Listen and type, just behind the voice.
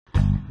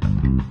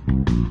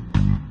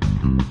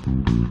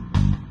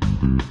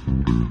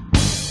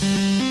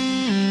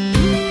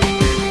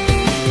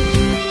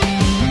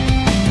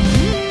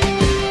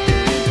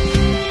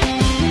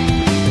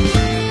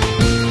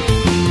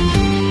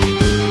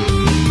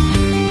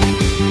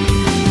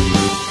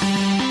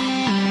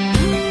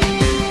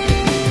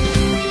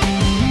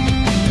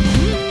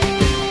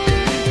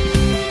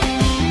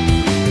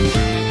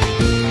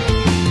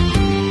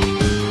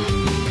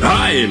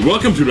And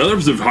welcome to another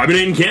episode of Hobby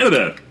Night in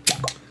Canada.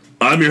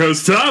 I'm your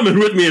host Tom, and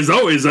with me as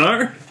always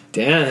are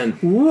Dan,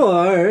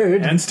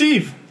 Ward, and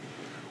Steve.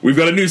 We've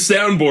got a new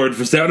soundboard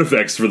for sound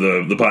effects for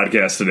the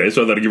podcast today,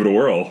 so I thought I'd give it a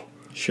whirl.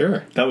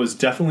 Sure. That was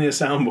definitely a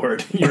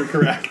soundboard. You're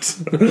correct.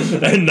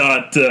 And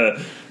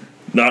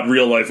not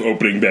real life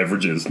opening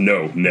beverages.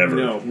 No, never.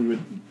 No,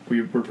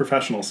 we're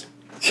professionals.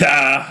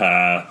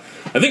 Ha.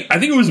 I think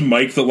it was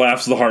Mike that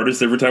laughs the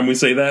hardest every time we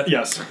say that.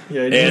 Yes.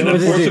 Yeah. And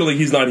unfortunately,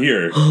 he's not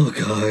here. Oh,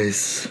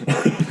 guys.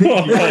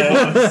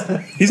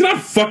 He's not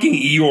fucking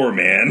Eeyore,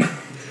 man.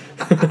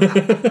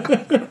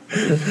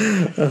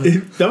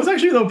 That was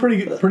actually though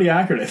pretty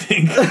accurate, I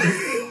think.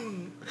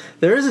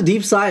 There is a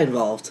deep sigh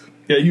involved.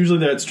 Yeah, usually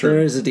that's true.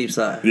 There is a deep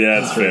sigh. Yeah,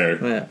 that's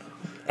fair. Yeah.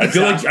 I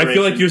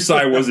feel like your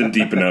sigh wasn't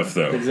deep enough,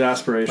 though.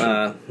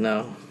 Exasperation.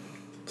 No.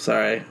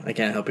 Sorry, I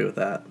can't help you with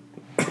that.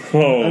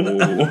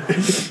 Oh,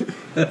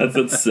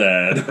 that's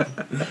sad.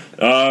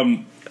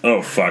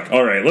 Oh, fuck.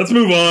 All right, let's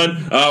move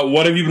on.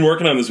 What have you been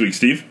working on this week,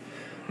 Steve?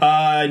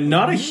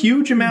 Not a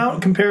huge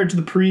amount compared to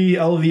the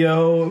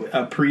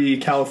pre-LVO,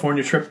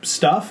 pre-California trip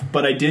stuff,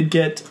 but I did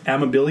get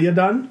Amabilia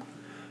done,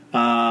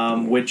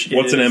 which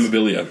What's an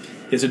Amabilia?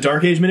 It's a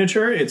Dark Age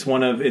miniature. It's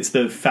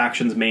the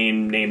faction's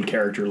main named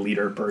character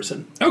leader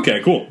person.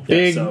 Okay, cool.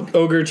 big so-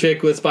 ogre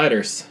chick with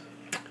spiders.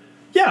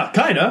 Yeah,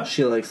 kinda.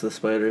 She likes the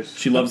spiders.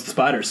 She loves the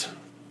spiders.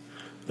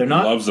 They're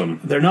not Loves them.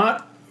 They're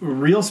not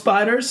real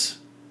spiders.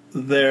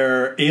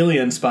 They're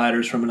alien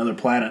spiders from another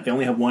planet. They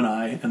only have one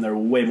eye, and they're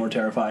way more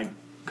terrifying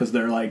because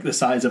they're like the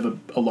size of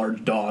a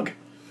large dog.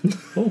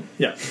 Oh,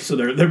 Yeah, so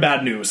they're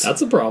bad news.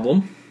 that's a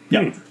problem.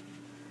 Yeah.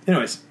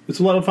 Anyways, it's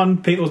a lot of fun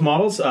to paint those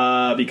models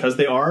because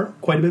they are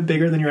quite a bit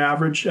bigger than your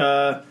average.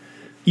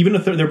 Even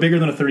they're bigger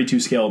than a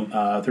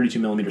 32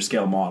 millimeter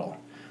scale model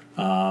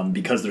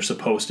because they're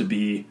supposed to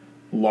be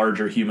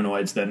larger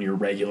humanoids than your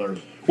regular.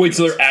 Wait,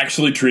 so they're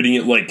actually treating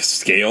it like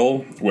scale,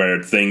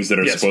 where things that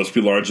are Yes. supposed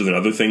to be larger than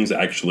other things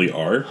actually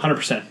are?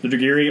 100%. The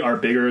Dagiri are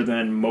bigger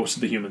than most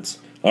of the humans.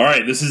 All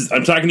right,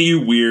 I'm talking to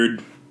you,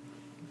 Weird.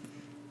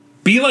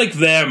 Be like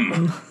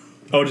them.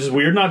 Oh, does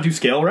Weird not do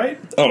scale right?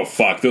 Oh,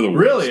 fuck, they're the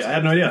worst. Really? I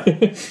had no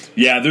idea.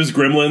 Yeah, there's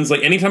gremlins.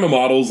 Like, anytime a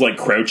model's, like,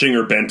 crouching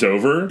or bent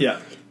over, Yeah.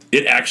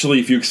 it actually,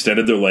 if you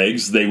extended their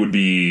legs, they would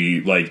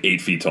be, like,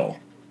 8 feet tall.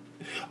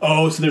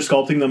 Oh, so they're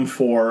sculpting them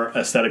for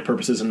aesthetic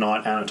purposes and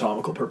not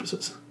anatomical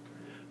purposes.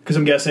 Because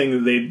I'm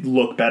guessing they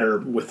look better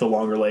with the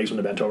longer legs when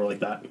they're bent over like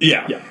that.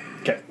 Yeah. Yeah.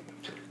 Okay.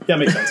 Yeah,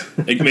 makes sense.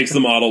 It makes the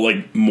model,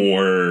 like,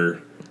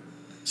 more...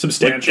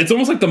 Substantial. Like, it's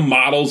almost like the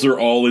models are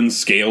all in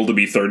scale to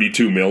be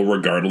 32 mil,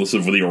 regardless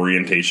of the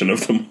orientation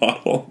of the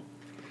model.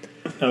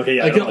 Okay,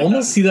 yeah. I can don't like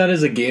almost that. see that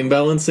as a game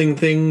balancing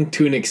thing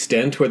to an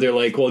extent where they're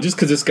like, well, just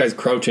because this guy's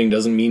crouching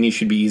doesn't mean he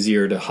should be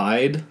easier to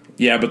hide.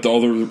 Yeah, but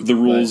all the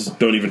rules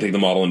don't even take the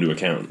model into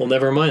account. Well,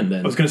 never mind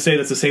then. I was going to say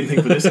that's the same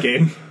thing for this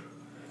game.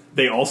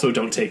 They also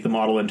don't take the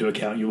model into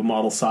account. You have a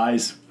model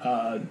size.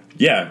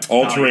 Yeah,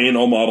 all terrain,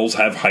 all models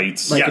have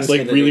heights. Like Yes, It's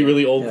like Infinity. really,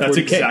 really old. Yeah. That's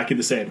 40K. exactly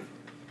the same.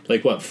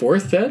 Like what,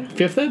 4th ed?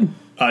 5th ed?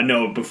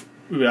 No,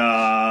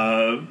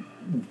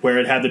 where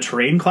it had the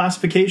terrain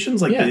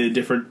classifications, like Yeah. the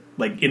different,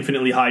 like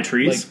infinitely high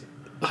trees.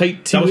 Like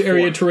height That was to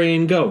area 4th.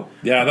 terrain go.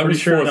 Yeah, that Pretty was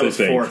sure fourth, that was I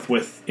think. fourth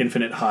with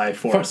infinite high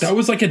Fuck, force. that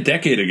was like a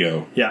decade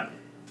ago. Yeah.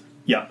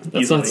 Yeah.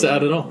 That's not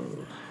sad at all.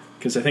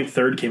 Because I think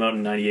third came out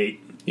in 98.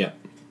 Yeah.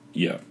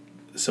 Yeah.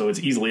 So it's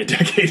easily a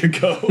decade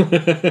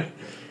ago.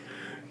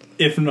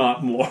 If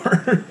not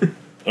more.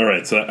 All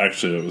right, so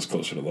actually it was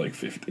closer to like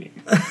 15.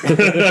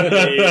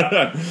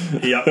 Yeah,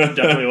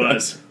 definitely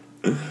was.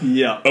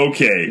 Yeah.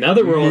 Okay, Now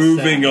that we're all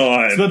moving sad.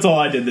 on. So that's all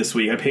I did this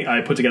week.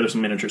 I put together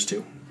some miniatures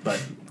too.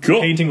 But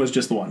Cool. painting was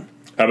just the one.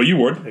 How about you,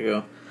 Ward? There you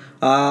go.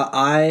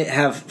 I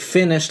have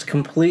finished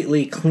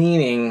completely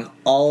cleaning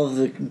all of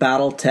the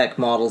BattleTech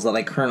models that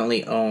I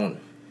currently own.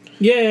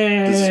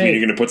 Yay! Does this mean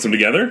you're going to put some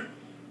together?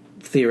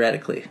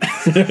 Theoretically.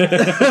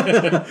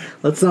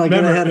 Let's not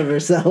get ahead of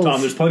ourselves.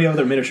 Tom, there's plenty of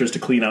other miniatures to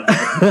clean up.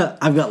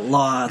 I've got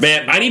lots.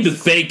 Man, I need to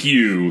thank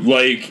you.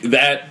 Like,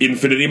 that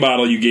Infinity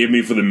model you gave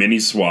me for the mini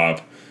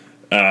swap,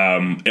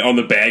 on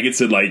the bag it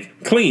said,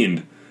 like,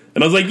 cleaned.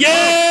 And I was like,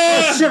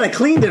 yeah! Shit, I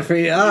cleaned it for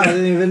you. Oh, I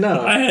didn't even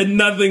know. I had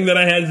nothing that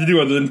I had to do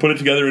other than put it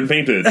together and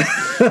paint it.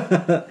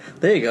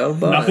 There you go.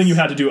 Bonus. Nothing you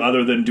had to do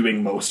other than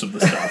doing most of the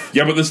stuff.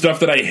 Yeah, but the stuff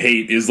that I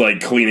hate is,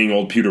 like, cleaning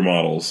old pewter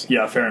models.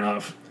 Yeah, fair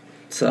enough.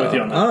 So, With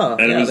you on that. oh,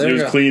 and yeah, it was there you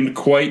go. cleaned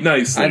quite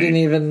nicely. I didn't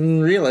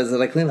even realize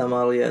that I cleaned that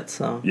model yet.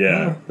 So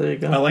Yeah. oh, there you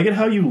go. I like it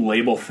how you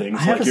label things.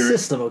 I have like a you're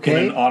system,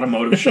 okay? in an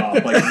automotive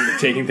shop, like you're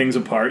taking things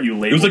apart. You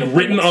label. It was like them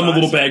written label on the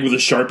little size. bag with a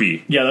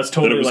Sharpie. Yeah, that's That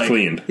totally it was like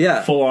cleaned.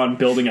 Yeah. full on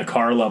building a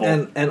car level.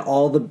 And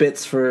all the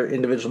bits for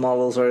individual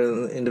models are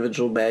in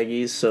individual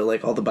baggies. So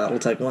like all the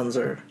BattleTech ones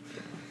are.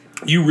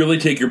 You really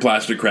take your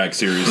plastic crack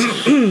serious.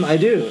 I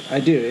do.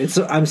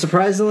 I'm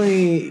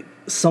surprisingly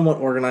somewhat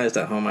organized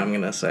at home. I'm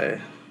gonna say.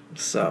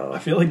 So I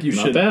feel like you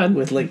Not should. bad.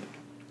 with like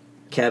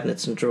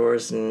cabinets and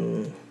drawers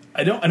and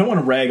I don't want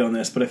to rag on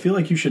this, but I feel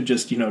like you should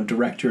just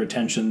direct your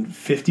attention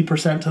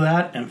 50% to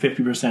that and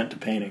 50% to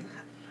painting.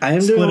 I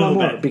am Split doing a it a lot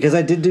little more bit. because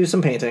I did do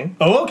some painting.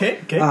 Oh,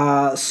 okay.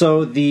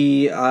 So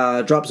the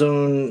drop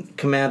zone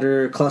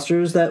commander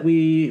clusters that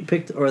we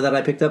picked or that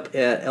I picked up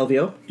at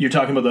LVO. You're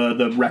talking about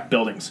the wreck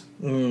buildings.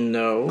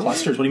 No.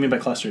 Clusters? What do you mean by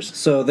clusters?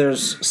 So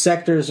there's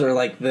sectors or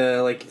like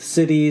the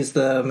cities,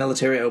 the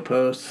military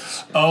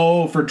outposts,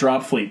 Oh, for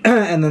drop fleet.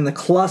 and then the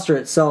cluster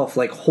itself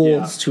like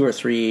holds Yeah. 2 or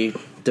 3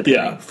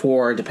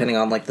 depending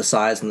on like the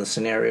size and the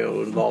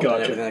scenario involved and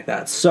Gotcha. everything like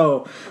that.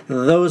 So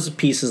those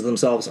pieces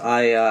themselves,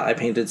 I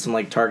painted some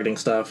like targeting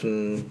stuff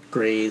and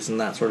grays and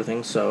that sort of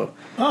thing. So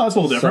Oh, that's a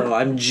little different. So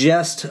I'm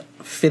just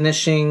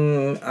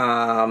finishing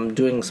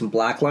doing some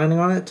black lining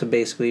on it to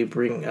basically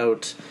bring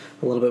out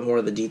a little bit more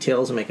of the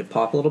details and make it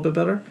pop a little bit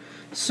better.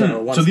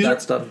 So once So these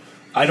that's are- done,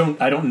 I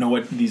don't know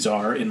what these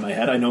are in my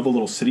head. I know the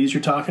little cities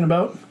you're talking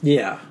about.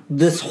 yeah,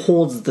 this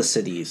holds the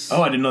cities.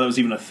 Oh, I didn't know that was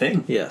even a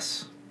thing.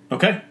 Yes,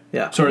 Okay.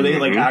 yeah. So are they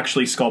like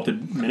actually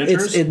sculpted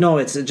miniatures?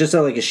 It's just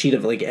like a sheet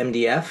of like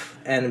MDF,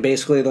 and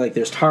basically like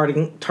there's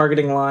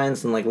targeting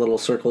lines and like little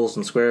circles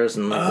and squares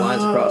and like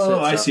lines across it. Oh,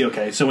 I so- see.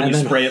 Okay, so when And you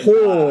then spray it, black,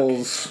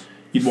 holes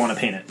you'd want to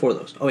paint it. for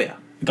those. Oh yeah,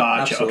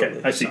 Gotcha. Absolutely.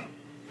 Okay, I see. So-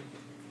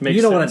 Makes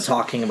you know what I'm sense.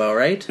 talking about,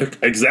 right?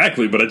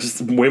 Exactly, but it's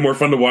just way more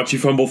fun to watch you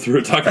fumble through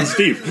it talking to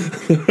Steve.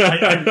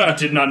 I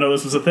did not know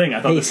this was a thing.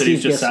 I thought Hey, the cities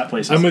Steve, just guess- sat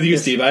places. I'm with you,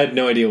 Yes. Steve. I had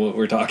no idea what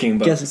we're talking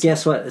about.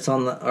 Guess what? It's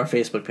on our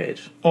Facebook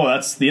page. Oh,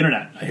 that's the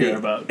internet. I hear Yeah.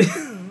 about.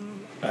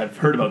 I've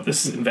heard about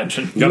this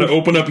invention. Gotta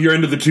open up your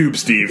end of the tube,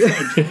 Steve.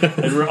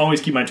 I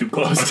always keep my tube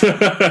closed.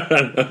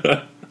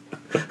 It's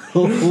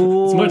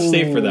much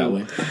safer that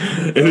way.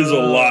 It is a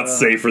lot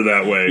safer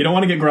that way. You don't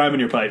want to get grime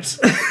in your pipes.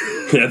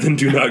 Yeah, then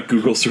do not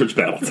Google search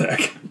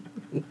BattleTech.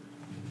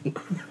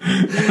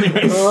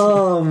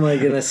 Oh my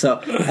goodness! So,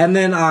 and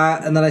then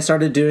I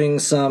started doing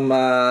some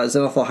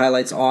Zenithal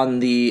highlights on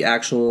the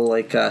actual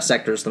like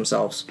sectors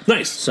themselves.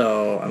 Nice.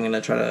 So I'm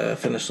gonna try to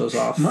finish those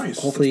off. Nice.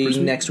 Hopefully That's pretty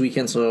sweet. next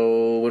weekend.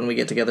 So when we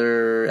get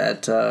together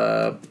at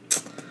the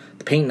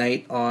paint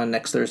night on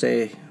next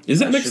Thursday. Is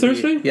that next should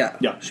be- Thursday? Yeah,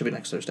 Yeah. should be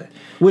next Thursday.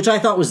 Which I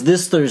thought was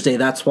this Thursday.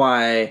 That's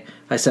why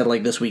I said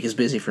like this week is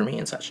busy for me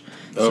and such.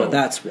 So Oh.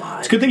 that's why.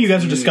 It's a good thing you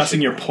guys are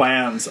discussing your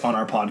plans on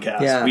our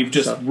podcast. Yeah, We've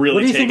just so- really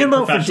What are you taken thinking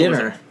about for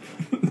professionalism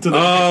dinner? to the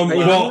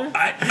Well, hungry?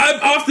 I'm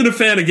often a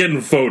fan of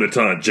getting faux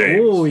taunt,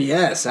 James. Oh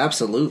yes,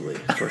 absolutely,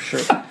 for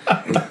sure.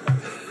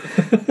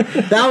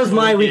 That was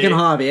my weekend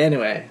hobby,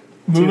 anyway.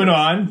 Moving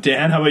on.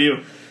 Dan, how about you?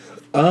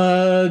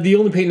 The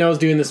only painting I was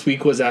doing this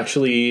week was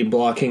actually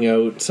blocking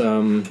out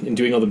and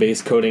doing all the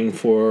base coating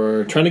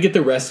for trying to get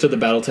the rest of the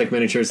BattleTech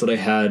miniatures that I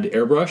had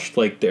airbrushed,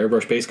 like the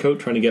airbrush base coat,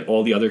 trying to get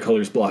all the other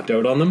colors blocked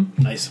out on them,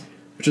 Nice.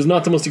 which is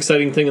not the most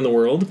exciting thing in the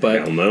world, but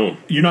Hell no.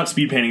 You're not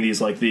speed painting these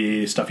like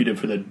the stuff you did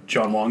for the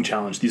John Wong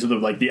challenge. These are the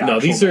like the actual no,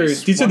 these are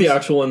nice the ones.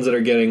 actual ones that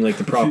are getting like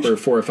the proper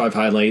 4 or 5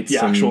 highlights. The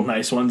and actual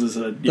nice ones is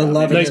a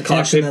love nice attention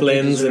cockpit that they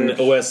blends and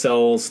deserve.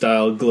 OSL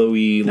style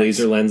glowy Nice.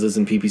 laser lenses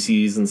and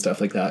PPCs and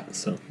stuff like that.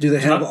 So, Do they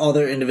have not- all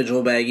their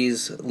individual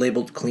baggies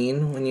labeled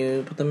clean when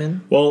you put them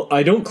in? well,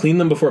 I don't clean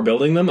them before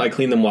building them. I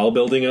clean them while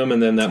building them,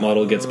 and then that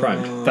model gets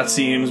primed. That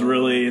seems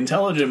really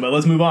intelligent, but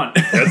let's move on.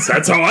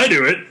 That's how I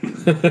do it.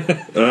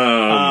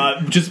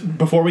 Just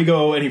before we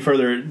go any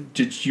further,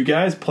 did you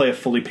guys play a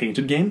fully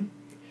painted game?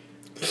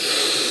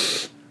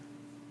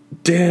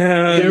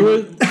 Damn. There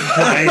was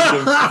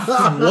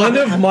one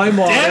of my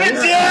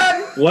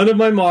models. One of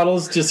my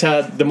models just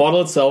had the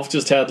model itself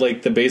just had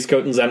like the base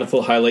coat and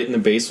zenithal highlight, and the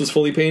base was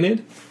fully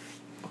painted.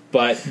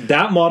 But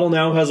that model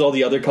now has all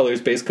the other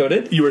colors base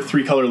coated. You were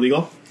 3-color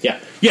legal, Yeah,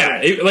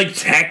 Yeah, like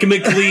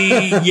technically,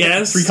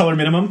 yes. 3-color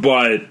minimum.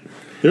 But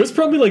there was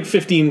probably like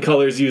 15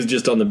 colors used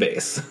just on the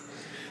base.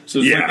 So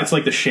it's, Yeah. like, it's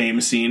like the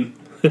shame scene.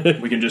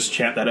 We can just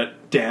chant that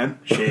at Dan.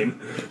 Shame,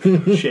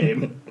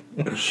 shame,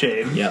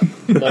 shame. Yeah,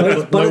 my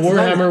but it's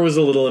Warhammer done. was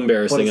a little But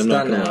embarrassing. it's I'm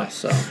not done gonna now, lie,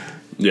 so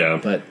yeah.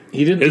 but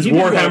he didn't. His he did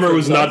well Warhammer for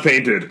was not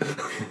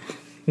himself.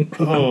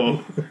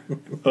 painted.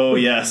 Oh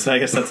yes. I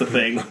guess that's a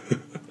thing.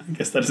 I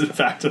guess that is in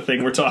fact a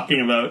thing we're talking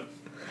about.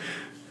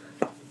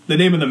 The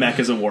name of the mech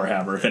is a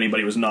Warhammer. If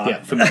anybody was not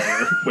Yeah. familiar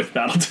with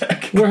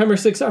BattleTech, Warhammer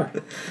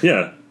 6R.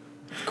 Yeah.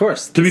 of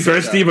course. To be fair,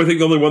 Steve, I think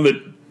the only one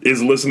that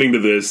is listening to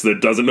this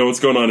that doesn't know what's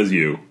going on is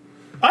you.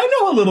 I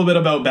know a little bit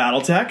about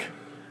BattleTech.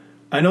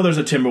 I know there's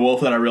a Timberwolf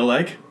that I really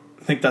like.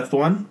 I think that's the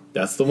one.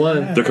 That's the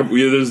one.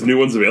 There's new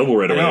ones available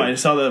right I know. I away.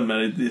 saw them.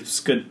 And it's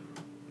good.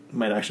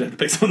 Might actually have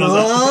to pick some of those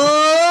up.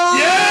 Oh,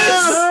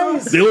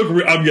 Yes! They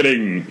look. I'm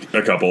getting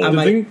a couple.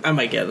 I thing-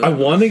 might get it. I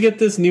want to get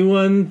this new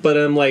one, but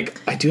I'm like,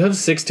 I do have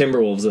 6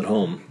 Timberwolves at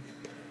home.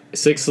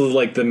 6 of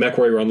like the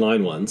MechWarrior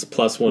Online ones,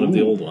 plus one of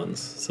the old ones.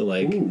 So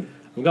like,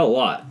 I've got a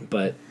lot,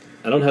 but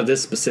I don't have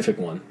this specific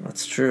one.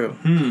 That's true.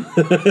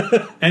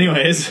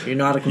 Anyways, You're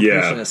not a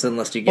completionist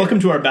unless you get welcome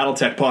it. to our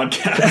BattleTech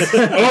podcast.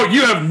 Oh,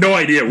 you have no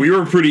idea. We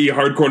were pretty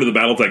hardcore to the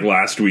BattleTech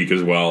last week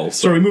as well.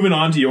 So are we moving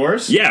on to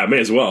yours? Yeah, may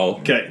as well.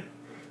 Okay.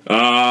 We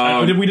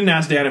didn't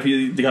ask Dan if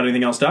he got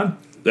anything else done.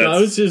 That's, No, I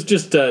was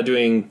just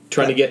trying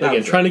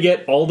to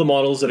get all the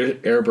models that are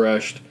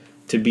airbrushed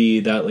to be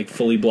that like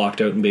fully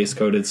blocked out and base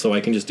coated, so I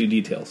can just do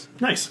details.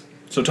 Nice.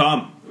 So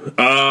Tom,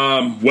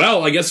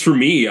 well, I guess for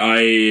me,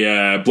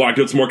 I blocked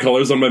out some more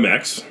colors on my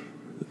mechs,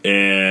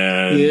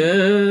 and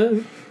Yeah.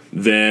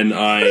 then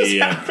I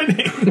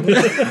happening?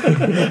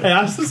 I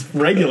ask this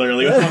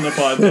regularly on the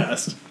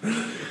podcast.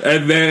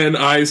 and then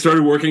I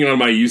started working on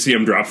my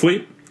UCM drop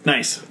fleet,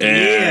 Nice. and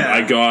Yeah.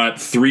 I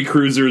got 3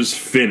 cruisers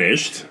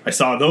finished. I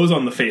saw those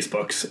on the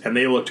Facebooks, and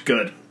they looked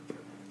good.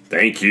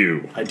 Thank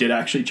you. I did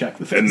actually check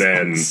the And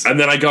Facebooks.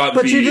 then I got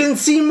But you didn't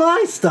see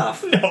my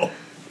stuff. No.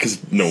 because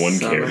no one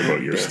cared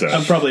about your I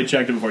stuff. probably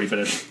checked it before you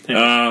finished.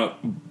 Anyway.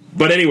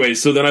 But anyway,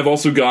 so then I've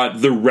also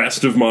got the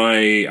rest of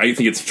my, I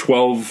think it's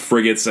 12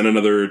 frigates and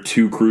another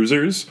 2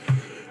 cruisers.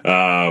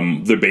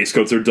 The base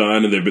coats are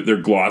done and they're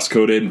gloss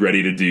coated,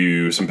 ready to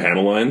do some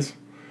panel lines.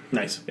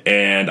 Nice.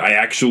 And I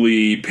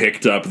actually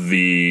picked up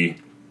the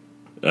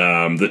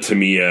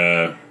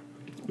Tamiya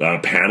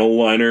panel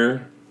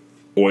liner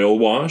oil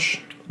wash.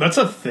 That's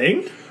a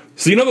thing?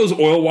 So you know those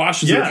oil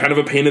washes that Yeah. are kind of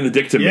a pain in the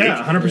dick to make?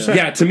 Yeah, 100%.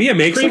 Yeah, Tamiya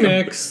makes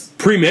Pre-mix. like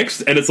a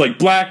pre-mixed, and it's like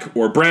black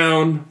or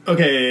brown.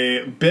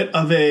 Okay, bit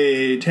of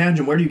a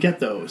tangent. Where do you get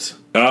those?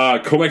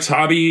 Comex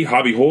Hobby,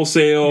 Hobby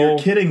Wholesale. You're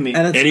kidding me.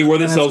 And it's, Anywhere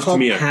that and sells it's called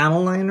Tamiya.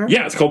 panel liner.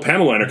 Yeah, it's called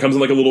panel liner. Comes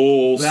in like a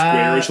little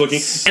squarish looking.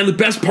 That's- And the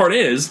best part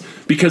is,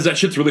 because that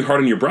shit's really hard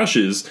on your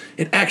brushes,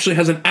 it actually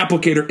has an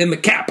applicator in the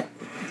cap.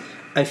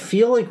 I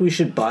feel like we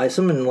should buy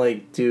some and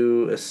like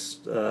do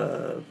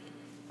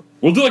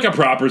We'll do like a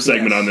proper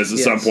segment Yes, on this at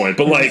yes. some point,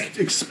 but like,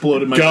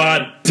 Exploded my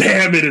god brain.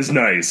 damn, it is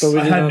nice. we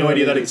I didn't had know no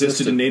idea that it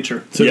existed in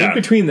nature. So I Yeah. think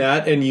between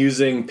that and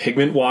using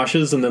pigment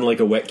washes and then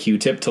like a wet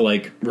Q-tip to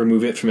like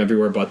remove it from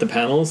everywhere but the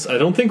panels, I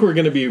don't think we're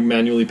going to be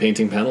manually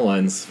painting panel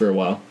lines for a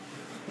while.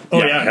 Oh,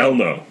 yeah, yeah. hell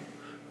no.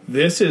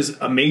 This is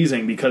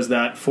amazing because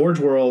that Forge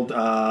World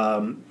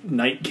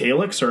Knight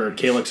Calyx or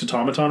Calyx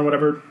Automaton or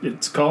whatever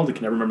it's called, I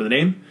can never remember the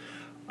name.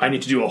 I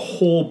need to do a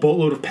whole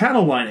boatload of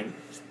panel lining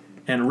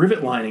and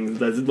rivet lining,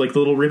 the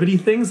little rivety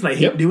things that I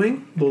hate Yep.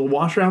 doing. The little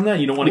wash around that.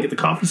 You don't want to get the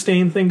coffee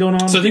stain thing going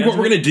on. So I think what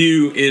we're gonna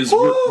do is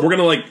we're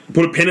gonna like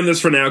put a pin in this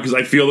for now because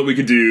I feel that we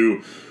could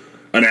do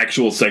an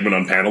actual segment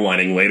on panel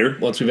lining later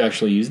Once we've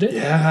actually used it.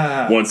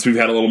 Yeah. once we've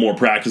had a little more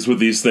practice with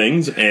these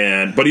things.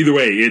 But either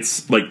way,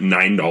 it's like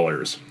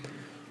 $9,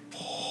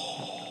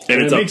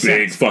 and it's it a makes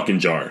big sense. fucking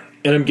jar.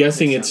 And I'm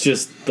guessing it's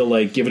just the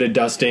like give it a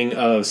dusting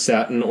of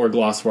satin or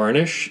gloss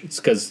varnish. It's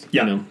because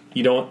Yeah.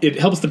 you don't. It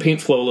helps the paint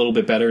flow a little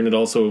bit better, and it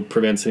also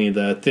prevents any of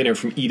the thinner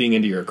from eating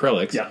into your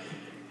acrylics. Yeah.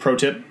 Pro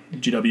tip: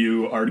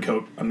 GW Ard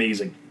Coat,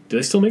 amazing. Do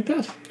they still make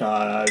that?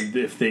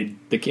 If they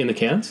In the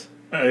cans?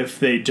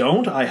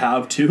 don't, I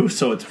have two,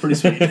 so it's pretty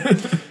sweet.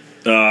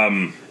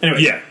 Anyway,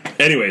 Yeah.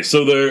 Anyway,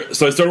 so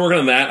I started working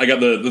on that. I got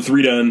the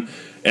 3 done,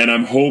 and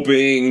I'm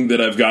hoping that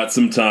I've got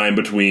some time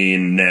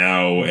between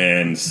now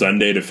and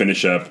Sunday to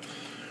finish up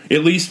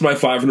at least my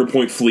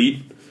 500-point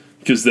fleet,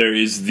 because there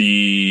is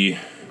the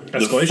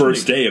Escalation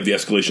first League. day of the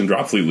Escalation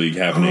Drop Fleet League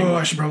happening. Oh,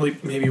 I should probably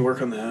maybe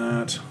work on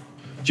that.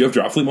 Do you have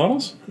drop fleet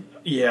models?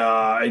 Yeah,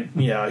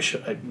 I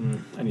should.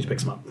 I need to pick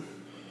some up.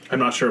 I'm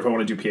not sure if I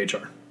want to do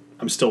PHR.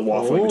 I'm still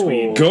waffling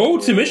between. Go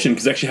to Mission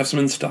because they actually have some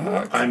in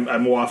stock. I'm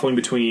waffling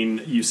between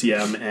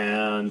UCM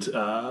and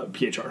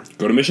PHR.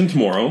 Go to Mission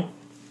tomorrow.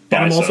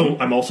 Buy And some.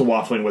 I'm also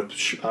waffling with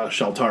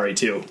Sheltari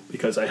too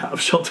because I have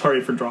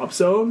Sheltari for Drop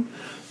Zone,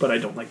 but I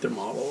don't like their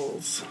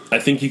models. I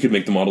think you could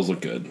make the models look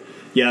good.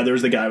 Yeah, there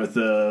was the guy with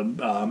the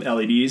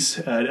LEDs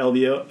at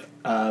LVO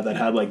that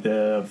had like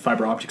the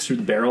fiber optics through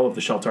the barrel of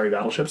the Sheltari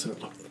battleships, and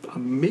it looked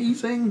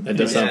amazing. That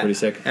does sound pretty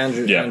sick.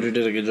 Andrew Yeah. did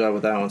a good job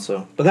with that one.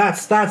 So, but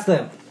that's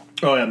them.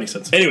 Oh, yeah, that makes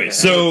sense. Anyway,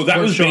 so that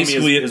Worth was showing me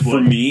basically his it for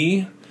wood.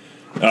 me.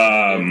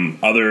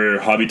 Other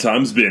hobby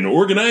time's been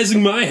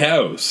organizing my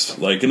house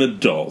like an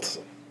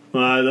adult.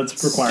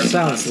 That's required.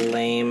 Sounds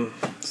lame.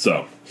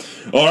 So,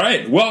 all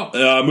right. Well,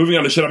 moving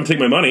on to shut up and take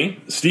my money.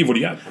 Steve, what do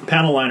you got?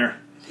 Panel liner.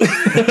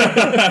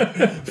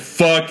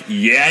 Fuck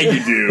yeah,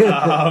 you do.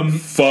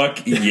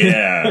 Fuck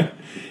yeah.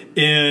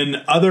 In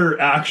other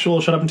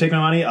actual shut up and take my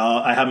money,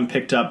 I haven't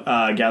picked up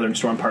Gathering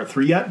Storm Part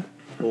 3 yet.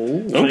 So I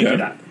Okay. can do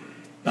that.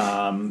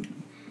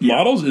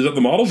 Models? Is that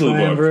the models or the book?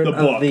 Triumvirate The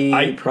book. of the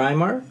I-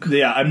 Primarch.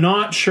 Yeah, I'm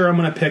not sure I'm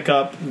going to pick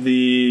up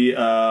the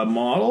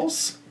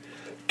models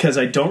because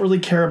I don't really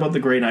care about the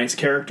Grey Knights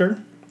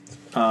character.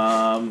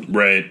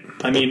 Right.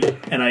 I mean,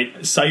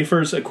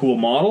 Cypher's a cool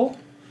model,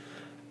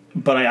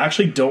 but I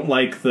actually don't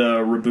like the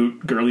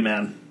reboot Girly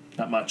Man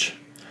that much.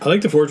 I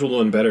like the Forge World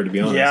one better, to be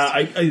honest.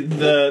 Yeah,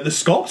 the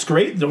sculpt's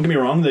great. Don't get me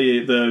wrong.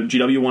 The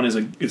GW one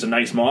is a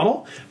nice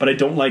model, but I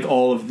don't like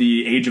all of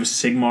the Age of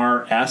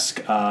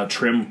Sigmar-esque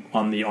trim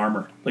on the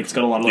armor. Like it's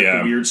got a lot of like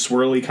the weird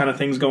swirly kind of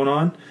things going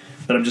on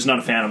that I'm just not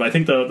a fan of. I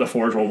think the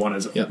Forge World one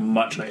is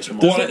much nicer.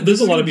 Well,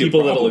 there's a lot of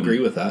people that'll agree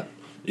with that.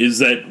 Is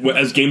that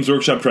as Games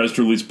Workshop tries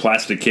to release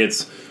plastic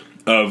kits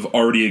of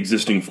already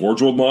existing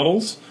Forge World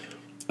models,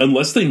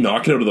 unless they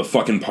knock it out of the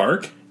fucking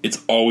park,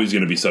 it's always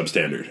going to be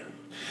substandard.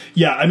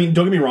 Yeah, I mean,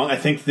 don't get me wrong. I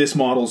think this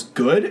model's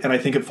good, and I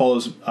think it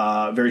follows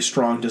very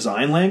strong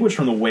design language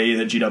from the way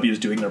that GW is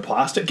doing their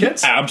plastic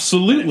kits.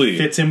 Absolutely. It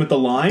fits in with the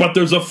line. But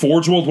there's a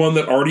Forge World one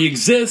that already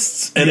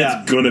exists, and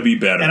it's going to be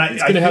better. And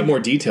it's going to have more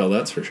detail,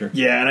 that's for sure.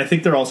 Yeah, and I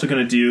think they're also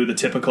going to do the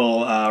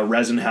typical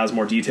resin has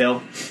more detail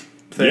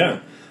thing.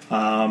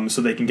 Yeah.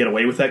 So they can get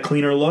away with that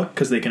cleaner look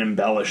because they can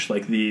embellish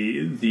like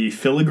the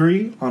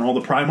filigree on all the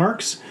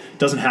Primarchs. It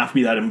doesn't have to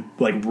be that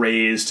like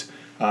raised,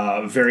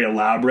 very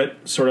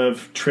elaborate sort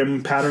of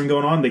trim pattern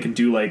going on. They can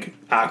do like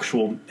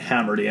actual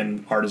hammered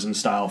in artisan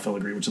style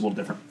filigree, which is a little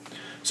different.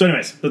 So,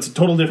 anyways, that's a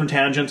total different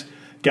tangent.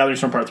 Gathering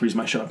Storm Part 3 is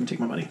my shut up and take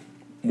my money.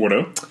 What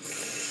up?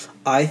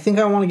 I think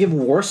I want to give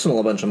Warsenal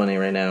a bunch of money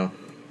right now.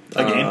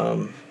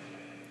 Again.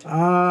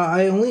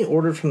 I only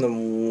ordered from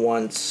them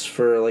once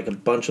for like a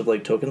bunch of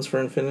like tokens for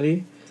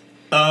Infinity.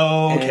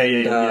 Oh, okay,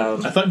 And, yeah.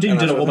 I thought you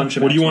did a whole bunch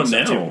of. What do you want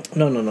extra now? stuff,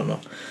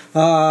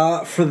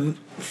 No.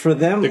 For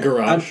them, The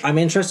garage? I'm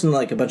interested in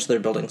like a bunch of their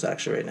buildings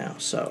actually right now.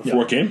 So For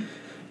what game?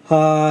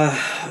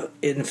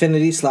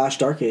 Infinity /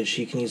 Dark Age,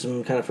 you can use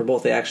them kind of for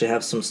both. They actually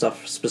have some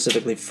stuff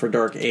specifically for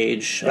Dark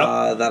Age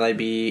that I'd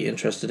be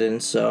interested in.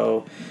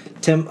 So,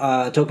 tokens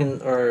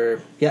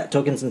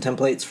and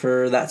templates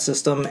for that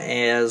system,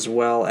 as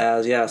well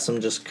as some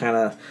just kind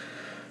of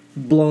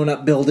blown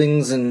up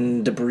buildings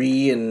and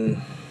debris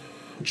and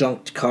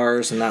junked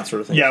cars and that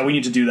sort of thing. Yeah, we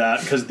need to do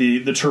that because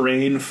the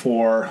terrain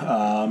for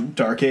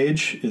Dark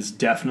Age is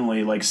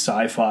definitely like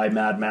sci-fi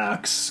Mad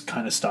Max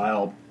kind of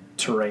style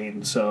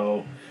terrain.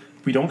 So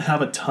we don't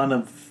have a ton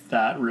of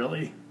that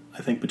really.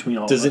 I think between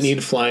all Does of us. it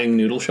need flying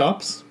noodle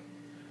shops?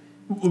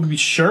 Would we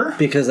sure?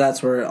 Because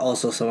that's where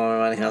also some of my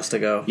money has to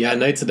go. Yeah,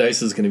 Knights of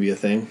Dice is going to be a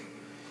thing.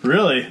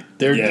 Really?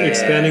 They're Yeah.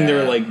 expanding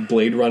their like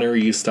Blade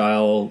Runner-y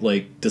style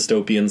like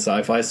dystopian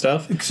sci-fi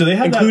stuff. So they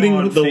had including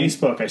that on the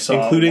Facebook. I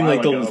saw, including a while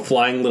like the ago.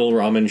 flying little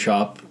ramen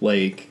shop,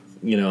 like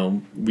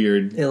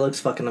weird It looks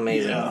fucking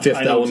amazing. Yeah. Fifth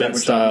I know Element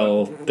exactly what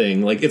you're style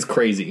thing. Like it's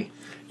crazy.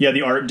 Yeah,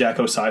 the Art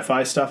Deco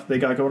sci-fi stuff they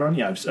got going on.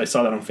 Yeah, I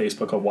saw that on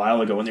Facebook a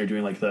while ago when they were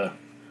doing like the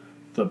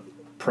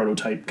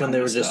prototype When kind they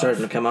of were just stuff.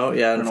 starting to come out, in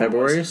know what it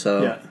February. was.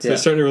 So Yeah. So they're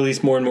starting to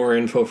release more and more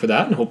info for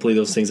that, and hopefully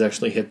those things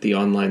actually hit the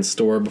online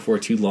store before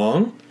too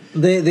long.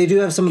 they do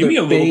have some Give of me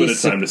their a little bit of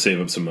basic- time to save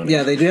up some money.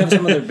 Yeah, they do have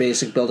some of their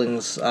basic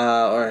buildings,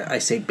 or I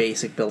say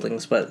basic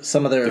buildings, but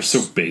some of their They're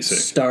so basic.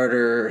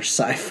 starter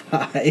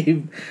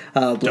sci-fi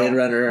Blade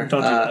Runner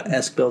don't do that.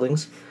 esque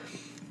buildings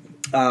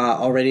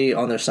already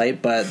on their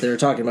site. But they're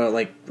talking about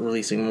like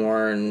releasing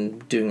more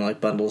and doing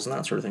like bundles and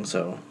that sort of thing.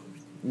 So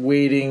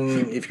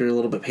waiting, if you're a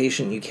little bit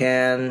patient, you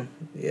can.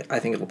 Yeah, I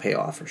think it'll pay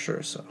off for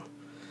sure. So,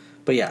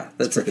 but yeah,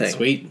 that's the freaking thing.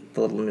 sweet.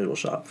 The little noodle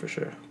shop for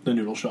sure, The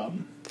noodle shop.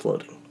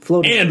 floating.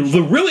 And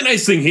the really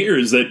nice thing here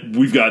is that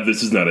we've got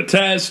This Is Not a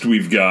Test,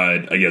 we've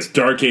got, I guess,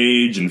 Dark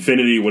Age,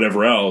 Infinity,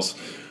 whatever else.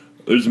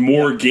 There's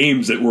more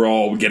games that we're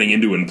all getting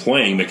into and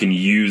playing that can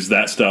use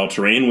that style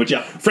terrain, which,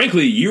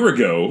 frankly, a year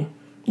ago,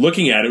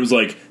 looking at it, was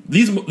like,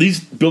 these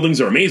buildings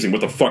are amazing.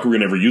 What the fuck are we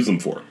going to ever use them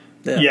for?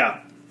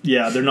 Yeah,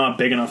 they're not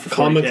big enough for 40K,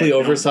 Comically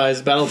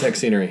oversized BattleTech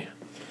scenery.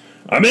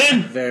 I'm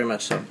in! Very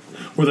much so.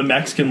 where the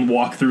mechs can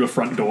walk through a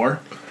front door.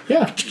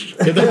 Yeah,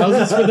 get the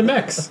houses for the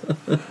mechs.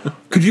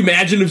 Could you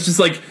imagine if it's just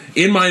like,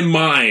 in my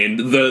mind,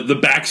 the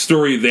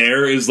backstory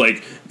there is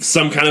like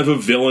some kind of a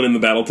villain in the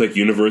Battletech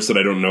universe that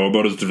I don't know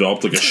about has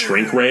developed like a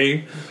shrink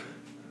ray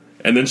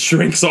and then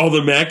shrinks all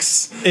the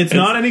mechs. It's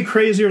not any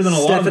crazier than a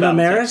lot of Stefan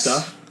BattleTech Amaris?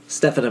 stuff.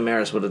 Stefan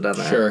Amaris would have done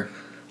that. Sure.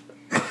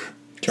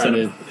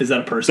 Is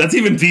that a person? That's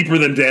even deeper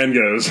than Dan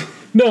goes.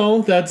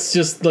 No, that's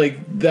just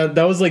like that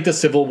was like the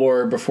Civil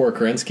War before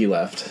Kerensky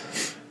left.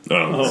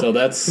 Oh. So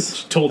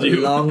that's Told A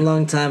you.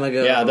 long time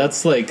ago. yeah,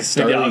 that's like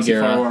Star League Galaxy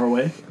far, era. far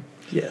away.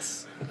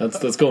 Yes.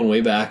 That's going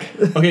way back.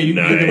 Okay,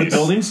 you're good with Nice.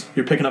 buildings?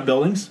 You're picking up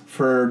buildings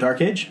for Dark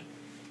Age?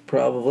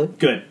 Probably.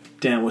 Good.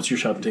 Dan, what's your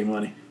shop and take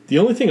money? The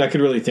only thing I could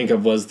really think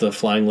of was the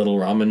flying little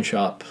ramen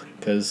shop,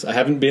 because I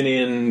haven't been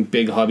in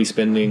big hobby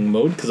spending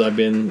mode, because I've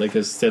been, like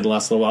I said, the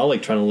last little while,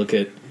 like trying to look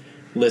at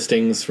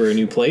listings for a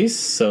new place.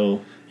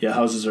 So Yeah,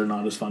 houses are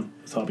not as fun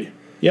with hobby.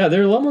 yeah,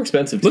 they're a lot more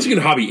expensive. Unless you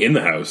can hobby in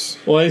the house.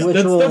 Well, Which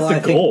that's will, the I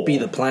goal. think, be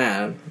the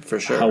plan for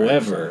sure.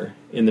 However,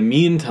 in the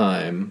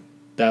meantime,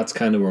 that's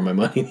kind of where my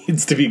money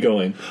needs to be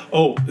going.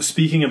 Oh,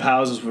 speaking of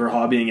houses we're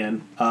hobbying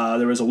in,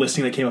 there was a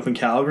listing that came up in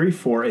Calgary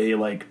for a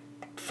like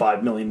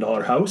 $5 million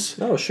house.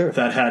 Oh, sure.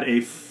 That had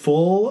a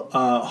full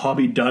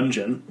hobby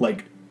dungeon,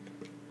 like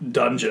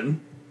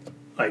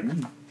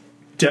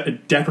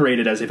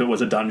decorated as if it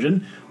was a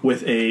dungeon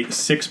with a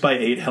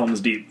 6x8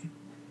 Helm's Deep,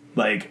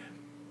 like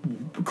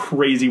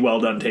crazy well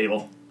done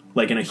table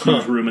like in a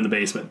huge room in the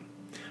basement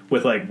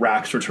with like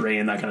racks for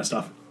terrain, that kind of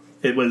stuff.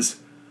 It was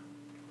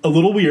a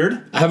little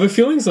weird. I have a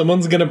feeling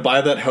someone's gonna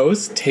buy that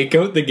house, take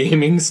out the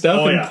gaming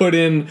stuff, and put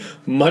in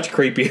much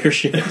creepier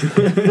shit.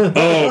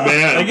 Oh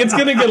man, like it's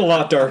gonna get a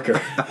lot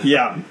darker.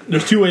 Yeah,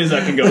 there's two ways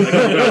that can go.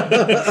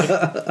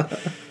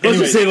 Let's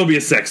just say there'll be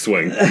a sex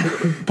swing.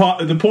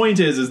 The point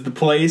is the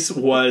place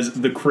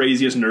was the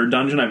craziest nerd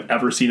dungeon I've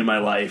ever seen in my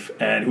life,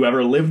 and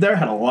whoever lived there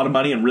had a lot of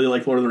money and really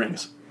liked Lord of the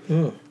Rings.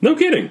 No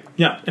kidding.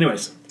 Yeah.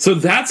 Anyways, so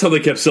that's how they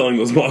kept selling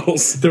those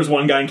models. There's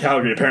one guy in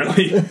Calgary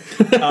apparently,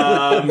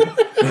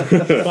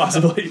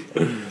 possibly,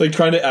 like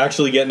trying to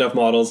actually get enough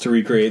models to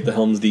recreate the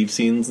Helm's Deep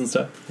scenes and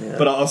stuff. Yeah.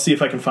 But I'll see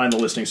if I can find the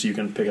listing so you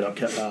can pick it up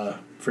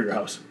for your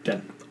house,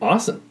 Dan.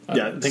 Awesome.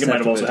 Yeah, I think it might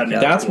have also had.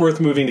 That's worth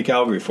moving to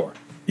Calgary for.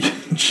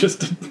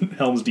 Just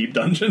Helm's Deep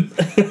dungeon.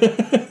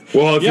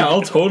 Well,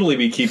 I'll totally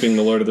be keeping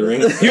the Lord of the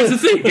Rings. Here's the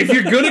thing: if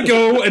you're gonna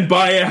go and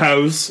buy a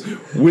house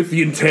with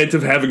the intent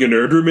of having a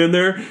nerd room in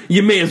there,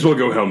 you may as well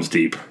go Helm's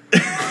Deep.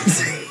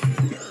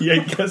 Yeah,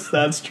 I guess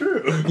that's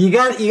true. You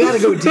got to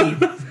go deep.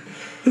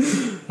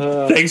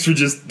 Thanks for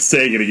just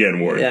saying it again,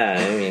 Ward. Yeah,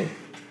 I mean.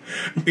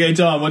 Okay,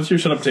 Tom, what's your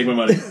shut up, take my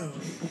money?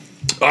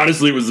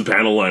 Honestly, it was the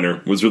panel liner.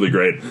 It was really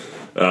great.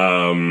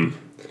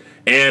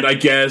 And I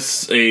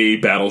guess a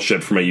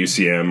battleship for my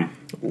UCM.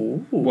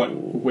 Ooh.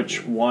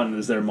 Which one?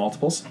 Is there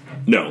multiples?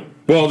 No.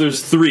 Well,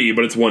 there's 3,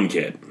 but it's one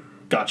kit.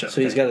 Gotcha.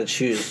 So he's got to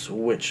choose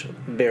which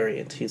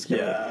variant he's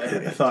going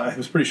to. I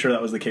was pretty sure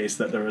that was the case,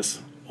 that there was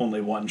only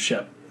one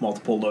ship,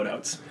 multiple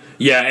loadouts.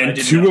 Yeah, and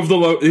 2 of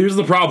the here's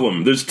the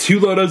problem. There's 2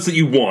 loadouts that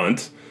you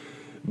want,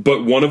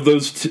 but one of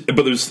those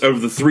but there's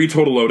of the 3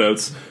 total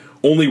loadouts,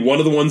 only one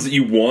of the ones that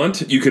you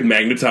want you could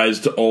magnetize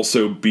to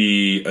also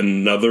be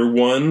another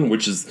one,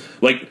 which is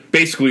like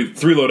basically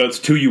 3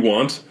 loadouts, 2 you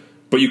want,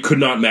 but you could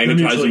not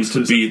magnetize them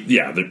to be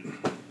yeah.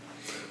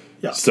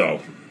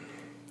 So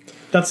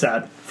that's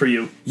sad for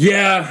you.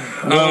 Yeah,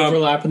 no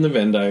overlap in the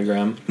Venn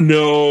diagram.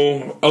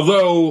 No,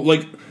 although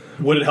like,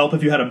 would it help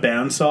if you had a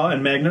bandsaw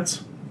and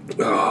magnets? Just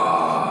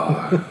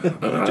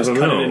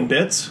cut it in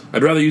bits.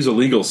 I'd rather use a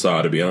legal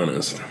saw, to be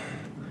honest.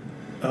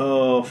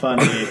 Oh,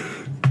 funny.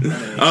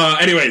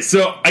 Anyway,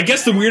 so I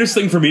guess the weirdest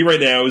thing for me right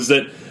now is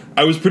that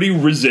I was pretty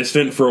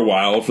resistant for a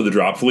while for the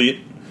drop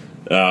fleet,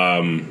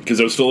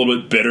 because I was still a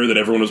little bit bitter that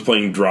everyone was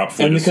playing drop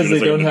fleet, and because they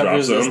don't have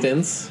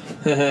resistance.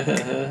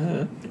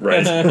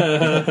 Right.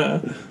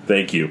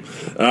 Thank you.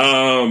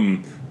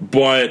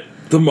 But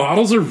the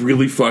models are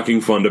really fucking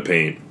fun to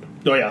paint.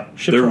 Oh yeah,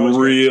 they're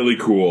really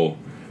cool,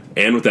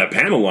 and with that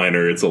panel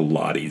liner, it's a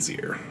lot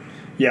easier.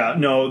 Yeah,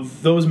 no,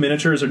 those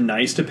miniatures are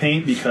nice to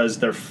paint because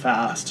they're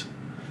fast.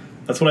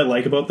 That's what I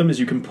like about them, is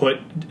you can put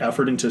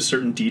effort into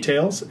certain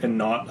details and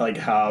not like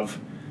have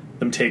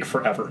them take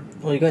forever.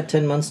 Well, you got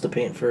 10 months to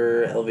paint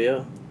for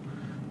LVO.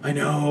 I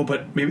know,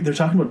 but maybe they're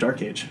talking about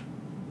Dark Age.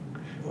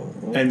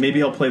 And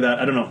maybe I'll play that.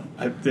 I don't know.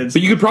 But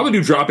you could probably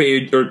do Drop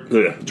Age or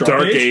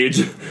Dark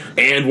Age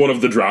and one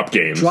of the drop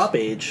games. Drop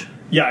Age.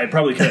 Yeah, I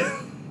probably could.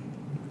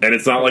 And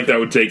it's not like that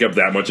would take up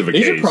that much of a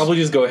case. You should probably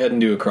just go ahead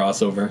and do a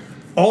crossover.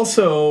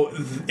 Also,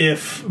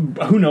 if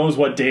who knows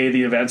what day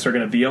the events are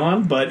going to be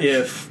on, but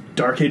if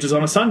Dark Age is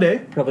on a Sunday,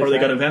 probably or they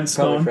got events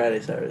probably Friday,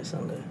 Saturday,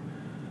 Sunday.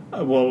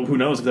 Well, who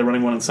knows? If they're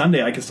running one on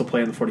Sunday, I can still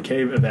play in the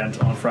 40K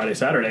event on Friday,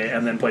 Saturday,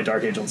 and then play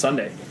Dark Age on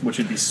Sunday, which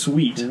would be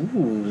sweet.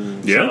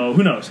 Ooh. Yeah. So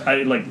who knows?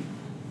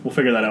 We'll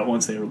figure that out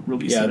once they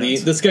release. Yeah,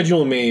 the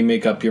schedule may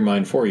make up your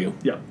mind for you.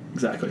 Yeah,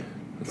 exactly.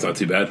 It's not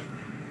too bad.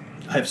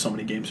 I have so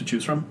many games to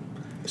choose from.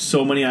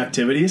 So many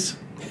activities.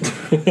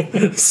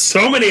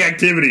 So many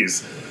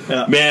activities.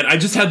 Yeah. Man, I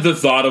just had the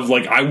thought of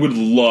I would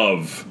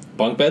love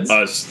bunk beds.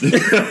 I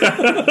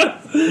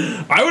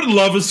would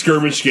love a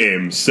skirmish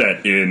game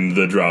set in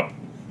the drop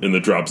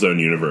zone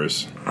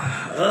universe.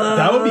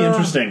 That would be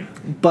interesting.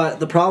 But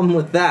the problem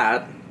with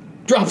that,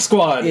 Drop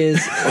Squad is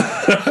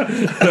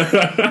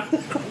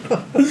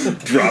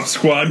Drop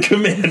Squad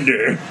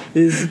Commander.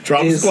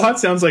 Drop Squad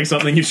sounds like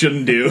something you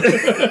shouldn't do.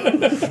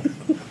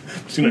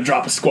 Just gonna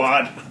drop a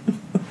squad.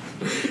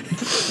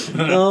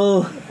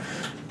 Oh.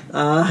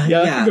 Yeah,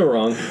 that could go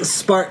wrong.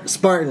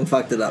 Spartan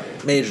fucked it up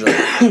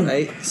majorly,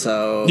 right?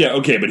 So Yeah,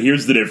 okay, but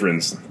here's the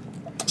difference.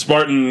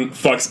 Spartan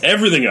fucks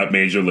everything up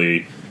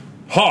majorly.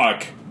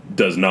 Hawk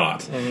does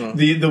not.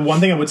 The one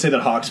thing I would say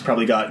that Hawk's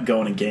probably got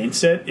going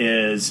against it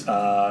is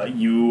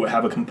you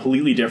have a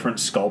completely different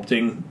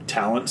sculpting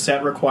talent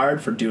set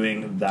required for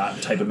doing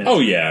that type of miniature. Oh,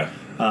 yeah.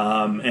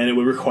 And it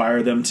would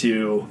require them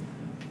to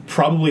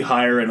probably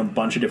hire in a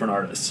bunch of different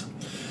artists.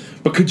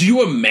 But could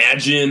you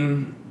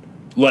imagine,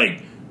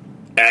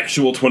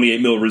 actual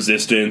 28mm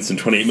resistance and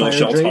 28mm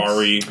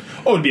Sheltari?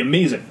 Oh, it'd be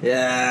amazing.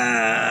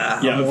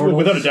 Yeah,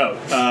 without a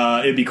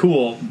doubt. It'd be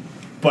cool.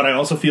 But I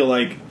also feel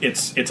like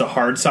it's a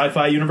hard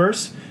sci-fi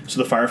universe,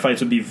 so the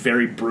firefights would be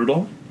very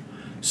brutal.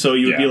 So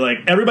you would be like,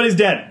 everybody's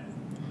dead.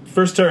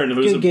 First turn, it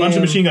was a bunch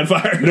of machine gun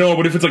fire. No,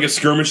 but if it's a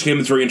skirmish game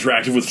that's very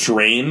interactive with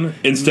terrain,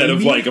 instead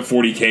of a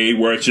 40K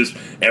where it's just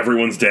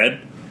everyone's dead.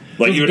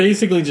 Like It you was would,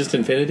 basically just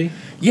Infinity.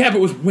 yeah,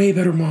 but with way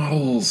better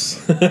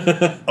models.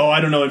 Oh, I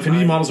don't know.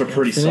 Infinity models are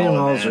pretty Infinity solid,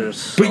 models man. are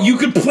so- But you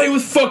could play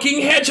with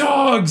fucking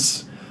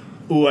hedgehogs.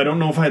 Ooh, I don't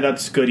know if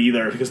that's good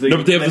either because they No,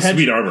 but they have the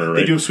sweet armor, right?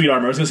 They do have sweet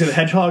armor. I was going to say the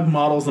hedgehog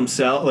models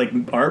themselves, like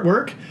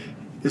artwork,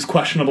 is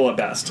questionable at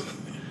best.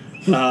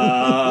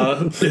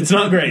 It's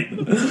not great.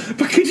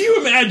 But could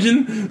you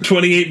imagine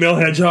 28 mil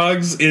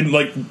hedgehogs in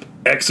like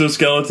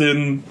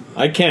exoskeleton?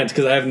 I can't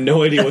because I have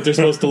no idea what they're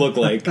supposed to look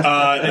like.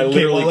 I Okay,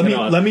 literally well,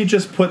 cannot. let me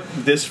just put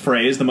this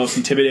phrase: the most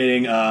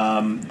intimidating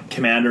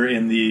commander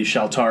in the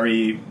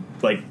Shaltari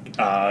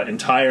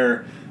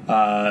entire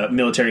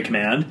military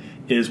command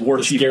is War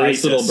The Chief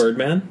scariest Isis. little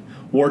Birdman.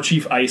 War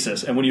Chief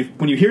Isis, and when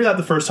you hear that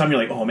the first time, you're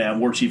like, "Oh man,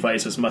 War Chief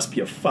Isis must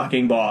be a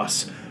fucking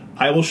boss."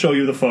 I will show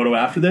you the photo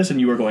after this, and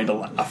you are going to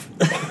laugh.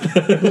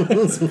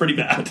 It's pretty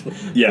bad.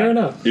 Yeah, Fair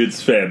enough.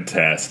 It's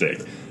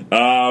fantastic.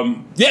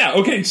 Yeah,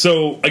 okay,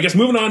 so I guess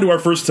moving on to our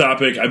first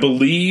topic, I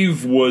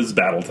believe was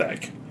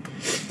BattleTech,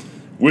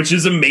 which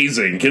is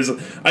amazing because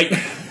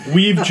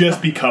We've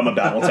just become a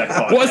BattleTech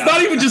podcast. well, it's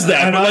not even just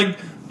that, And but like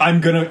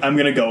I'm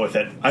gonna go with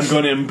it. I'm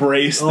gonna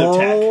embrace the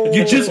Oh.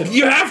 tech.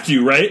 you have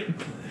to, right?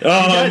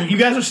 You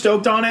guys are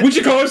stoked on it. We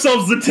should call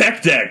ourselves the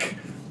Tech Deck.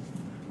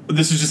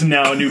 This is just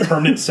now a new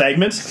permanent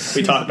segment.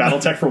 We talk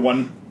BattleTech for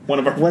one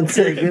of our One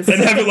segment.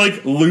 And have it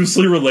like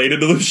loosely related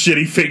to those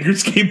shitty finger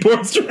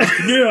skateboards.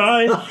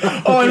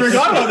 Oh, I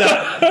forgot about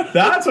that.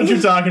 That's what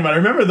you're talking about. I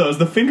remember those,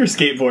 the finger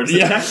skateboards, the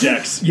Yeah. tech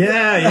decks.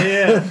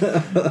 Yeah.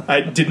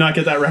 I did not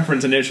get that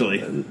reference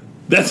initially.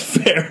 That's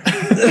fair.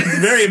 It's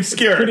very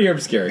obscure. Pretty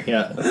obscure,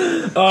 yeah.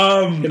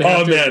 Oh have to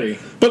man! agree.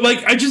 But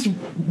like,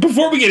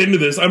 before we get into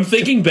this, I'm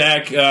thinking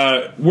back.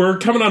 We're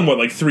coming on what,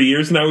 like 3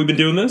 years now? We've been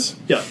doing this.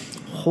 Yeah,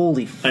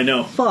 Holy I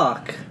know.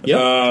 fuck. Yep.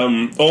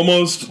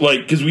 Almost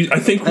like because I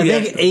think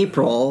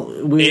April.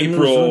 Was when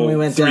April we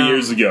went 3 down.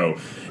 years ago,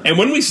 and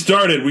when we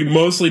started, we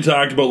mostly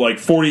talked about like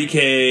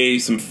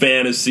 40K, some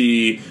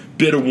fantasy,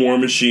 bit of War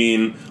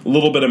Machine, a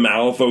little bit of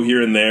Malifaux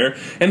here and there,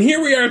 and here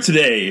we are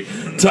today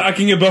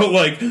talking about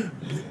like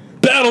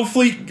Battle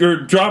Fleet or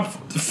Drop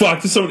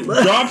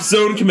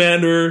Zone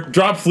Commander,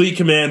 Drop Fleet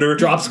Commander,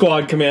 Drop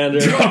Squad Commander.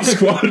 Drop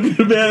Squad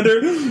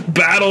Commander,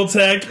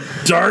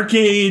 BattleTech, Dark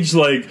Age,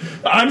 like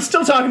I'm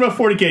still talking about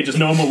 40K, just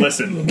no one will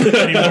listen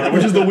anymore,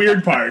 which is the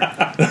weird part.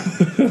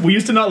 We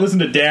used to not listen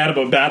to Dan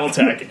about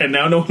BattleTech, and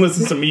now no one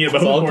listens to me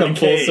about It's all 40K. come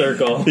full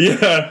circle.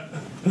 yeah.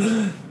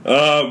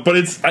 But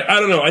it's I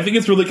don't know. I think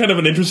it's really kind of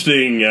an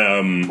interesting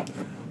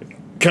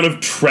kind of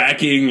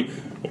tracking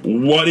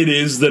what it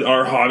is that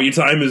our hobby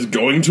time is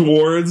going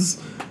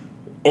towards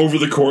over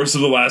the course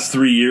of the last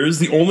 3 years.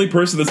 The only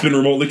person that's been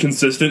remotely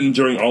consistent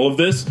during all of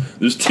this,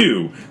 there's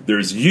two.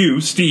 There's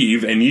you,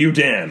 Steve, and you,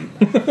 Dan,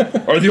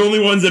 are the only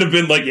ones that have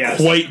been like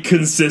quite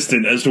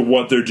consistent as to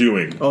what they're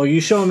doing. Oh,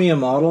 you show me a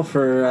model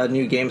for a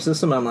new game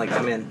system, I'm like,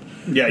 I'm in.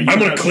 Yeah, I'm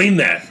gonna clean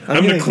that.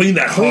 I'm gonna clean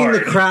that clean hard.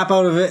 the crap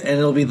out of it, and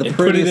it'll be the And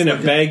put it prettiest. in a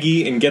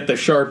baggie and get the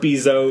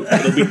Sharpies out.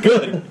 It'll be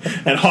good.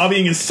 And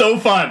hobbying is so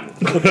fun.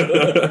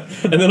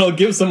 And then I'll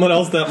give someone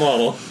else that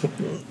model.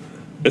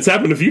 It's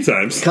happened a few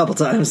times. couple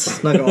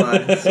times, not gonna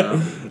lie. So.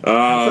 That's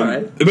all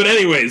right. But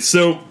anyways,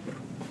 so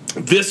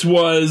this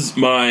was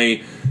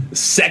my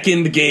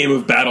second game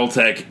of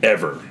BattleTech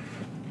ever.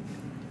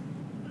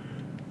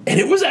 And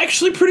it was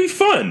actually pretty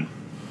fun.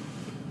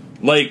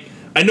 Like,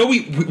 I know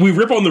we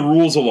rip on the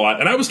rules a lot,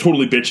 and I was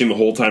totally bitching the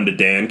whole time to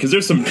Dan, because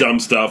there's some dumb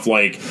stuff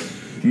like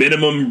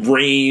minimum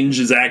range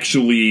is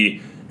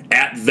actually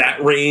at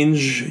that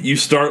range, you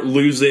start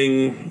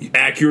losing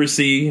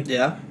accuracy.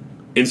 Yeah.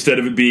 Instead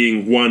of it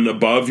being one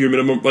above your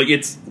minimum. Like,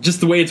 it's just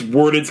the way it's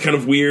worded, it's kind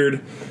of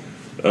weird.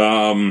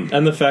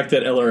 And the fact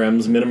that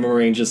LRM's minimum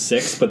range is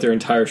 6, but their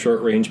entire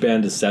short range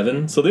band is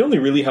 7. So they only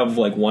really have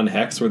like one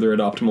hex where they're at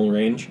optimal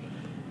range.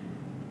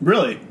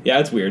 Really? Yeah,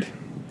 it's weird.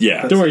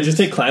 Yeah. Don't worry, just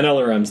take clan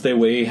LRMs. They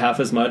weigh half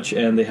as much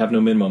and they have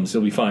no minimums.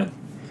 You'll be fine.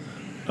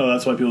 Oh,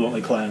 that's why people don't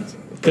like clans.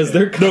 Because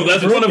they're No,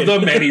 that's one of the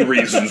many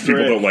reasons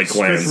people don't like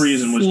clans. Fifth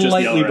reason was just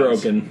slightly the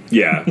LRMs. broken.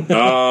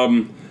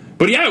 Yeah.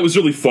 But yeah, it was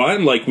really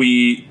fun. Like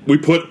we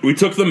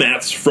took the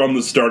mats from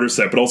the starter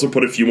set, but also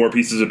put a few more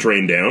pieces of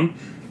terrain down.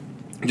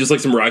 Just like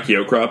some rocky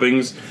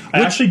outcroppings.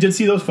 I actually did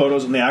see those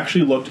photos, and they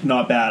actually looked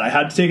not bad. I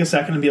had to take a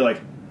second and be like,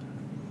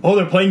 "Oh,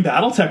 they're playing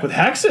BattleTech with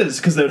hexes,"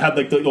 because they had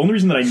like the only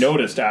reason that I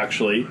noticed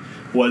actually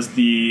was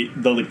the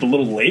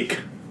little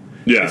lake.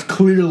 Yeah. It's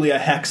clearly a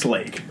hex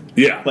lake.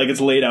 Yeah. Like it's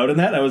laid out in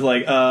that. And I was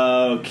like,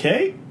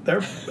 okay,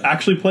 they're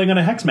actually playing on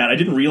a hex mat. I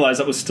didn't realize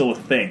that was still a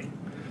thing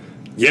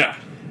Yeah.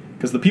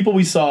 because the people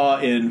we saw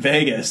in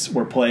Vegas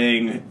were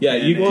playing. Yeah,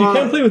 in- you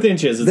can't play with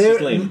inches. It's They're-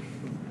 just lame.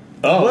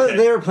 Oh, What okay.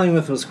 they were playing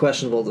with was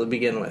questionable to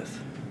begin with.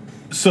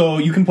 So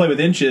you can play with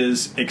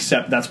inches,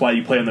 except that's why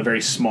you play on the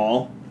very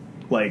small,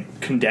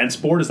 like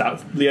condensed board. Is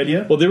that the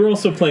idea? Well, they were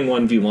also playing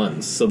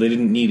 1v1s, so they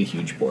didn't need a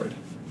huge board.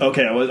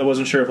 Okay, I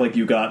wasn't sure if like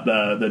you got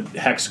the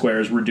hex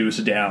squares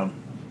reduced down.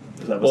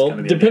 That was Well,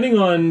 kind of the depending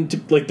on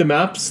like the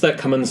maps that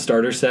come in the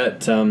starter set,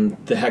 the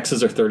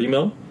hexes are 30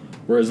 mil,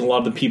 whereas a lot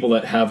of the people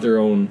that have their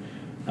own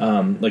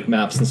like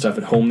maps and stuff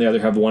at home, they either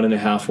have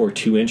 1.5 or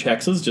 2 inch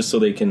hexes, just so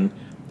they can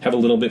have a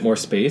little bit more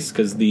space.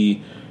 Because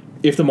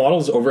if the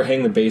models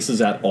overhang the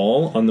bases at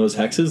all on those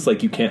hexes,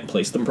 like you can't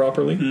place them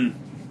properly.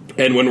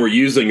 And when we're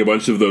using a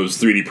bunch of those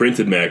 3D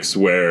printed mechs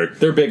where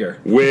They're bigger.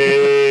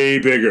 way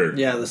bigger.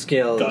 Yeah, the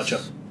scale. Gotcha.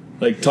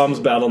 Like Tom's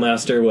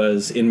Battlemaster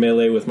was in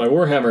melee with my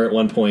Warhammer at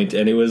one point,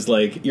 and it was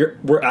like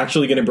we're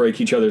actually going to break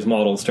each other's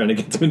models trying to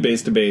get them in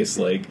base to base.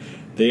 Like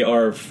they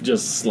are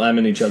just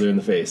slamming each other in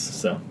the face.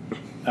 So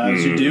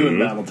As you do in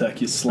BattleTech,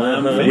 you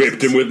slam faces.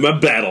 Whipped him with my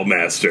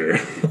Battlemaster.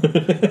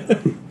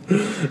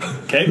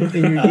 Okay. Man,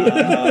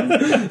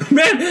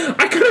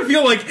 I kind of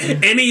feel like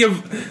any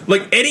of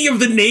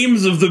the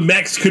names of the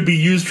mechs could be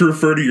used to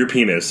refer to your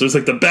penis. There's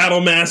like the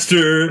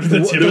Battlemaster,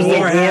 there's the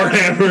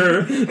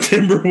Warhammer,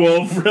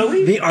 Timberwolf.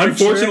 Really? The Archer.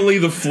 Unfortunately,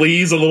 the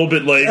Flea's a little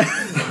bit like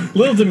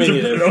little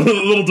diminutive. a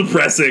little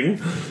depressing.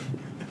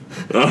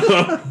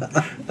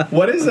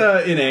 What is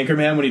in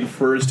Anchorman when he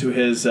refers to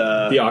his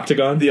The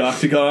Octagon. the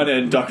Octagon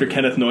and Dr.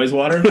 Kenneth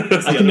Noisewater?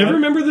 That's the I other can never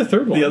one. remember the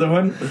third one. The other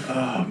one?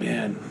 Oh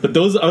man! But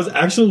those, I was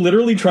actually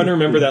literally trying to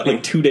remember that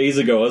like 2 days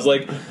ago. I was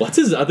like, what's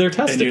his other And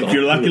testicle? if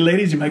you're lucky,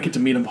 ladies, you might get to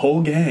meet him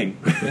whole gang.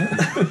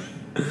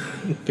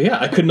 But yeah,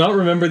 I could not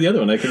remember the other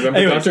one. I could remember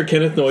Anyways. Dr.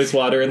 Kenneth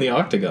Noisewater and the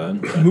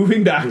Octagon.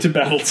 Moving back to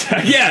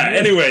BattleTech. Yeah.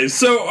 Anyways,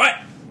 so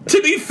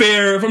to be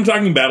fair, if I'm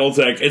talking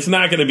BattleTech, it's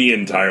not going to be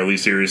entirely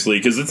seriously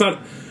because it's not.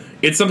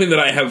 It's something that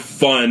I have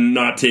fun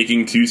not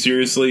taking too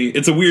seriously.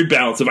 It's a weird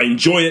balance. If I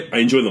enjoy it, I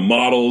enjoy the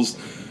models,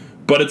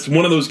 but it's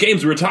one of those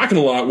games we were talking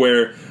a lot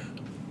where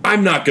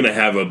I'm not going to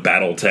have a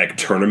BattleTech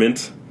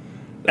tournament.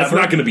 That's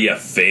Ever? not going to be a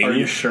thing. Are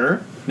you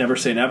sure? Never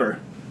say never.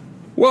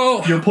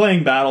 Well, You're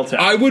playing BattleTech.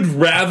 I would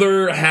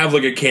rather have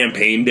like a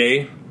campaign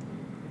day.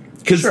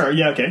 Because Sure.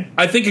 Yeah. Okay.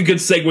 I think a good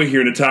segue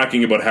here into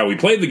talking about how we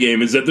play the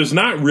game is that there's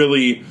not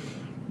really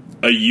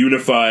a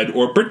unified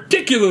or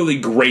particularly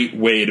great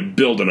way to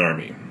build an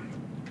army.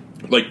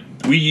 Like,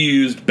 we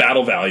used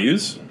battle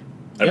values,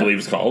 I believe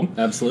it's called.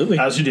 Absolutely.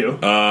 As you do.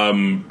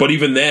 But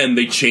even then,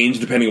 they change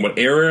depending on what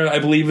era, I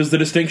believe, is the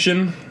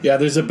distinction. Yeah,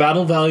 there's a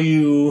battle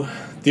value.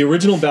 The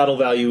original battle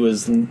value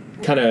was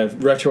kind of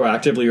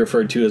retroactively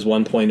referred to as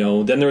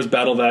 1.0. Then there was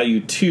battle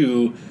value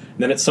 2. And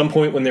then at some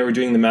point when they were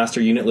doing the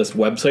master unit list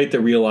website, they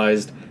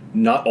realized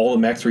not all the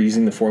mechs were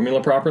using the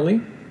formula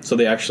properly. So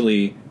they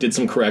actually did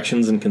some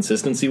corrections and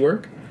consistency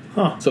work.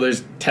 Huh. So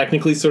there's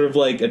technically sort of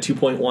like a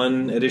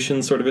 2.1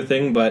 edition sort of a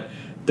thing, but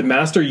the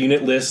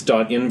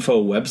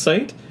masterunitlist.info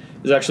website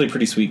is actually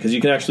pretty sweet because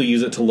you can actually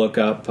use it to look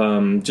up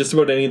just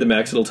about any of the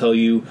mechs. It'll tell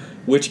you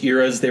which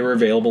eras they were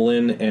available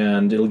in,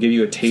 and it'll give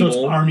you a So table. it's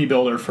Army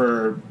Builder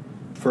for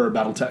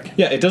BattleTech.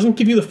 Yeah, it doesn't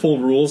give you the full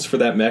rules for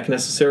that mech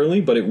necessarily,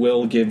 but it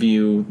will give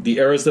you the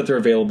eras that they're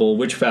available,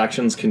 which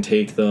factions can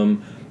take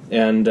them,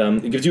 and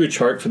it gives you a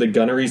chart for the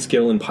gunnery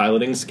skill and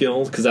piloting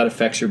skills because that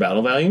affects your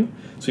battle value.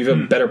 So if you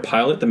have a better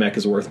pilot, the mech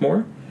is worth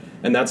more,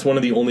 and that's one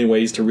of the only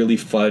ways to really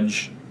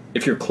fudge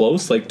if you're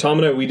close. Like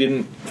Tom and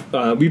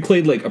I, we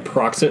played like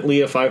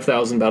approximately a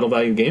 5,000 battle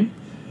value game,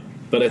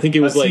 but I think it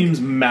was That like seems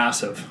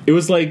massive. it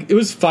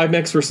was 5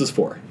 mechs versus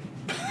 4.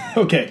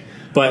 Okay.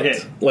 But Okay.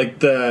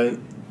 like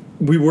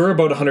we were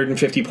about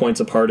 150 points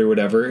apart or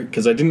whatever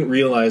because I didn't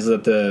realize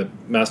that the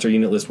Master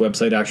Unit List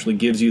website actually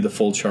gives you the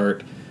full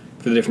chart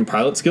for the different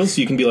pilot skills.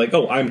 So you can be like,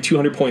 oh, I'm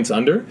 200 points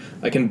under.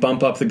 I can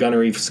bump up the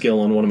gunnery skill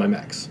on one of my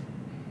mechs.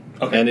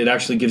 Okay. And it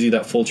actually gives you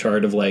that full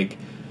chart of like,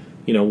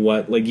 you know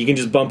what, like you can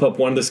just bump up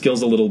one of the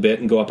skills a little bit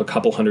and go up a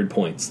couple hundred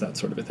points, that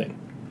sort of a thing.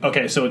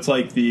 Okay, so it's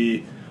like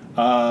the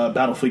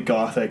Battlefleet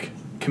Gothic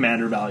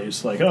commander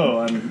values. Like, oh,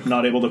 I'm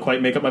not able to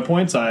quite make up my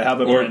points. I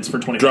have a Or prince for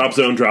 20. Drop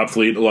Zone, Drop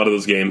Fleet, a lot of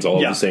those games all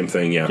have Yeah. the same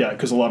thing, yeah. Yeah,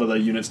 because a lot of the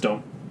units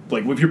don't.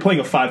 Like, if you're playing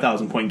a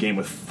 5,000 point game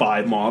with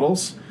 5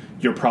 models,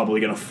 you're probably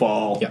going to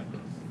fall Yeah.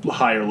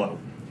 high or low.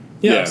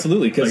 Yeah, Yeah.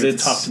 absolutely, Like, because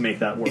it's tough to make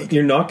that work.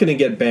 You're not going to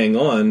get bang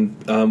on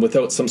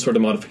without some sort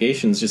of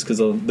modifications, just because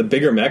the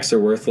bigger mechs are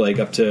worth like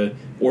up to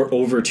or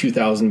over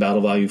 2,000 battle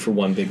value for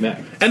one big mech.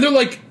 And they're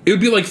like, it would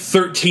be like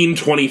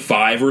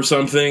 1325 or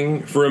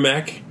something for a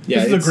mech. Yeah,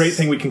 This is a it's- great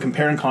thing we can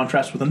compare and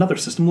contrast with another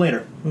system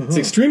later. It's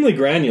extremely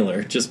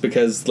granular, just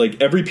because like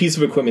every piece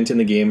of equipment in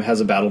the game has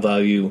a battle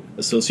value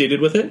associated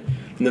with it,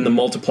 and then the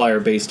multiplier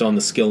based on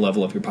the skill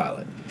level of your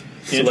pilot.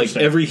 So like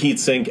Interesting. every heat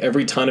sink,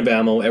 every ton of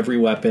ammo, every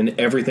weapon,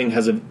 everything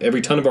has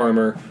every ton of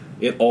armor.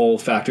 It all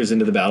factors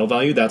into the battle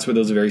value. That's where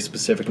those very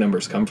specific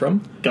numbers come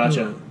from.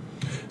 Gotcha.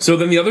 So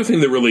then the other thing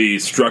that really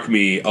struck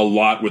me a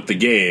lot with the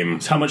game.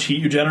 It's how much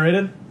heat you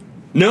generated?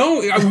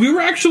 No, we were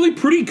actually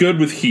pretty good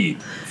with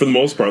heat for the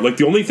most part. Like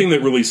the only thing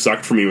that really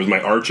sucked for me was my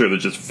archer that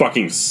just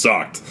fucking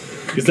sucked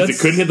because it that's-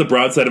 couldn't hit the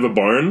broadside of a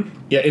barn.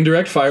 Yeah,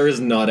 indirect fire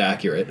is not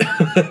accurate,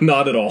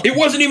 not at all. It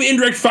wasn't even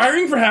indirect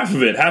firing for half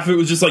of it. Half of it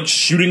was just like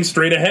shooting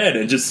straight ahead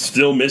and just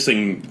still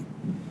missing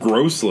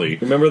grossly.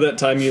 Remember that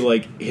time you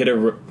like hit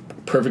a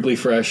perfectly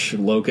fresh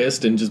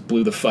locust and just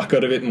blew the fuck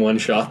out of it in one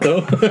shot,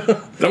 though?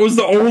 That was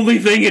the only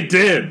thing it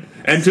did.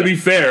 And to be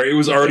fair, it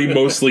was already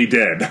mostly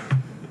dead.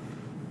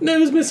 No, it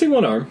was missing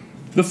one arm.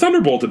 The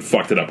Thunderbolt had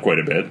fucked it up quite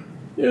a bit.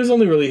 It was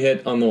only really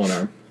hit on the one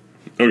arm.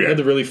 Oh, He yeah. had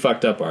the really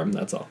fucked up arm,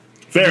 that's all.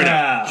 Fair enough.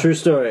 Yeah. True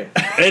story.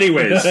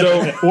 Anyways,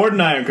 so Warden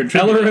Iron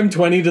contributed. LRM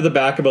 20 to the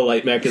back of a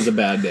light mech is a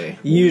bad day.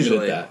 We'll leave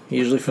it at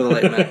Usually for the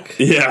light mech.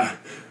 yeah,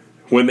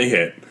 when they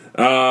hit.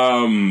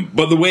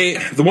 But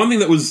the one thing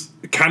that was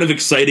kind of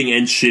exciting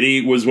and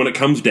shitty was when it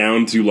comes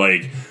down to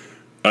like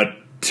a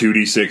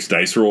 2d6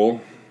 dice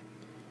roll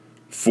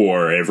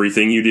for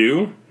everything you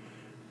do.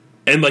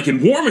 And like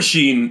in War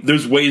Machine,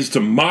 there's ways to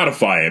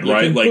modify it, You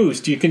right? can Like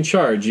boost, you can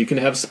charge, you can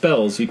have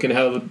spells, you can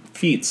have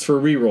feats for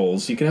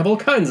rerolls, you can have all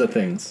kinds of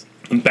things.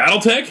 in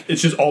BattleTech,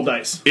 It's just all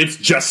dice. it's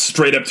just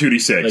straight up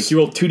 2d6. Like you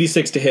roll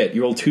 2d6 to hit,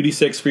 you roll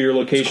 2d6 for your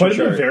location quite a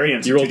bit of chart.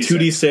 variance You in roll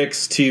 2d6.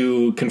 2d6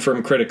 to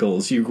confirm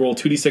criticals. You roll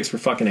 2d6 for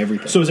fucking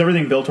everything. So is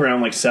everything built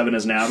around like 7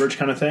 as an average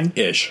kind of thing?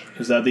 Ish.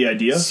 Is that the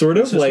idea? Sort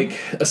of System? like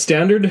a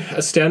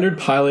standard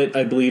pilot,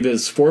 I believe,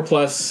 is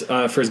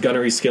 4+ for his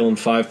gunnery skill and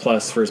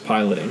 5+ for his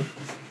piloting,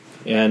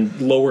 and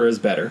lower is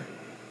better.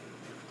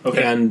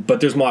 Okay.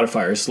 But there's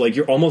modifiers. Like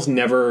you're almost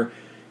never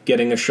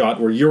getting a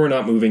shot where you're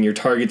not moving, your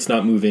target's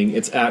not moving.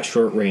 It's at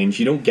short range.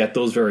 You don't get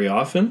those very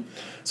often.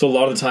 So a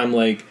lot of the time,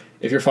 like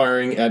if you're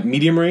firing at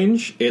medium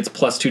range, it's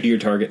 +2 to your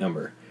target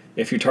number.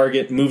 If your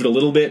target moved a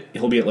little bit,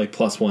 he'll be at like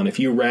 +1. If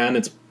you ran,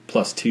 it's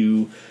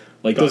 +2.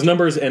 Like those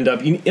numbers end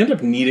up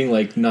needing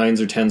like 9s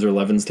or 10s or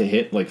 11s to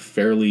hit like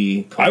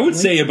fairly commonly. I would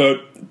say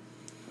about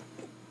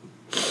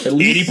at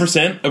least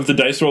 80% of the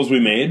dice rolls we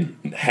made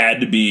had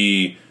to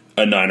be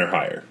a 9 or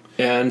higher.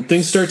 And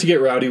things start to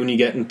get rowdy when you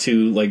get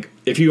into, like,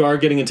 if you are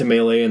getting into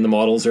melee and the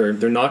models they're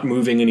not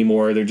moving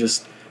anymore, they're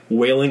just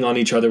wailing on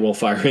each other while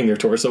firing their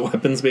torso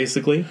weapons,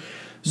 basically.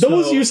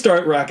 Those So- you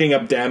start racking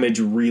up damage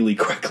really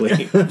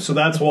quickly. So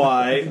that's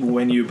why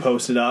when you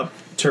posted up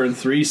turn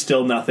 3,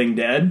 still nothing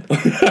dead.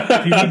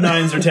 If you need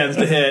 9s or 10s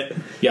to hit,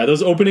 Yeah,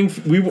 those opening,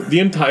 the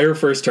entire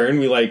first turn,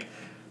 we, like,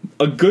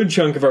 a good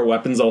chunk of our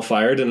weapons all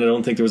fired, and I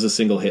don't think there was a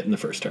single hit in the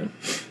first turn.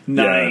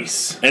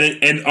 nice. Yeah.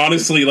 And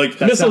honestly, like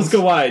Missiles sounds-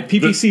 go wide,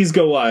 PPCs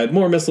go wide,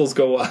 more missiles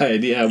go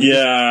wide. Yeah, we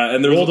yeah,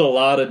 and there rolled was a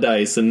lot of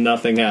dice and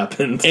nothing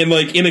happened. and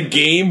like in a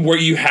game where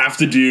you have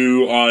to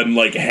do on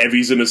like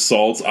heavies and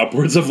assaults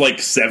upwards of like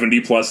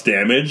 70+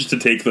 damage to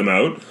take them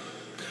out.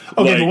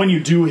 Okay, Like- but when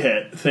you do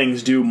hit,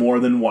 things do more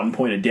than 1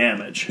 point of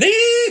damage.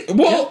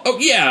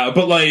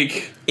 But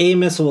like A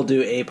missile will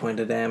do a point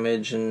of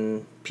damage,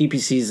 and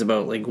PPC's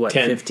about like what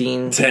 10.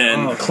 15. 10.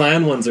 Oh,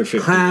 clan ones are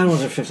 50. Clan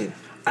ones are 15.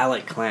 I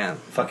like clan.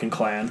 Fucking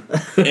clan.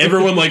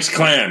 Everyone likes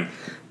Clan.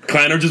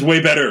 Clan are just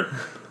way better.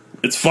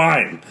 It's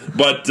fine,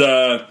 but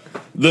so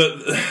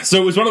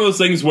it was one of those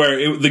things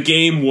where the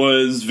game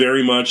was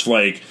very much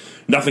like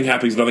nothing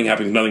happens,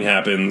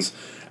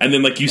 and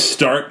then like you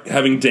start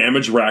having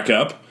damage rack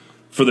up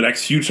for the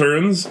next few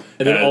turns,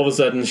 And then all of a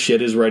sudden,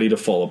 shit is ready to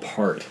fall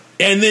apart.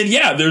 and then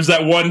yeah, there's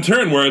that one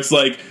turn where it's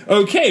like,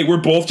 okay, we're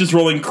both just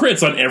rolling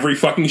crits on every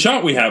fucking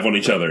shot we have on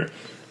each other,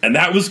 and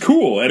that was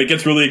cool, and it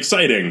gets really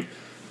exciting.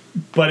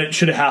 But it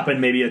should have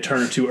happened maybe a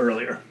turn or two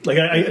earlier. Like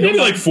I Maybe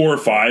like 4 or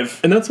 5.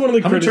 And that's one of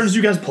the how many turns do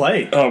you guys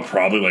play? Oh,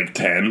 probably like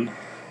 10.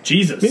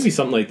 Jesus. maybe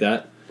something like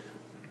that.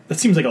 That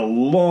seems like a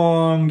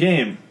long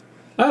game.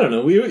 I don't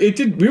know. We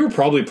were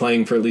probably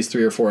playing for at least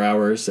 3 or 4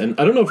 hours, and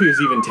I don't know if it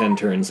was even 10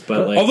 turns,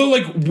 but like Although,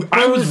 like,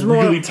 I was was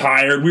more- really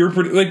tired.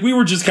 We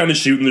were just kind of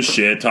shooting the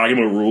shit, talking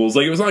about rules.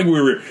 Like, it was not like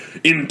we were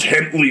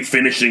intently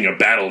finishing a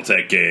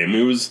BattleTech game.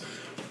 It was,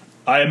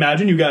 I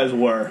imagine you guys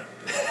were,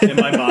 in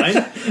my mind.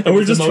 and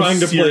we're It's the just most trying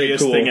to play it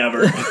serious cool. thing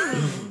ever.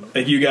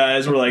 Like you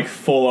guys were like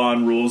full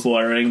on rules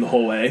lawyering the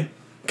whole way.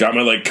 got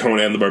my, like,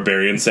 Conan the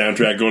Barbarian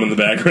soundtrack going in the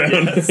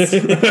background.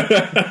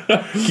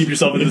 Keep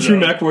yourself in the True zone.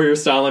 Mech Warrior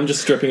style. I'm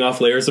just stripping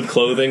off layers of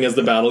clothing as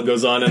the battle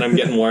goes on, and I'm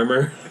getting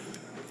warmer.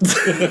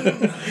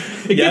 It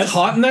Yes. gets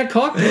hot in that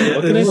cockpit.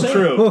 What can I It's say?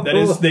 true. That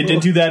is, they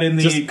did do that in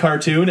the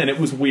cartoon, and it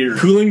was weird.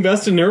 Cooling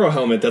vest and neuro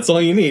helmet. That's all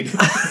you need.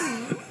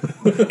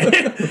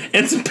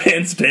 And some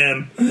pants,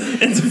 Dan.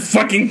 And some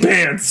fucking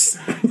pants.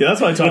 Yeah, that's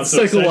why I That's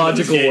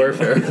psychological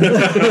warfare.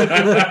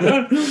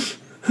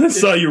 I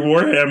saw your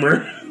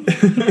Warhammer.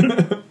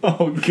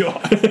 Oh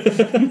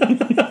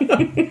god.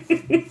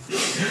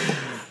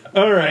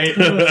 All right.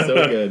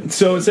 So good.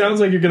 So it sounds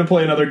like you're going to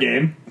play another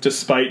game,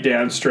 despite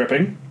Dan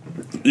stripping.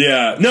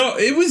 Yeah. No,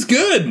 it was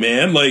good,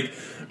 man. Like,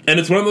 and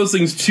it's one of those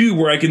things, too,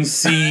 where I can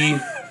see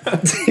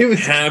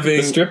having...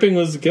 The stripping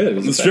was good. It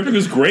was The stripping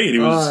was great. It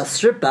was...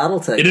 Strip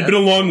BattleTech. It had been a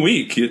long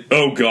week.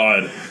 Oh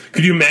God!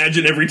 Could you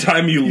imagine every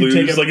time you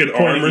take lose a like an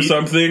point arm of or heat?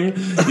 something,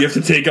 you have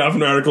to take off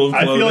an article of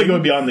I clothing? feel like it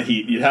would be on the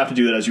heat. You'd have to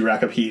do that as you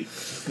rack up heat.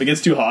 If it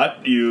gets too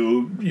hot,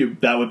 you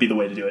that would be the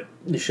way to do it.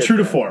 You should, True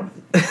to yeah. form.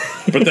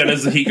 But then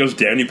as the heat goes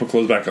down, you put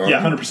clothes back on.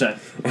 Yeah, 100%.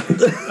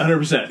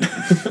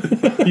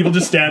 100%. People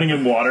just standing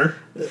in water.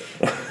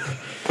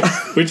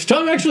 Which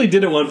Tom actually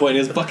did at one point.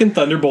 His fucking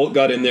Thunderbolt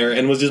got in there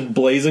and was just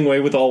blazing away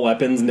with all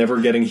weapons, never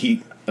getting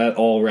heat at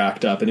all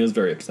racked up, and it was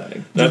very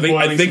exciting. I think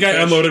boiling I some fish.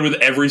 unloaded with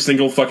every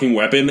single fucking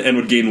weapon and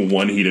would gain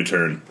 1 heat a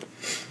turn.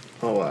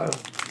 Oh wow.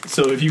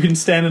 So if you can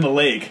stand in a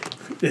lake,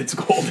 it's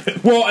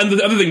golden. Well, and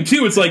the other thing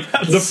too, it's like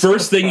the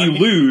first thing you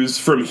lose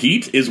from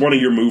heat is one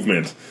of your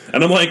movement,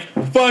 and I'm like,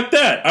 fuck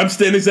that! I'm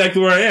staying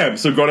exactly where I am.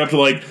 So going up to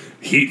like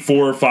Heat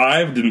 4 or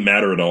 5 didn't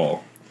matter at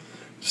all.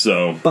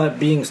 So But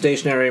being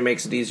stationary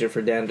makes it easier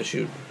for Dan to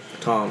shoot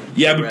Tom.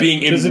 yeah, but Right.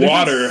 being Does in it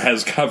water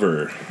has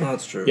cover. Well,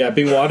 that's true. Yeah,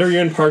 being water,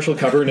 you're in partial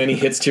cover, and any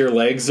hits to your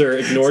legs are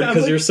ignored Sounds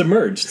because like- you're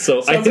submerged. So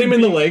I sounds hit him like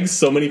in the legs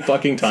so many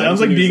fucking times. Sounds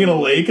like when he being in was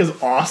a lake is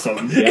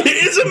awesome. Yeah. It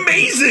is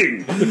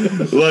amazing.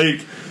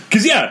 Like,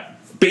 because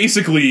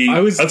basically, I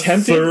was a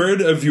tempted-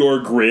 third of your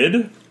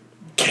grid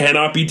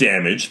cannot be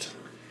damaged,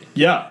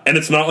 Yeah. and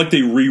it's not like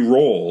they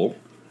re-roll.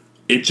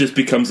 It just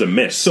becomes a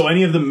miss. So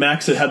any of the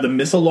mechs that had the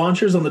missile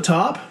launchers on the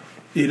top,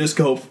 you just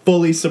go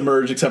fully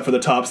submerged except for the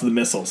tops of the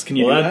missiles. Can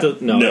you Well, do that that?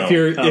 does, no. No.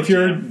 If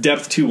you're damn.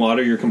 depth 2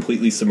 water, you're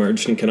completely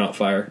submerged and cannot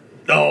fire.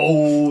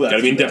 Oh, that's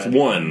Gotta be in too depth bad.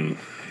 1.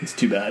 It's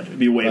too bad. It'd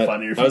be way But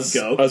funnier if I you was,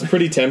 go. I was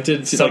pretty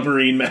tempted to like,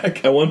 Submarine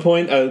mech. at one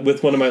point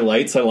with one of my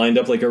lights. I lined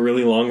up like a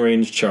really long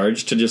range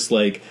charge to just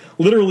like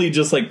literally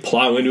just like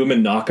plow into him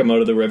and knock him out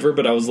of the river.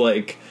 But I was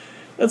like,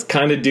 that's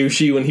kind of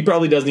douchey when he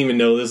probably doesn't even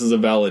know this is a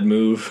valid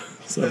move.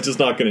 So I'm just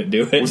not going to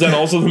do it. Was that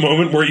also the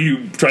moment where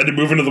you tried to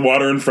move into the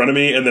water in front of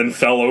me and then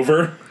fell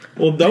over?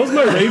 Well, that was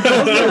my Raven.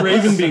 That was my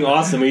Raven being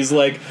awesome. He's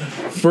like,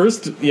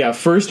 first Just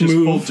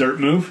full move. dirt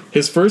move.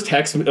 His first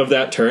hex of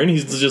that turn,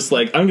 he's just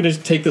like, I'm going to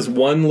take this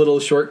one little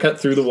shortcut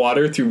through the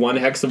water, through one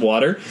hex of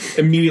water,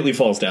 immediately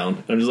falls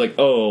down. I'm just like,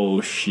 oh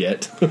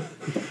shit.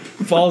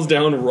 Falls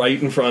down right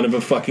in front of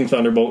a fucking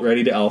Thunderbolt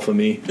ready to alpha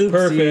me.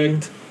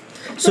 Perfect.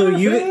 So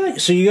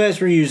you guys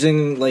were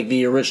using like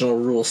the original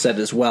rule set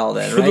as well,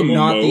 then, For right? the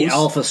Not the most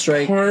Alpha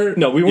Strike. part-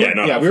 No, we weren't.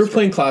 not Yeah, Alpha we were Strike.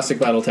 playing classic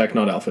BattleTech,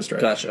 not Alpha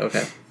Strike. Gotcha.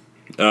 Okay.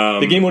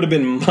 The game would have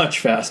been much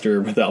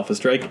faster with Alpha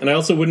Strike, and I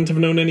also wouldn't have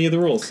known any of the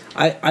rules.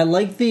 I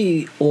like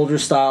the older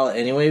style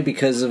anyway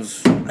because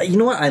of you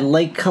know what I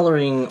like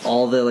coloring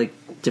all the like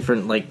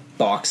different like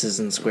boxes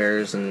and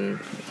squares and.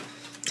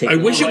 I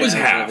wish it taking was the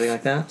half. everything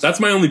like that. That's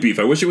my only beef.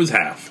 I wish it was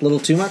half. A little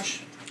too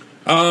much.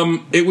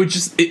 It would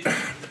just.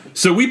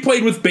 So we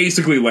played with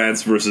basically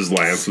Lance versus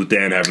Lance, with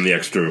Dan having the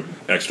extra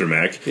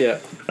mech. Yeah.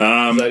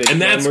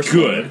 And that's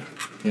good.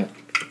 Yeah.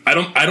 I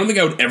don't think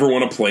I would ever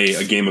want to play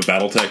a game of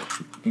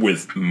BattleTech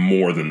with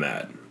more than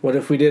that. What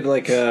if we did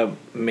like a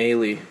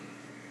melee?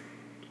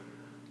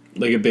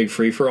 Like a big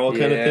free for all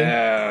kind of thing.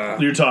 Yeah.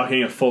 You're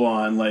talking a full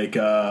on like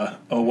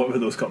what were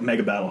those called?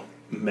 Mega battle.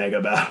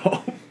 Mega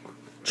BattleTech?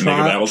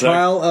 Trial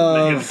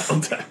Mega of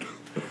BattleTech.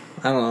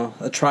 I don't know,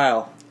 a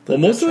trial. Well,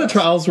 most of the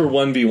trials were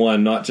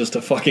 1v1, not just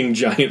a fucking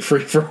giant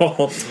free for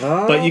all.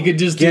 But you could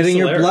just Getting do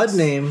your Solaris. blood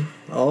name.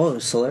 Oh,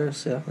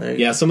 Solaris. Yeah. There you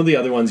Yeah, some of the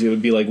other ones it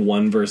would be like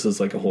one versus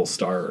like a whole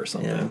star or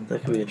something. go. Yeah,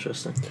 that could be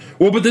interesting.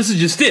 Well, but this is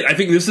just it. I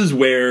think this is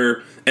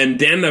where, and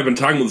Dan and I have been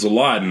talking about this a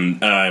lot,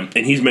 and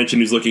he's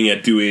mentioned he's looking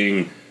at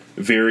doing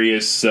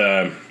various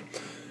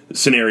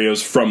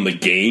scenarios from the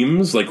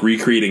games, like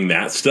recreating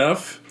that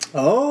stuff.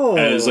 Oh,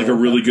 As like a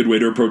really good way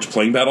to approach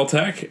playing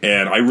BattleTech,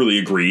 and I really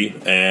agree.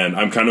 And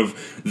I'm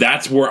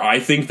that's where I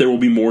think there will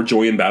be more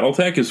joy in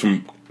BattleTech is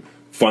from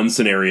fun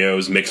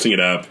scenarios, mixing it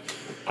up.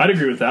 I'd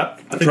agree with that.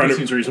 I think trying that to-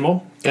 seems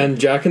reasonable. And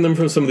jacking them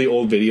from some of the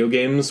old video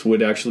games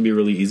would actually be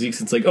really easy because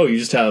it's like, oh, you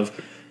just have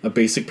a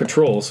basic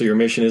patrol, so your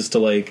mission is to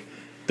like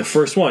the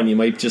first one. You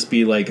might just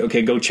be like,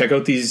 okay, go check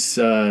out these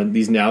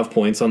nav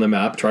points on the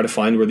map, try to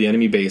find where the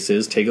enemy base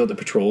is, take out the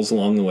patrols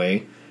along the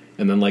way,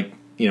 and then like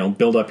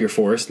build up your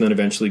force, and then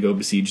eventually go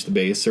besiege the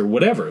base or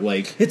whatever.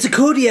 Like, it's a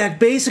Kodiak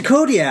base, a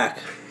Kodiak.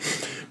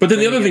 But then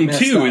the Then other you thing get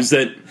messed too up. is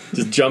that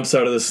just jumps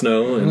out of the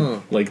snow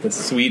and like the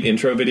sweet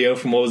intro video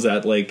from what was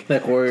that like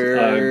Mech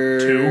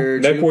Warrior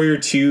Mech Warrior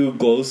 2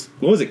 glows.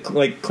 What was it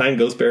like? Clan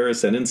Ghostbearer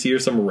Ascendancy or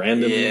some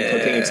random Yeah.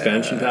 fucking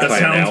expansion pack? That by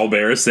sounds-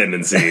 Owlbear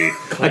Ascendancy.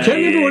 I can't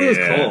remember what it was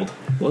Yeah. called.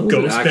 What was it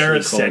Ghost actually Bear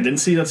called?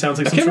 Ascendancy. That sounds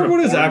like I some can't sort remember what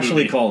of it was horror actually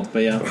movie. called, but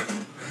yeah.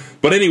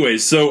 But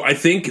anyways, so I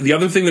think the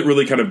other thing that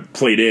really kind of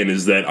played in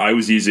is that I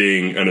was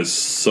using an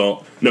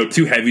assault,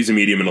 two heavies, a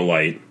medium, and a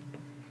light.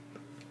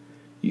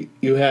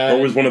 You had,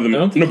 Or was one of them? I No,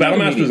 don't think you had a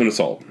Battlemaster was medium. an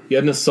assault. You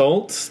had an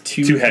assault,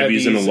 two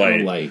heavies, and a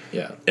light.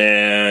 Yeah,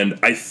 And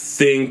I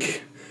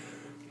think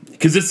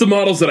because it's the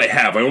models that I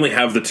have. I only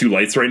have the two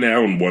lights right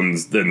now, and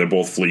then they're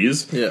both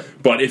fleas. Yeah.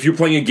 But if you're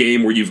playing a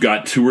game where you've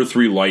got 2 or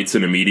 3 lights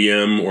and a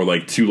medium, or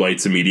like 2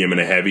 lights, a medium, and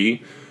a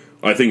heavy,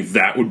 I think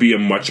that would be a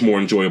much more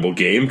enjoyable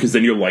game because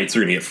then your lights are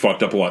going to get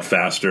fucked up a lot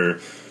faster.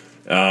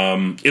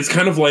 It's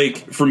kind of like,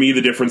 for me,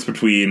 the difference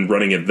between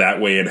running it that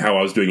way and how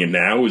I was doing it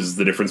now is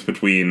the difference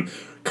between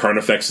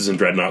Carnifexes and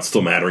Dreadnoughts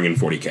still mattering in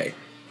 40k.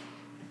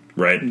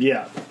 Right?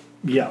 Yeah.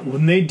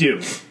 When they do,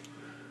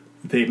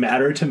 they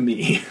matter to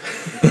me.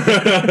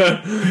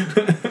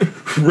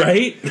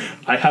 Right?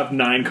 I have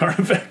 9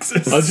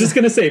 Carnifexes. I was just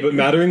gonna say, but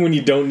mattering when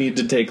you don't need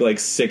to take like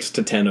 6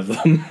 to 10 of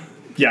them.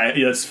 Yeah,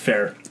 that's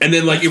fair. And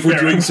then, like, if we're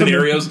fair. doing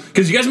scenarios,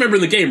 because you guys remember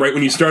in the game, right?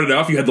 When you started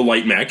off, you had the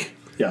light mech,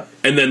 Yeah.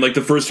 and then, like,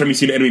 the first time you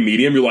see an enemy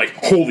medium, you're like,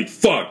 "Holy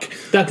fuck!"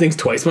 That thing's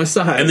twice my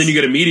size. And then you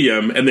get a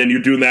medium, and then you're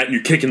doing that, and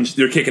you're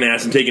kicking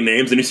ass and taking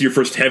names, and you see your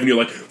first heavy, and you're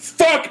like,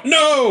 "Fuck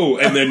no!"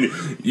 And then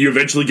you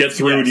eventually get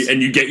through, Yes.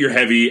 and you get your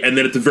heavy, and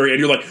then at the very end,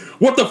 you're like,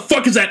 "What the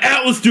fuck is that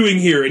Atlas doing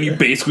here?" And you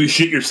basically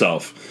shit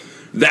yourself.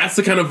 that's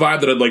the kind of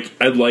vibe that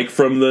I'd like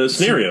from the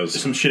scenarios.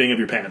 Some shitting of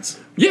your pants.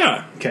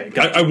 Yeah. Okay,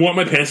 gotcha. I want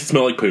my pants to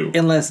smell like poo.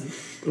 Unless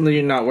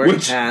you're not wearing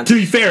Which, pants. to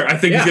be fair, I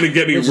think is going to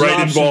get me Which is right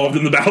optional. involved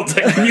in the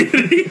BattleTech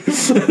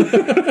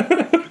community.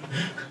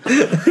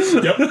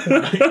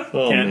 Yep.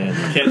 Oh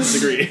man. Can't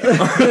disagree.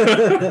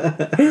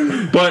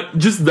 But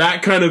just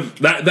that kind of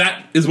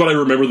that is what I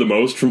remember the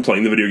most from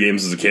playing the video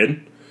games as a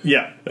kid.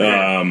 Yeah.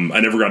 I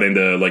never got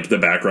into like the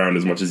background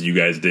as much as you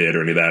guys did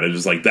or any of that. It was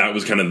just like that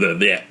was kind of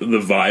the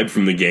vibe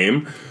from the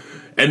game.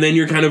 And then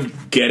you're kind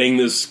of getting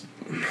this.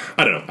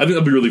 I don't know. I think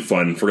that'll be really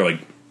fun for like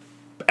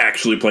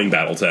actually playing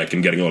BattleTech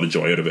and getting a lot of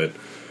joy out of it,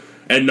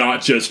 and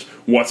not just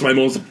what's my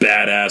most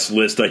badass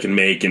list I can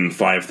make in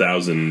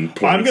 5,000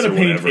 points. I'm going to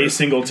paint whatever. a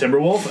single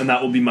Timberwolf, and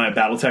that will be my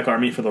BattleTech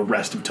army for the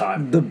rest of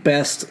time. The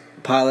best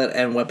pilot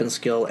and weapon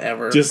skill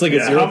ever. Just like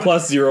Yeah, a 0 how-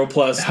 plus 0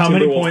 plus. How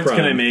many Timberwolf points Prime.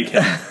 can I make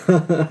him?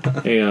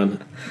 Hang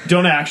on.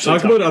 Don't actually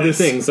Talk about me other this.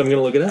 things. I'm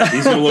gonna look it up.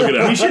 He's gonna look it We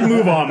up. should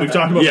move on. We've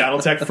talked about Yeah.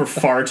 BattleTech for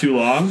far too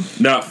long.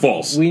 Not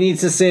false. We need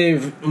to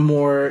save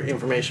more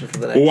information for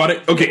the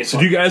next. Okay, so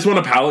do you guys want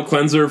a palate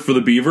cleanser for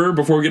the Beaver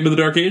before we get into the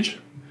Dark Age?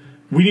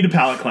 We need a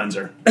palate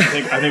cleanser. I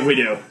think we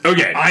do.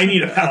 Okay. I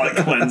need a palate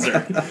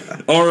cleanser.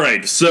 All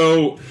right,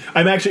 so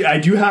I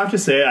do have to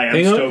say, I am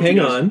Hang stoked. on, hang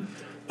you guys- on.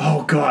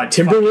 Oh, God.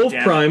 Timberwolf fucking damn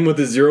it. Prime with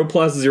a 0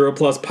 plus 0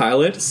 plus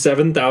pilot,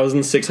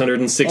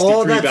 7,663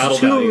 Oh, that's battle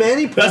too value.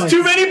 many points. That's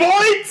too many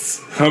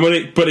points! how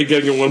many? But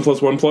getting a 1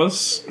 plus 1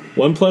 plus.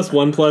 1 plus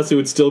 1 plus, it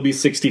would still be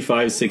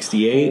 65,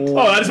 68. Oh,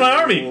 that's my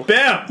army.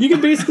 Bam! You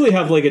could basically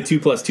have like a 2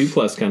 plus 2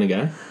 plus kind of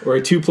guy, or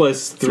a 2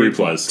 plus 3 3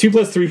 plus. 2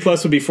 plus 3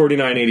 plus would be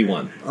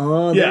 4981.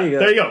 Oh, Yeah, there you go.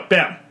 there you go.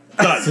 Bam.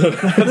 Done.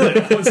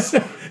 That's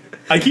it.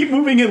 I keep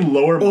moving in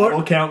lower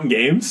model count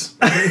games.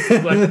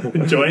 Like,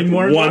 enjoying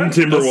more and One more.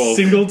 Timberwolf.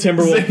 Single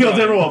Timberwolf. Single Prime.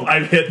 Timberwolf.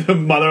 I've hit the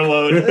mother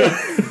load.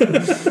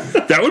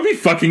 That would be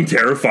fucking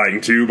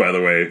terrifying too, by the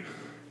way.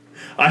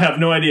 I have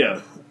no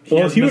idea.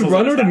 Well, has he would missiles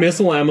run on his out of back.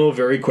 missile ammo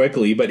very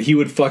quickly, but he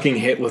would fucking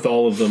hit with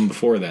all of them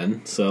before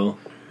then. So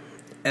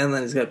And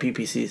then he's got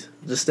PPCs.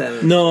 Just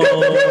standing.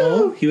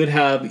 no, he would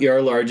have ER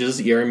larges,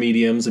 ER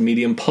mediums, a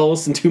medium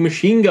pulse, and 2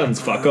 machine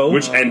guns. Fucko.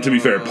 Which, and to be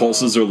fair,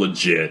 pulses are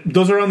legit.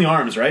 Those are on the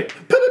arms, right? Pew,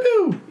 pew,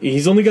 pew.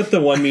 He's only got the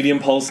 1 medium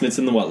pulse, and it's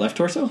in the left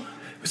torso.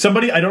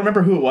 Somebody, I don't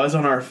remember who it was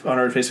on our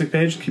Facebook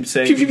page, keeps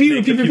saying Pew, pew, pew,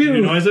 make the pew, pew, pew, pew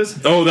pew. noises.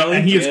 Oh, that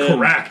And he is Yeah.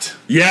 correct.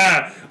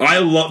 Yeah, I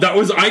love that.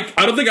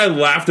 I don't think I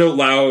laughed out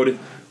loud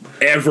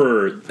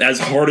ever as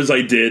hard as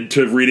I did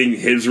to reading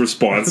his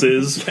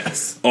responses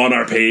Yes. on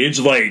our page.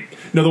 Like,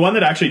 No, the one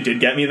that actually did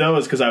get me though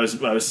is because I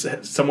was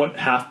somewhat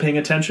half paying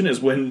attention.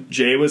 Is when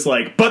Jay was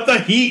like, "But the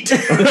heat."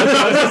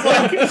 I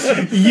was just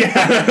like,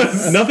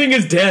 "Yes." Nothing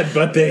is dead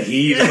but the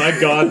heat. My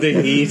God,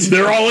 the heat.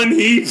 they're all in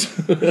heat.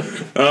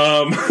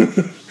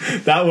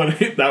 That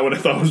one I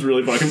thought was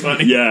really fucking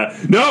funny. Yeah.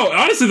 No,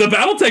 honestly, the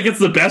BattleTech gets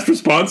the best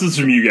responses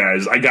from you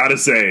guys. I gotta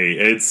say,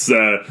 it's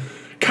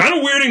kind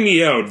of weirding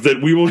me out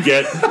that we will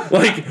get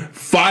like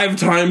 5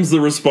 times the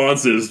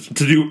responses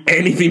to do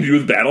anything to do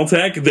with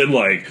BattleTech than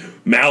like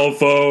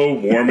Malifaux,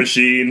 War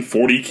Machine,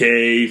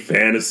 40K,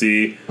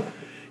 Fantasy.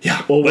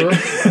 Yeah. Well, Like,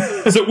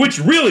 so, which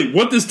really,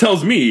 what this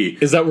tells me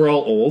is that we're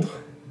all old?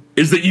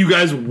 is that you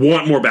guys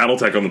want more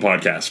BattleTech on the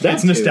podcast.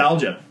 It's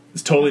nostalgia.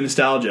 It's totally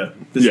nostalgia.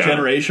 This Yeah.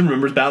 generation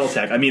remembers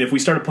BattleTech. I mean, if we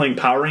started playing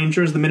Power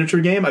Rangers, the miniature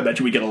game, I bet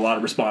you we get a lot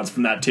of response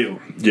from that too.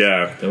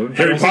 Yeah. would be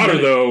Harry awesome. Potter,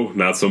 though,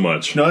 not so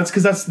much. No, that's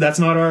because that's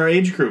not our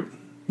age group.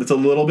 That's a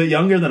little bit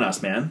younger than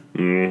us, man.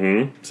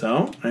 Mm-hmm.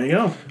 So there you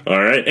go.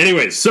 All right.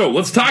 Anyways, so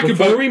let's talk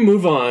Before about. we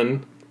move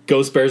on,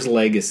 Ghost Bear's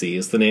Legacy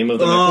is the name of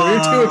the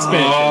MechWarrior 2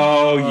 expansion.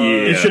 Oh,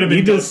 yeah. It should have been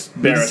Need to-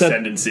 Ghost Bear need to set-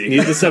 Ascendancy.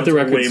 need to set the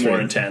That was record way more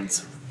straight.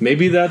 intense.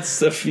 Maybe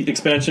that's a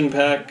expansion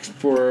pack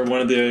for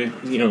one of the,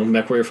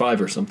 MechWarrior 5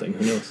 or something.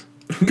 Who knows?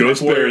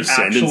 Ghost Bear Actually,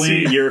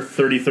 Ascendancy. year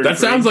 3033. That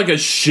sounds like a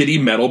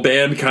shitty metal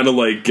band, kind of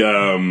like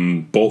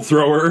Bolt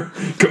Thrower,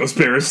 Ghost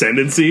Bear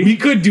Ascendancy. We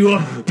could do a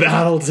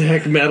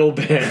BattleTech metal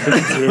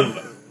band.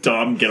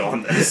 Dom, get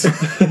on this.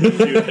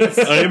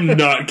 I am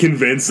not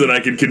convinced that I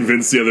can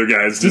convince the other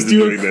guys to Just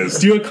doing this.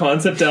 do a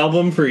concept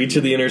album for each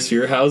of the Inner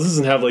Sphere houses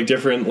and have like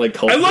different like I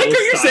cultural like how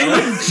you're saying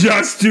styles. like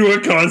just do a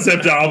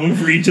concept album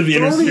for each of the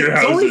Inner Sphere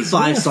It's only houses.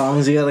 5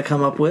 songs you got to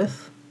come up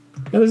with.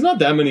 Yeah, there's not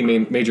that many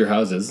major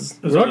houses.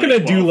 We're not only going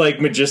to do 12.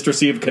 like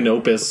Magistracy of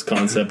Canopus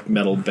concept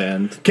metal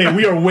band. Okay,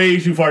 we are way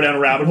too far down a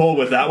rabbit hole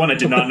with that one. I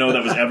did not know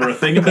that was ever a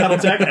thing in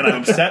BattleTech, and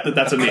I'm upset that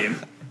that's a name.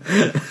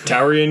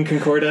 Taurian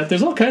Concordat.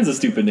 There's all kinds of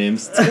stupid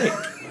names. It's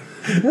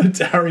great.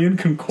 Tarian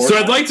Concord. So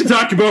I'd like to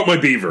talk about my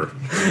beaver.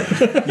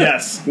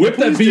 Yes. Whip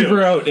that Please do.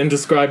 beaver out and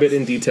describe it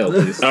in detail,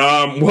 please.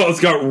 Well, it's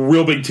got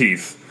real big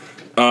teeth.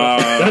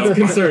 That's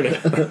concerning.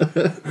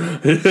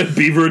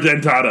 Beaver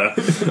dentata.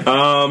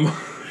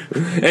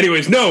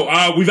 Anyways,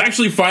 no, we've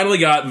actually finally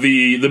got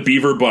the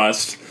beaver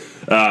bust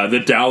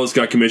that Dallas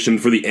got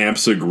commissioned for the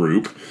AMSA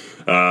group,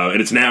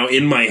 and it's now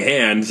in my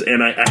hands.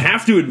 And I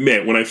have to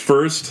admit, when I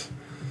first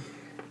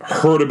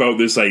heard about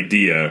this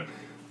idea,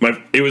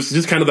 it was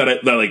just kind of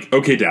that like,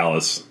 okay,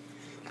 Dallas,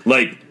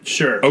 like,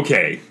 Sure.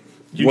 okay,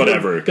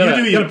 whatever.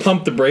 Gotta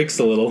pump the brakes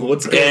a little.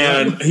 What's going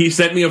on? And he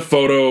sent me a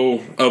photo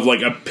of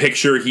like a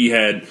picture he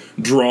had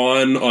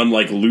drawn on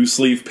like loose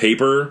leaf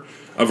paper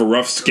of a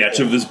rough sketch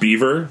of this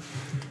beaver.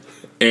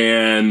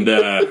 And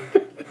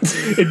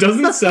It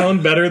doesn't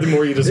sound better the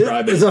more you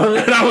describe it.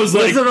 and I was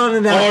like, all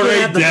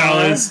right,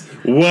 Dallas,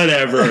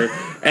 whatever.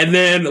 And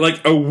then,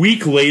 like, a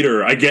week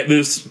later, I get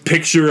this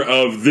picture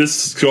of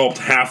this sculpt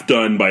half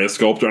done by a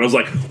sculptor. And I was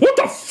like, what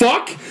the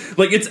fuck?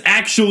 Like, it's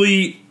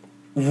actually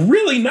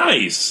really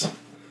nice.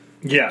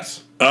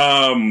 Yes.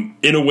 In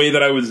a way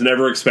that I was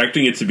never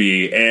expecting it to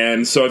be.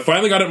 And so I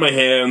finally got it in my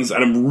hands,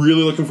 and I'm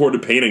really looking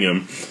forward to painting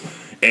him.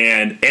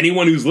 And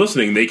anyone who's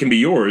listening, they can be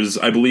yours.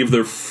 I believe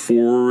they're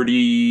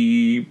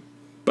 $40.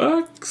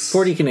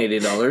 40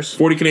 Canadian dollars.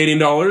 40 Canadian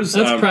dollars.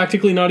 That's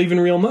practically not even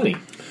real money.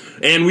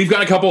 And we've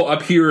got a couple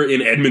up here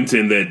in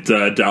Edmonton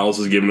that Dallas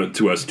has given it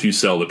to us to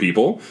sell to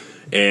people.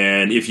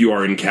 And if you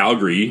are in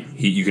Calgary,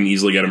 you can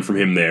easily get them from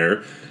him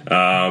there.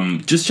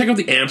 Just check out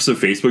the AMSA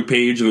Facebook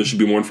page, and there should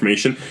be more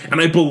information. And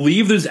I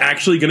believe there's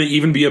actually going to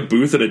even be a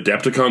booth at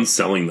Adepticon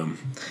selling them.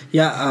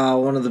 Yeah,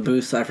 one of the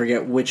booths, I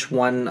forget which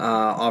one,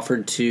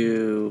 offered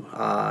to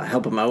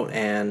help him out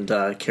and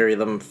carry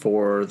them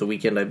for the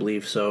weekend, I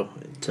believe, so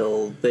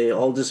until they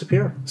all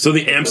disappear. So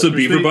the AMSA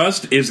Beaver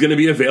Bust is going to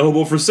be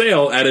available for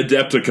sale at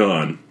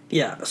Adepticon.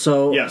 Yeah,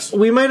 so Yes.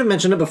 we might have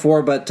mentioned it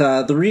before, but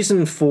the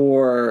reason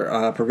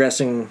for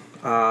progressing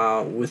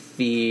with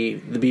the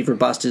Beaver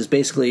Bust is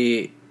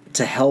basically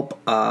to help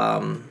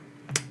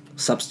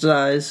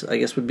subsidize, I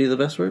guess would be the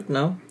best word,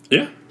 no?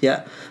 Yeah.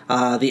 Yeah,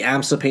 the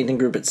AMSA painting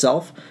group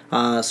itself.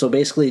 So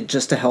basically,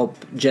 just to help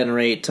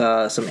generate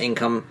some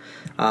income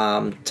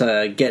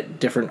to get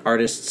different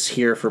artists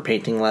here for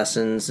painting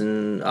lessons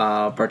and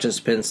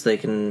participants, they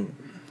can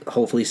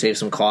hopefully save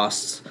some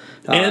costs.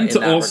 And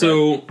to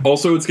also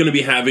it's going to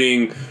be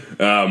having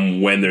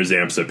when there's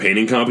AMSA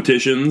painting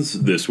competitions,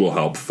 this will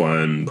help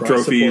fund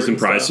trophies and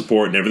prize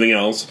support and everything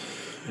else.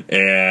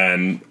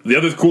 And the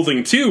other cool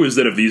thing too is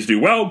that if these do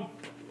well,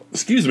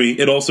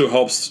 it also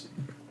helps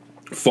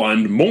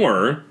fund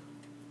more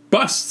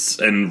busts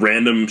and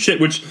random shit,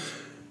 which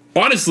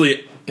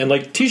honestly, And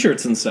like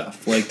t-shirts and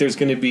stuff. Like there's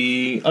going to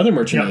be other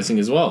merchandising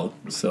as well.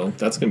 So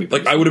that's going to be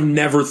like I would have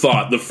never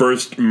thought the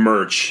first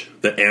merch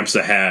that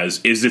AMSA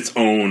has is its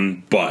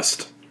own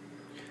bust.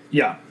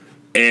 Yeah.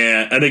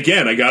 And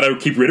again, I gotta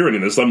keep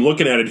reiterating this. I'm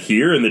looking at it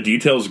here, and the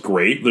detail's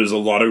great. There's a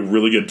lot of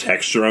really good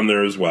texture on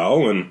there as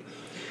well. And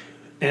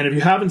if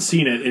you haven't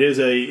seen it, it is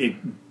a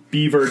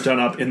beaver done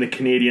up in the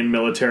Canadian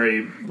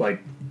military,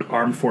 like,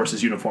 armed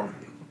forces uniform.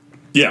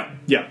 yeah,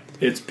 Yeah.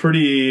 It's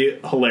pretty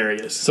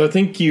hilarious. So I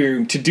think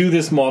to do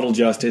this model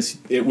justice,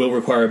 it will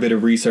require a bit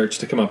of research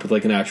to come up with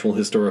like an actual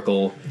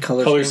historical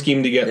color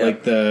scheme to get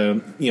like the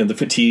the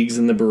fatigues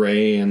and the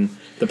beret and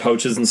the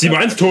pouches and stuff. see,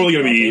 mine's totally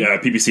gonna be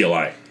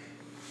PPCLI.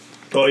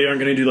 Oh, you aren't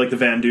going to do like the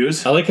Van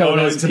Dues? I like how it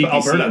has it's PPC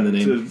Alberta. in the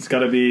name. So it's got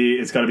to be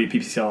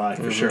PPCLI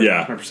for sure.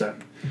 Yeah.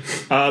 100%.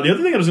 The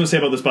other thing I was going to say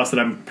about this bus that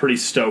I'm pretty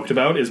stoked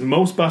about is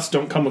most buses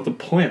don't come with a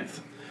plinth.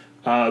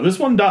 This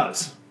one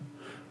does,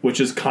 which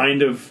is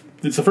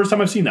it's the first time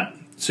I've seen that.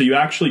 So you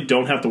actually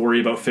don't have to worry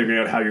about figuring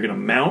out how you're going to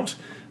mount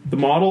the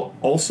model.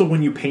 Also,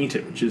 when you paint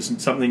it, which is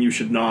something you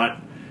should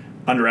not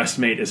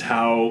underestimate, is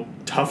how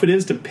tough it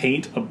is to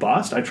paint a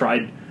bust. I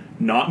tried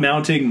not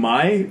mounting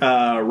my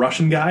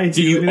Russian guy.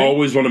 Do you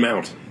always want to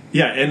mount?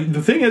 Yeah, and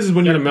the thing is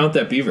when You gotta mount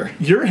that beaver.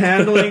 you're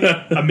handling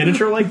a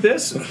miniature like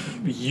this,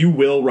 you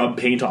will rub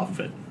paint off of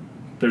it.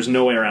 There's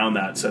no way around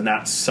that, so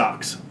that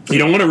sucks. You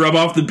don't want to rub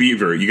off the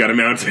beaver. You got to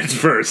mount it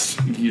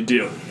first. You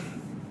do.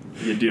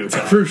 You do.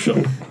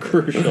 Crucial.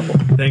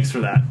 Thanks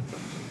for that.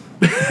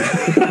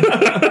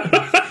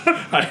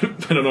 I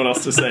don't know what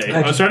else to say.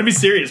 I was trying to be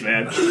serious,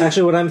 man.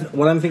 Actually,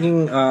 what I'm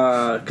thinking,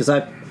 because I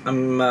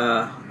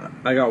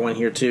got one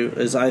here too,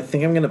 is I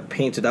think I'm gonna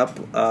paint it up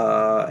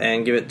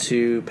and give it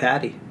to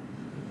Patty,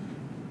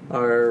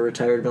 our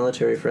retired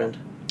military friend.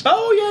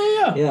 Oh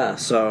yeah. Yeah,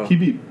 so He'd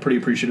be pretty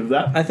appreciative of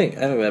that. I think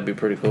that'd be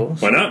pretty cool.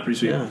 Why not? Pretty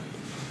sweet. Yeah.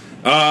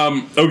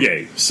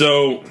 Okay,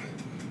 so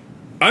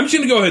I'm just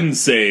gonna go ahead and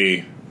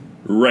say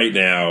right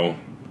now,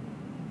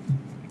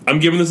 I'm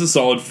giving this a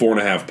solid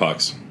 4.5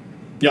 pucks.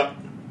 Yep.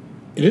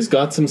 It has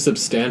got some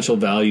substantial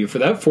value for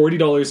that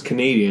 $40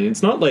 Canadian.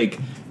 It's not like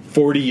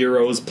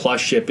 €40 plus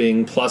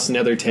shipping plus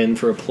another 10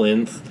 for a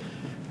plinth.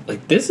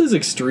 Like this is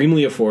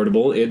extremely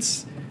affordable.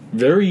 It's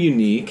very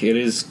unique. It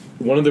is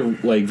one of the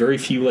like very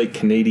few like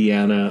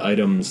Canadiana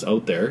items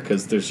out there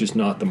because there's just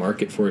not the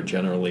market for it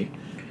generally.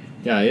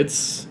 Yeah,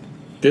 this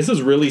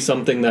is really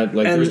something that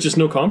like there's just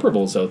no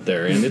comparables out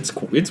there, and it's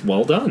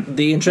well done.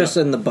 The interest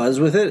and the buzz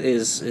with it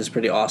is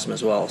pretty awesome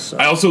as well. So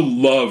I also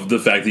love the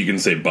fact that you can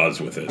say buzz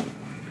with it.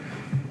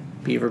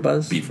 Beaver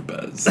buzz. Beaver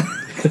buzz.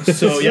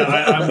 So yeah,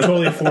 I'm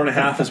totally a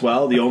 4.5 as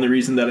well. The only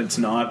reason that it's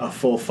not a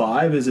full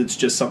 5 is it's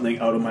just something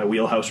out of my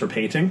wheelhouse for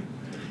painting.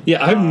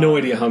 Yeah, I have no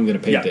idea how I'm going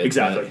to paint it.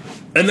 Exactly.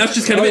 And that's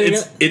just kind of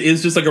it. It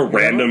is just like a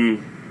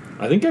random.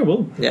 I think I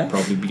will. Yeah.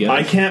 Probably begin.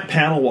 I can't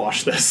panel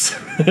wash this.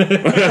 Fuck.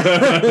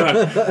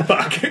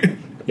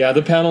 Yeah, Yeah,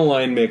 the panel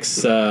line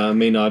mix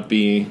may not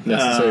be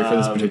necessary for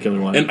this particular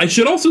one. And I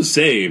should also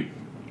say,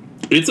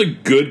 it's a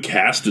good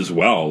cast as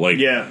well. Like,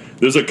 Yeah.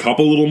 there's a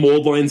couple little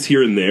mold lines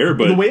here and there,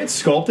 but The way it's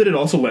sculpted, it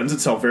also lends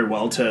itself very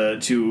well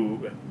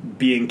to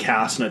being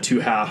cast in a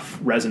 2/2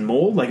 resin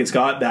mold. Like it's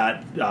got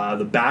that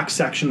the back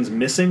section's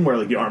missing where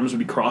like the arms would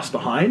be crossed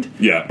behind.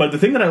 Yeah. But the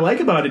thing that I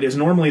like about it is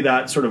normally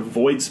that sort of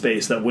void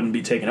space that wouldn't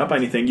be taken up by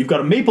anything. You've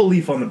got a maple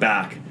leaf on the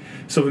back.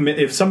 So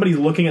if somebody's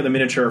looking at the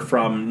miniature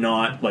from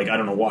not like I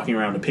don't know walking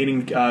around a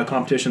painting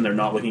competition, they're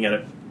not looking at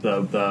it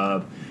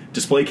the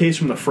display case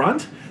from the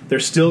front. They're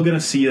still going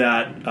to see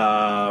that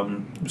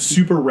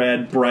super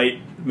red, bright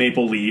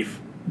maple leaf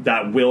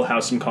that will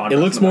have some contrast. it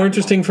looks in the more back.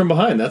 interesting from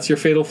behind. That's your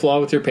fatal flaw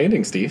with your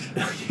painting, Steve.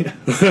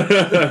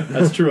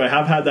 That's true. I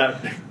have had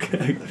that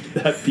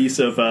that piece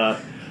of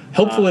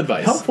Helpful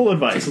advice. helpful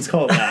advice. Let's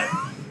call it that.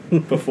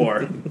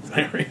 Before. It's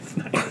nice.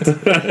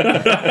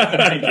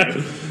 Thank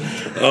you.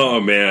 oh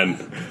man.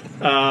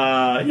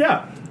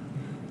 Yeah.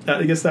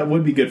 I guess that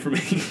would be good for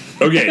me.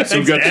 Okay, so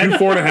we've got Thanks,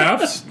 two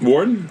 4.5s.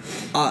 Warden?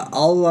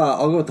 I'll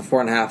go with the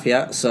 4.5.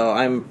 Yeah, so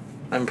I'm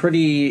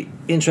pretty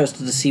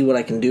interested to see what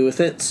I can do with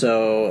it.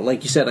 So,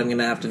 like you said, I'm going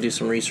to have to do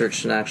some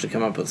research and actually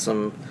come up with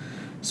some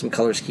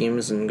color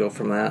schemes and go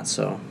from that.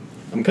 So,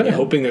 I'm kind of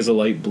hoping there's a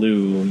light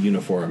blue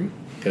uniform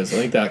because I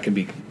think that could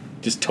be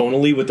just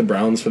tonally with the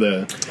browns for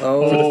the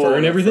fur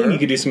and everything. fur. You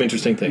could do some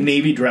interesting things.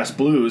 Navy dress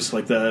blues,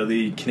 like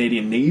the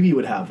Canadian Navy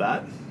would have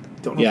that.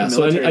 Don't know Yeah, if the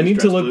so military I need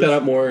dress to look blues. that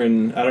up more,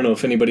 and I don't know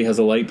if anybody has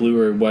a light blue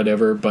or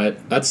whatever, but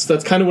that's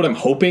kind of what I'm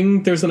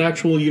hoping. There's an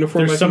actual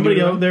uniform. There's I can do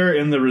somebody with out there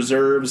in the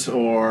reserves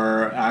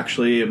or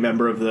actually a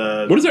member of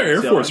the... What does our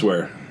Air CLI. Force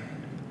wear?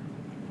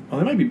 Oh,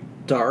 they might be...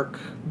 dark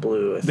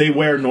blue. I think. They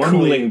wear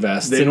normally... cooling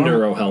vests they and norm-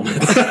 neuro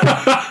helmets. I'm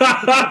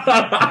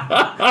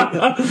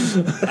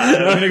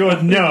going to go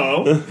with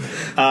no.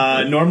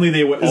 Normally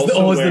they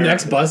also Is wear... the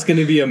next bus going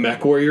to be a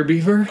Mech Warrior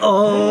beaver?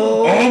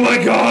 Oh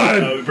my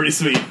god! Oh, pretty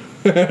sweet.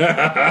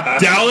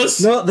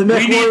 Dallas? No, the we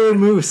Mech need- Warrior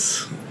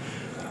Moose.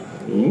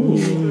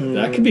 Ooh,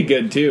 that could be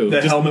good too.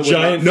 The helmet with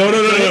giant, No.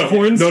 giant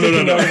horns No.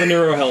 sticking out of the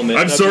neuro helmet.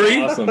 I'm That'd sorry.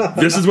 be awesome.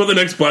 This is what the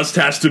next bust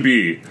has to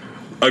be.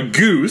 A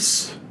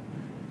goose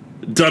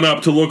done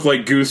up to look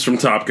like Goose from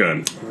Top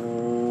Gun.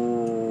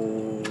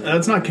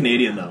 That's not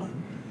Canadian, though.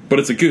 But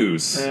it's a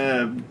goose.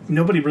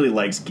 Nobody really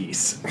likes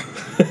geese.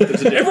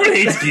 Everyone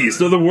hates geese.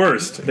 They're the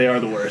worst. They are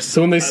the worst. So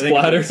when they I think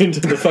splatter it's- into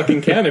the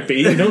fucking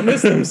canopy, you don't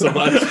miss them so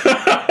much.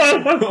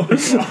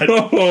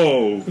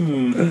 Oh.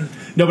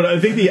 No, but I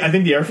think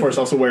the Air Force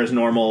also wears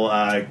normal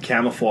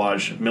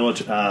camouflage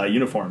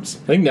uniforms.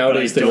 I think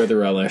nowadays But I they wear don't-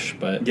 the relish,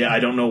 but Yeah, I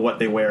don't know what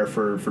they wear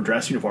for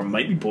dress uniform. It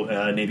might be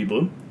navy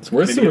blue. it's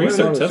worth Maybe some it was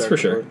research, that's for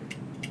sure.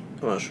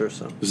 I'm not sure.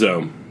 So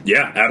So,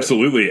 yeah,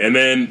 absolutely. And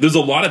then there's a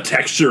lot of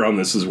texture on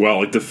this as well.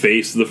 Like the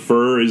face, the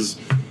fur is...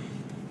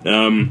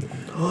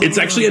 it's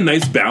actually a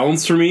nice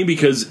balance for me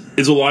because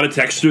there's a lot of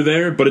texture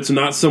there, but it's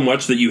not so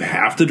much that you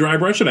have to dry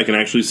brush it. I can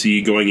actually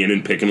see going in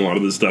and picking a lot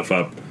of this stuff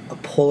up. a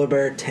polar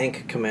bear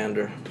tank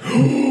commander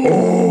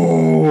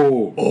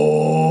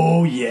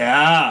Oh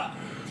yeah.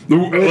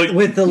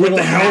 with the little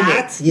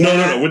hat? No,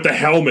 Yeah. with the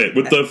helmet,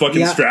 with the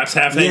fucking Yeah. straps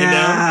half hanging Yeah.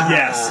 down.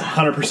 Yes,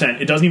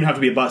 100%. It doesn't even have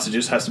to be a bust. It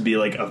just has to be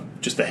like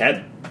just the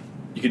head.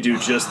 You could do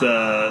just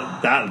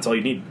that. That's all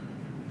you need.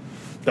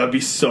 That would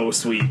be so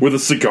sweet. With a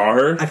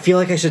cigar. I feel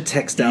like I should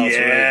text Dallas.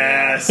 Right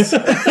Yes.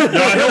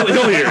 No,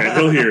 he'll hear it.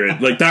 He'll hear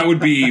it. Like that would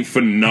be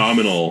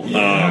phenomenal.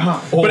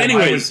 But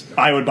anyways,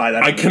 I would buy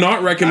that. I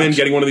cannot recommend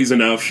getting one of these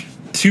enough.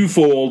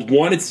 Twofold.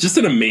 One, it's just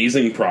an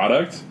amazing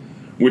product,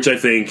 which I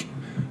think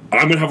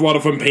I'm going to have a lot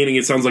of fun painting.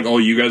 It sounds like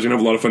all you guys are going to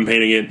have a lot of fun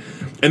painting it.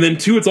 And then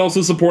two, it's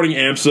also supporting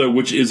AMSA,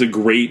 which is a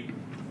great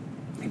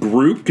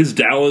group because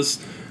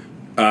Dallas,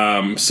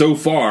 so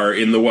far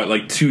in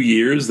the 2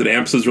 years that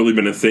AMSA's really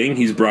been a thing,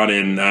 he's brought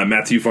in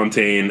Mathieu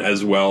Fontaine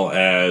as well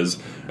as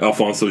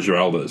Alfonso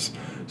Giraldes.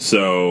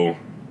 So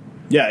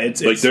Yeah,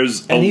 it's like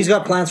there's And he's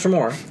got plans for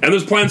more. and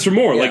there's plans for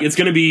more. Yeah. Like it's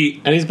going to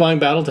be And he's buying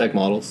BattleTech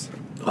models.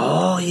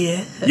 Oh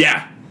yeah.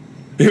 yeah.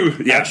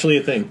 Yeah, Actually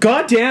a thing.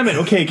 God damn it!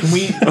 Okay, can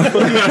we?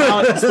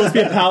 It's supposed to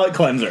be a palate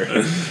cleanser.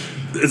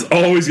 it's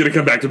always going to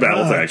come back to Oh,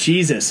 BattleTech.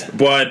 Jesus.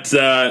 But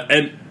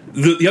and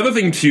the other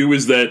thing too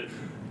is that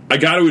I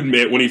got to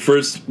admit when he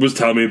first was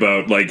telling me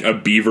about like a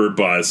beaver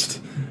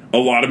bust, a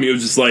lot of me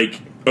was just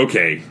like,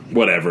 okay,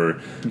 whatever.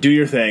 Do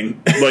your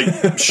thing.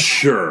 Like,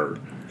 sure,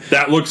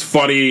 that looks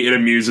funny. It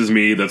amuses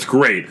me. That's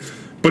great.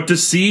 But to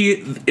see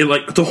it,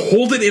 like to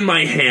hold it in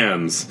my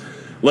hands,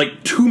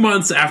 like 2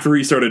 months after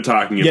he started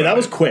talking about Yeah, that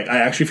was it. quick. I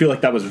actually feel like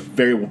that was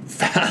very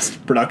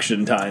fast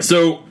production time.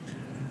 So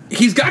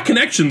he's got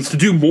connections to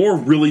do more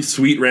really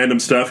sweet random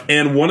stuff.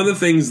 And one of the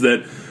things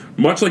that,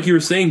 much like you were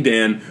saying,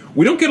 Dan,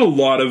 we don't get a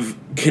lot of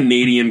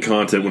Canadian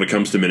content when it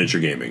comes to miniature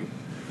gaming.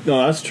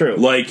 No, that's true.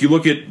 Like, you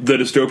look at the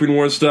Dystopian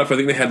Wars stuff, I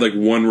think they had like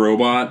one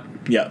robot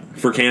Yeah.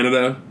 for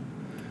Canada.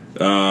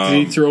 Did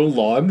he throw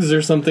logs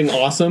or something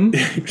awesome?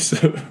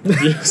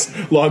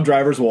 Log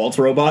driver's waltz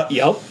robot.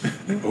 Yep.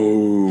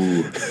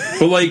 Oh,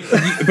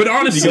 but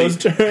honestly,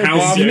 how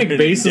often Scenic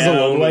bases Down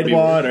alone would be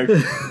Whitewater.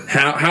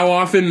 how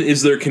often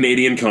is there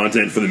Canadian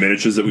content for the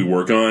miniatures that we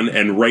work on?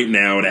 And right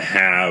now, to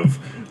have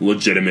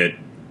legitimate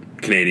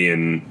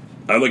Canadian,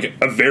 like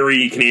a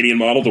very Canadian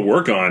model to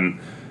work on,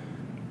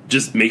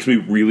 just makes me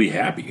really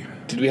happy.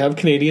 Did we have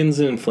Canadians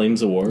in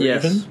Flames of War?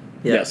 Yes. Even?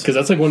 Yes. Because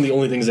that's like one of the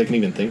only things I can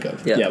even think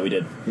of. Yeah. Yeah, we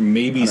did.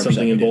 Maybe 100%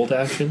 something in we did. Bolt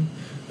Action.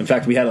 In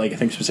fact, we had like I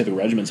think specific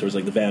regiments. There was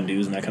like the Van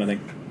Deus and that kind of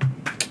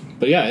thing.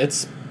 But yeah,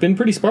 it's been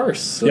pretty sparse.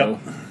 So Yep.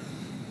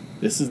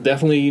 this is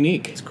definitely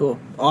unique. It's cool.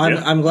 Oh, I'm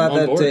glad I'm on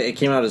that board. it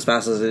came out as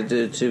fast as it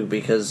did too,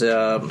 because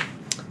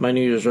my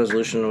New Year's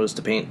resolution was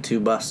to paint 2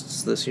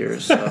 busts this year.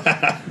 So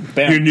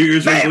Bam. Your New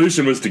Year's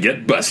resolution was to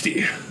get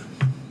busty.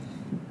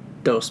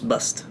 dose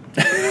bust.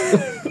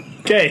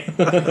 Okay.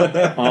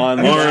 On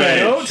All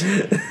that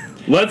right. note,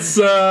 Let's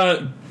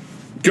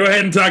go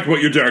ahead and talk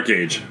about your Dark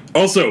Age.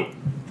 Also,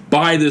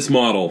 buy this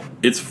model.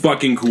 It's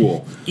fucking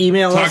cool.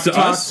 Email Talk us, to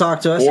us,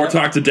 talk to us, or yeah.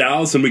 talk to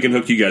Dallas, and we can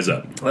hook you guys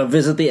up.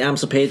 Visit the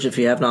AMSA page if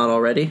you have not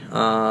already,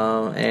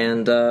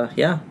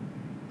 yeah,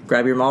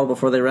 grab your model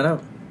before they run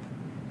out.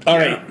 all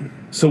right.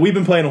 So we've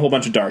been playing a whole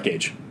bunch of Dark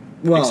Age,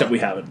 Well, except we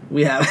haven't.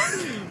 we have.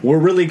 We're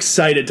really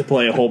excited to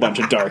play a whole bunch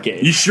of Dark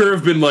Age. You sure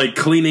have been like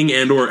cleaning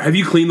and/or have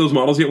you cleaned those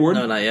models yet, Ward?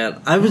 No, not yet.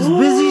 I was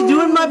busy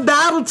doing my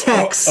battle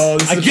text. Oh,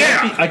 this is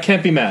I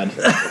can't be mad.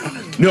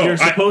 No, You're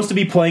supposed to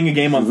be playing a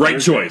game on right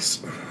Thursday.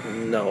 choice.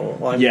 No,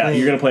 I'm Yeah, playing-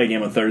 you're going to play a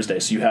game on Thursday,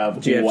 so you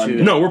have you have one.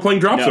 to- No, we're playing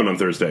Drop No. Zone on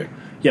Thursday.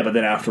 Yeah, but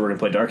then after we're going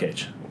to play Dark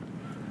Age.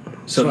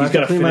 So, So I he's have got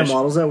to to clean finish. my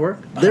models at work.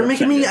 They're 100%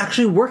 making me yeah.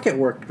 actually work at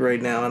work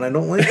right now, and I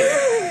don't like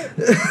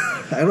it.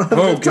 I don't have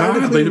Oh enough time to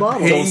God, clean they're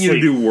models. paying you to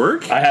sleep. do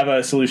work. I have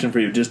a solution for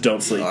you. Just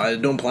don't sleep. I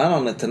don't plan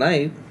on it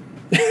tonight.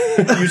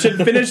 You should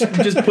finish.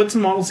 Just put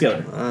some models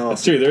together.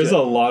 That's true. There's a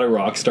lot of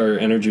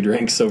Rockstar energy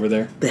drinks over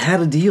there. They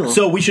had a deal.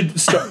 So we should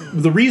start.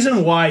 The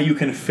reason why you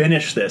can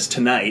finish this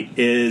tonight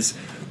is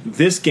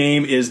this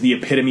game is the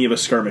epitome of a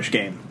skirmish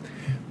game.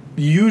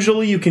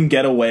 Usually you can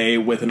get away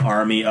with an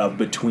army of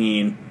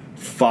between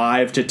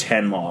 5 to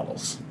 10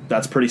 models.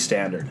 That's pretty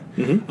standard.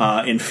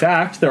 In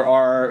fact, there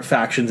are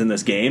factions in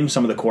this game.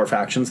 Some of the core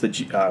factions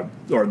that,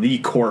 or the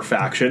core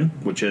faction,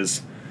 which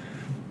is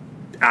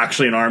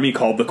actually an army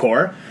called the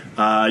core.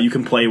 You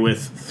can play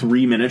with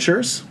 3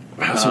 miniatures.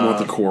 I also want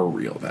the core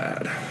real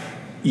bad.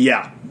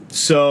 Yeah.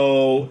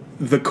 So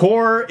the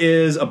core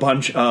is a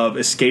bunch of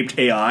escaped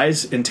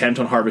AIs intent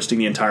on harvesting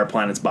the entire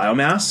planet's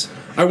biomass.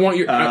 I want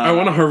your. I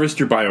want to harvest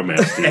your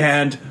biomass. Dude.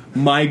 And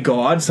my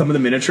God, some of the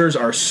miniatures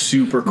are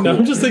super cool. No,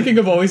 I'm just thinking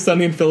of Always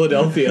Sunny in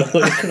Philadelphia,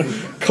 like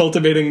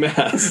cultivating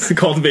mass.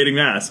 Cultivating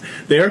mass.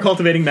 They are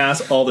cultivating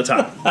mass all the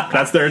time.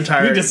 That's their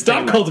entire. We need to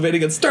stop thing.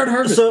 cultivating and start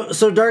harvesting.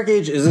 So Dark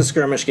Age is a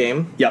skirmish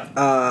game. Yep.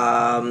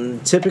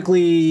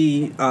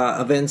 Typically,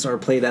 events are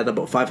played at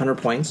about 500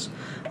 points.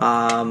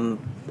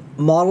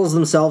 Models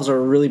themselves are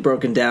really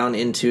broken down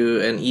into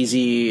an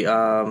easy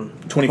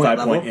 25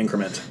 level. point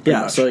increment. pretty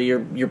Yeah, much. so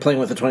you're playing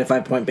with a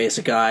 25 point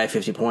basic guy,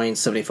 50 points,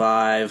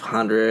 75,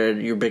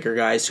 100. Your bigger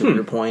guys,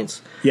 200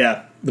 points.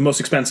 Yeah, the most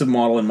expensive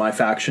model in my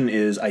faction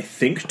is, I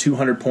think,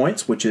 200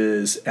 points, which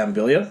is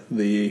Amvilia,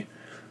 the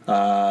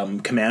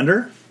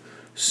commander.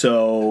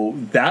 So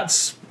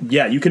that's,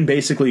 yeah, you can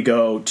basically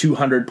go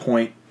 200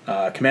 point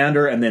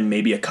commander and then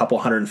maybe a couple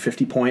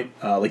 150 point,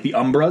 like the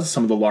Umbras,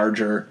 some of the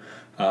larger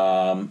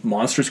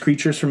monstrous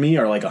creatures for me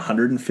are like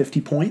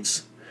 150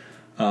 points.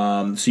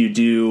 So you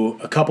do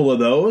a couple of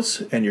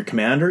those and your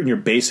commander, and you're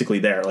basically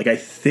there. Like I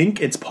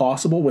think it's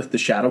possible with the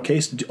Shadow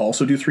Case to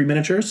also do 3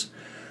 miniatures.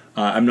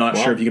 I'm not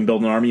sure if you can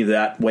build an army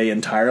that way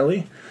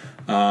entirely.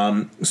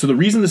 So the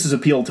reason this has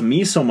appealed to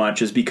me so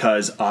much is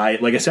because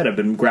like I said, I've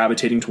been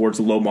gravitating towards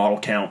the low model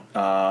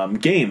count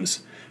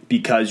games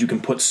because you can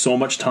put so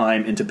much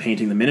time into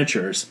painting the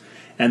miniatures,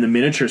 and the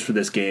miniatures for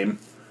this game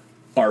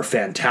are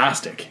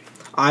fantastic.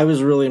 I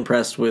was really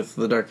impressed with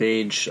the Dark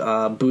Age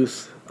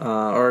booth,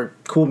 or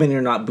Cool Mini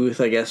or Not booth,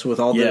 I guess, with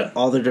all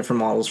the different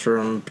models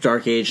from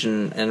Dark Age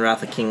and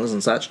Wrath of Kings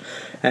and such.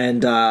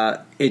 And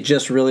it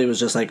just really was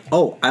just like,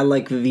 oh, I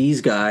like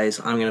these guys,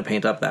 I'm going to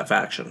paint up that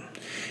faction.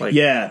 Like,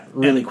 Yeah,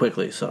 really and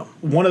quickly. So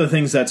one of the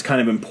things that's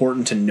kind of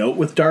important to note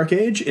with Dark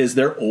Age is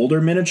their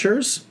older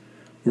miniatures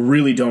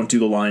really don't do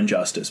the line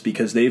justice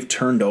because they've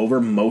turned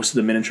over most of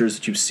the miniatures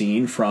that you've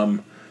seen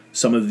from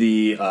some of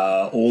the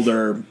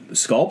older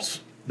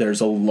sculpts.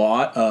 There's a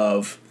lot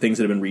of things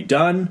that have been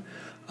redone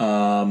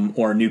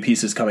or new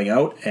pieces coming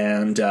out,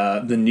 and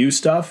the new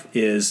stuff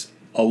is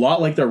a lot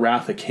like their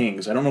Wrath of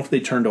Kings. I don't know if they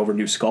turned over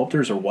new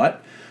sculptors or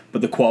what,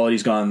 but the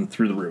quality's gone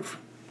through the roof.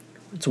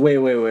 it's way,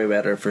 way, way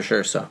better for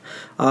sure. So,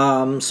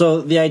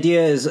 so the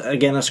idea is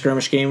again a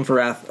skirmish game for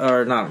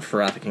not for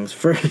Wrath of Kings,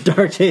 for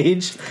Dark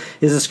Age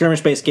is a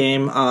skirmish based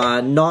game.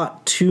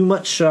 Not too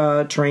much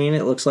terrain,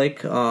 it looks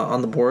like,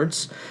 on the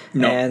boards,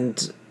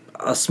 and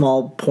a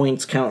small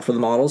points count for the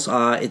models.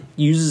 It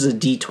uses a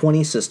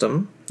D20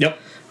 system. Yep.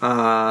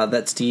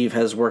 That Steve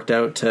has worked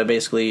out to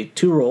basically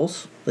 2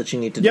 rolls that you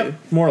need to do.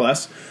 Yep, more or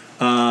less.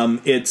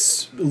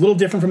 It's a little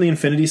different from the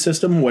Infinity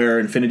system, where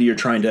Infinity you're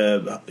trying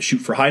to shoot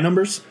for high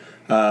numbers.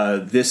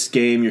 This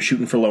game, you're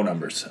shooting for low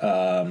numbers.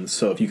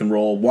 So if you can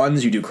roll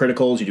ones, you do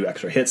criticals, you do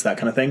extra hits, that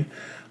kind of thing.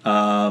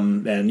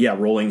 And yeah,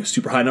 rolling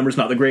super high numbers,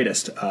 not the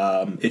greatest.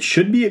 It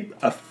should be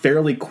a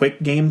fairly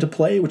quick game to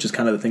play, which is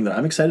kind of the thing that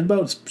I'm excited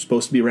about. It's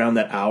supposed to be around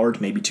that hour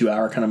to maybe 2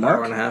 hour kind of mark.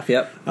 Hour and a half,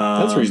 yep.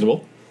 That's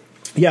reasonable.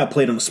 Yeah,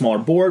 played on a smaller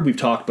board. We've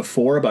talked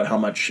before about how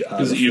much...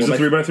 Does it use a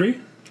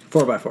 3x3?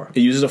 4x4. It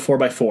uses a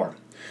 4x4.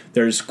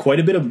 There's quite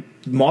a bit of...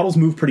 Models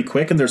move pretty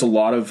quick, and there's a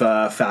lot of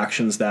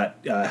factions that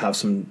have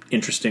some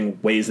interesting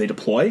ways they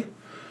deploy.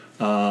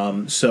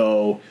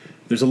 So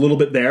there's a little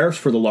bit there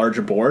for the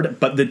larger board,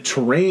 but the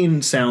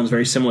terrain sounds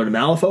very similar to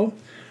Malifaux,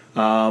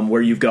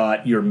 where you've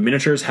got your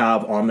miniatures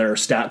have on their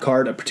stat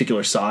card a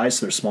particular size.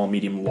 So they're small,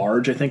 medium,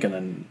 large, I think, and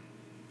then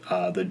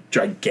the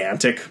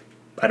gigantic...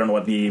 I don't know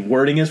what the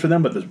wording is for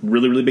them, but the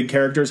really, really big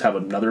characters have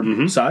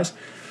another size.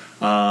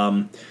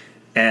 And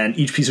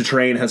each piece of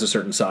terrain has a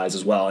certain size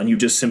as well. And you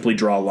just simply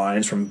draw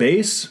lines from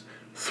base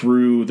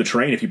through the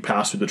terrain. If you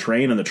pass through the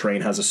terrain and the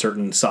terrain has a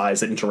certain size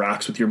that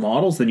interacts with your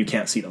models, then you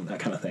can't see them, that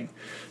kind of thing.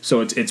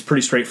 So it's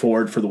pretty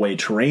straightforward for the way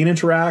terrain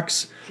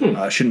interacts.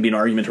 Shouldn't be an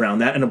argument around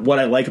that. And what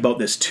I like about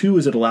this, too,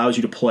 is it allows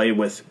you to play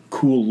with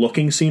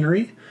cool-looking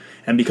scenery.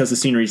 And because the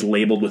scenery is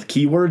labeled with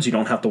keywords, you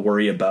don't have to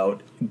worry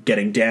about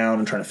getting down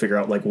and trying to figure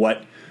out like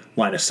what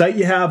line of sight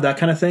you have, that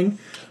kind of thing.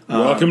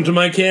 Welcome to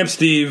my camp,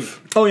 Steve.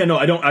 Oh yeah, no,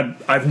 I don't.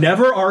 I've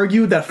never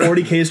argued that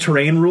 40K's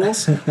terrain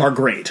rules are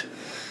great.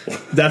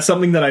 That's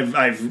something that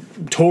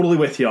I've totally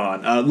with you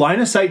on. Line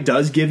of sight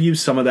does give you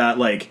some of that,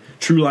 like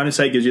true line of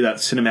sight gives you that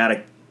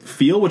cinematic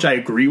feel, which I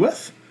agree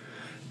with.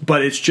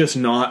 But it's just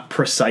not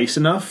precise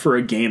enough for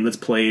a game that's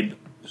played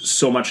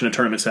so much in a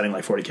tournament setting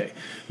like 40K.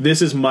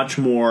 This is much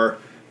more.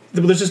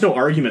 There's just no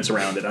arguments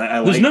around it.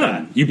 I There's like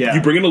none. that.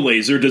 You bring in a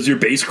laser. Does your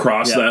base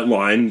cross that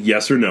line?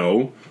 Yes or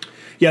no?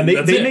 Yeah,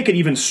 they make it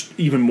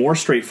even more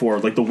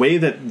straightforward. Like the way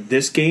that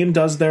this game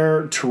does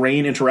their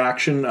terrain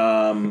interaction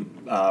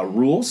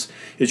rules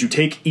is you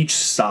take each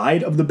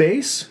side of the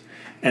base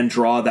and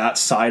draw that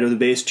side of the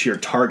base to your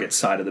target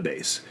side of the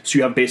base. So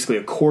you have basically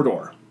a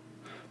corridor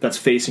that's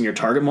facing your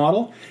target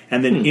model.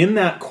 And then in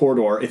that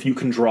corridor, if you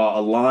can draw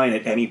a line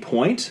at any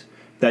point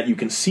that you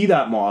can see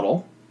that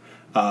model,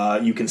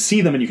 you can see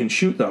them and you can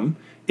shoot them.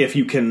 If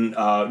you can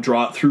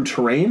draw it through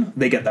terrain,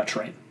 they get that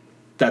terrain.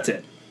 That's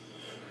it.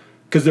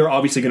 Because they're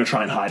obviously going to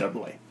try and hide out of the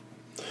way.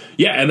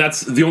 Yeah, and that's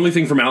the only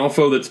thing from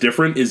Malifaux that's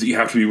different is that you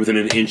have to be within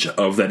an inch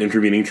of that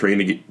intervening terrain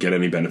to get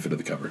any benefit of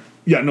the cover.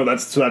 Yeah, no,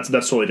 that's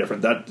totally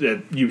different.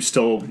 That you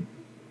still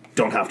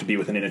don't have to be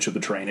within an inch of the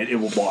terrain. It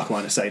will block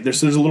line of sight.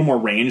 There's a little more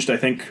ranged, I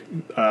think,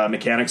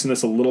 mechanics in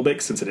this a little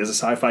bit since it is a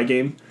sci-fi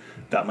game.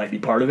 That might be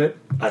part of it.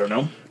 I don't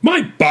know.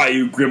 My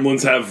Bayou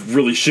Gremlins have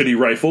really shitty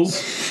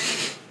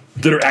rifles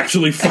that are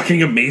actually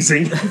fucking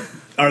amazing.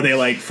 Are they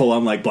like full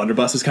on like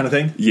blunderbusses kind of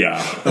thing?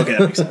 Yeah. Okay, that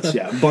makes sense.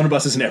 Yeah,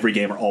 blunderbusses in every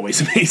game are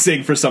always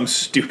amazing for some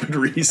stupid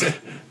reason.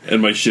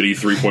 And my shitty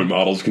 3-point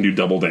models can do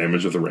double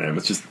damage with the ram.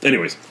 It's just,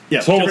 anyways. Yeah,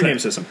 different game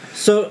system.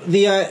 So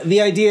the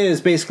idea is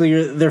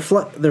basically they're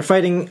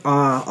fighting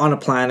on a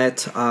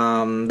planet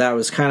that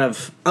was kind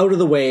of out of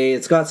the way.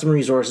 It's got some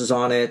resources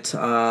on it.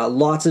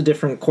 Lots of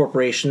different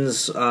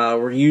corporations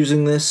were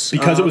using this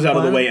because it was out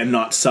of the planet. way and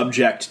not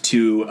subject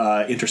to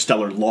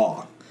interstellar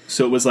law.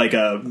 So it was like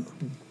a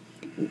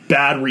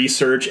bad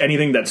research.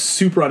 Anything that's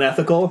super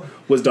unethical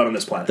was done on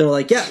this planet. They're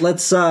like, yeah,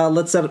 let's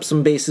set up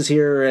some bases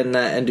here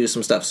and do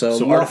some stuff.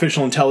 So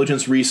artificial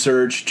intelligence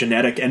research,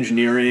 genetic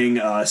engineering,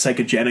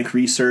 psychogenic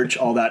research,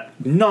 all that.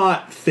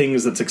 Not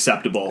things that's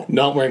acceptable.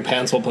 Not wearing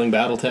pants while playing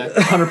BattleTech.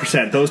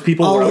 100%. Those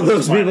people. all were of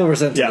those people were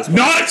sent to this.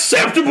 Not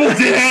acceptable,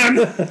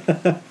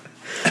 Dan!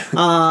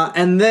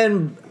 And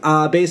then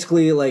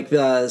basically, like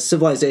the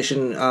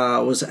civilization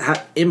was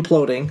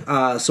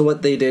imploding. So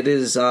what they did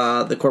is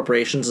the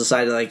corporations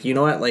decided, like, you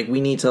know what, like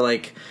we need to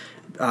like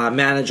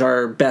manage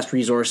our best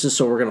resources.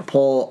 So we're going to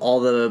pull all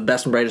the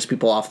best and brightest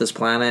people off this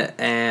planet,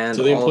 and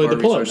So they all employed of the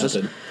our pull-out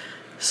resources.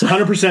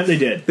 method. 100% they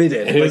did. They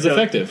did. And it was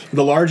effective.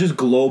 The largest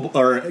global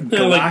or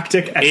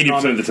galactic like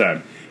 80% of the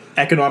time.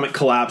 economic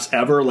collapse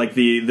ever. Like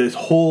this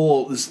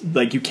whole,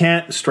 like, you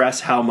can't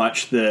stress how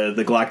much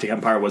the Galactic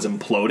Empire was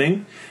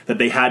imploding, that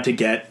they had to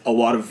get a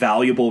lot of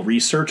valuable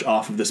research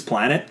off of this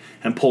planet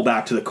and pull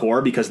back to the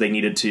core because they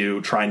needed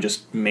to try and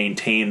just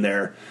maintain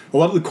their. A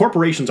lot of the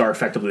corporations are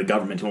effectively the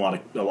government in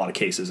a lot of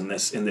cases in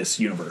this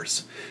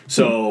universe.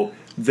 So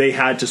they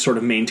had to sort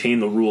of maintain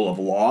the rule of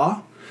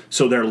law.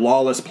 So their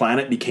lawless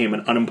planet became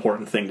an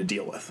unimportant thing to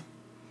deal with.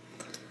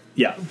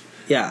 Yeah.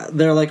 Yeah,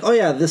 they're like, oh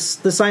yeah, this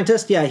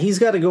scientist, yeah, he's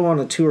got to go on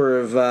a tour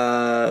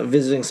of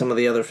visiting some of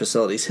the other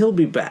facilities. He'll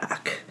be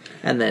back,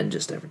 and then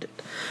just never did.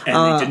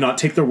 And they did not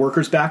take their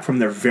workers back from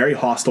their very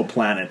hostile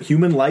planet.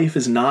 Human life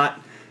is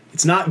not.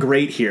 It's not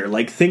great here.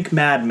 Like, think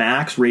Mad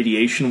Max,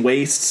 radiation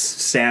wastes,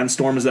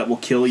 sandstorms that will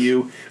kill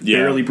you,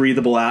 barely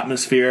breathable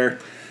atmosphere.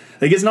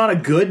 Like, it's not a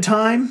good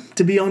time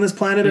to be on this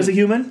planet as a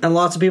human. And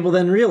lots of people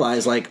then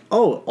realize, like,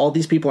 oh, all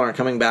these people aren't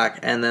coming back,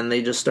 and then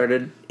they just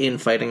started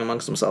infighting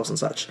amongst themselves and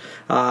such.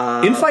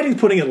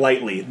 Infighting's putting it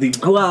lightly. The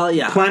Well,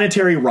 yeah.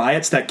 planetary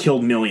riots that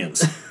killed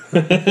millions.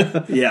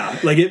 Yeah,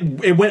 like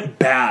it went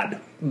bad.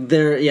 And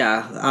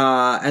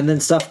then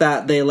stuff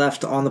that they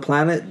left on the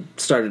planet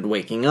started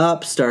waking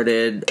up,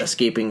 started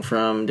escaping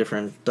from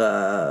different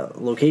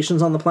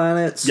locations on the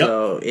planet.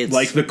 So it's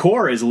like the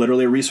core is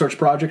literally a research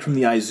project from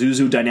the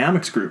Isuzu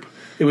Dynamics group.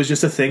 It was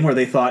just a thing where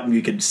they thought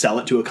you could sell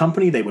it to a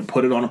company, they would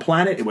put it on a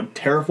planet, it would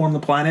terraform the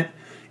planet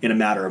in a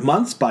matter of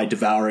months by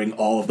devouring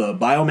all of the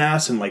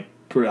biomass and like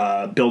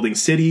building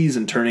cities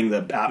and turning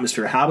the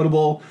atmosphere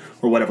habitable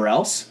or whatever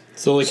else.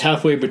 So like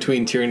halfway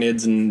between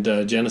Tyranids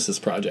and Genesis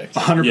project.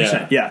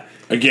 100%, yeah.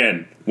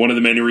 Again, one of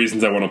the many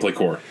reasons I want to play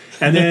core.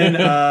 And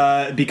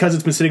then because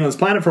it's been sitting on this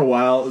planet for a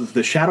while,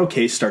 the Shadow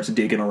Case starts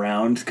digging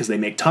around because they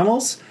make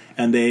tunnels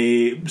and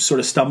they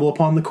sort of stumble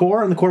upon the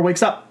core and the core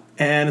wakes up.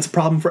 And it's a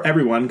problem for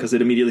everyone because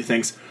it immediately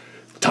thinks,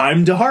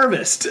 time to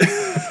harvest.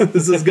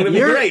 This is going to be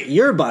great.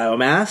 Your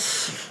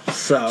biomass.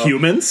 So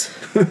Humans.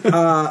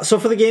 So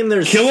for the game,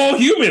 there's Kill all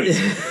humans.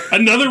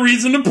 Another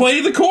reason to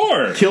play the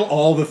core. Kill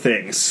all the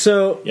things.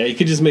 So Yeah, you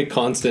could just make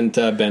constant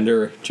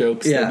Bender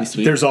jokes. Yeah. That'd be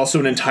sweet. There's also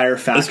an entire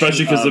faction.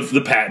 Especially because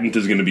the patent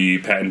is going to be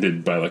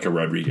patented by like a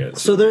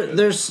Rodriguez. So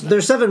there's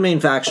 7 main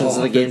factions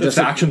of the game. the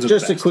factions are the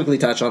just to best. quickly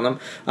touch on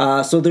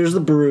them. So there's the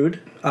Brood,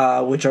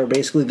 which are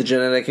basically the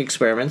genetic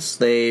experiments.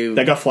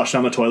 That got flushed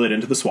down the toilet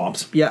into the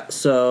swamps. Yeah,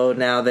 so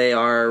now they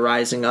are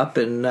rising up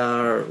and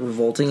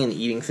revolting and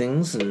eating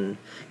things and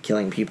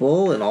killing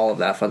people and all of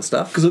that fun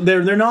stuff. Because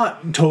they're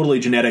not totally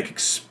genetic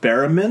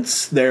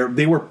experiments.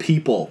 They were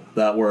people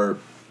that were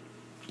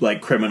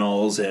like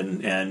criminals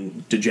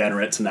and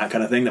degenerates and that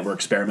kind of thing that were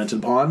experimented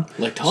upon.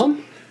 Like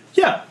Tom?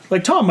 Yeah,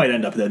 like Tom might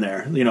end up in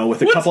there,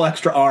 with a couple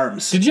extra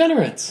arms.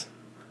 Degenerates.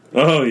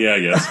 Oh, yeah, I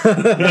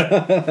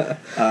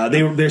guess.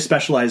 They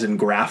specialize in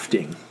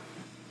grafting.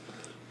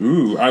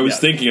 Ooh, I was Yeah.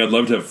 thinking I'd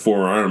love to have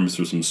 4 arms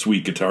for some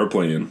sweet guitar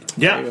playing.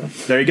 Yeah,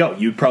 there you go.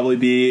 You'd probably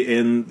be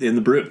in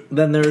the Brood,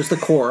 Then there's the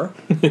Core.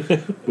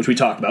 which we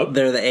talked about.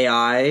 They're the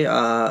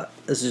AI,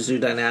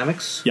 Isuzu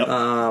Dynamics. Yep.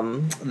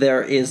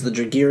 There is the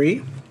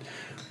Dragiri.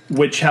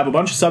 Which have a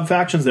bunch of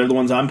sub-factions. They're the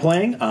ones I'm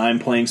playing. I'm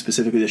playing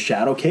specifically the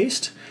Shadow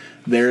Cased.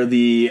 They're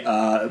the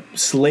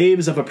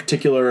slaves of a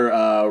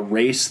particular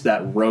race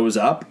that rose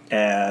up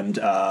and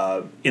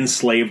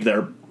enslaved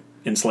their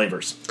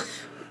enslavers.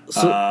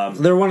 So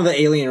they're one of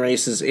the alien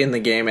races in the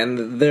game,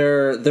 and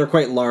they're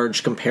quite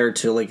large compared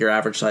to like your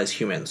average size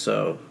human.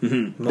 So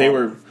They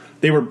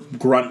were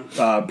grunt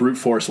brute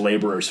force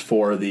laborers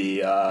for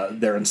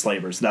their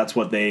enslavers. That's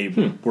what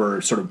they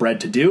were sort of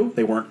bred to do.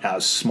 They weren't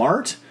as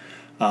smart,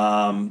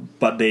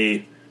 but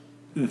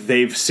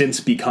they've since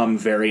become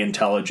very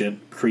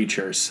intelligent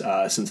creatures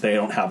since they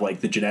don't have like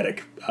the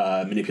genetic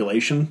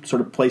manipulation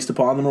sort of placed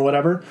upon them or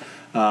whatever.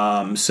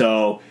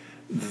 So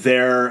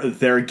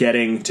they're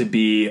getting to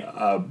be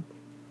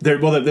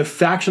the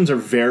factions are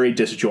very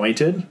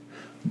disjointed,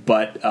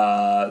 but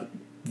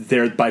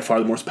they're by far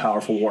the most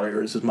powerful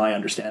warriors, is my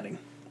understanding.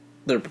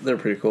 they're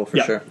pretty cool for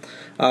Yeah. sure.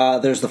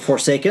 There's the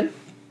Forsaken,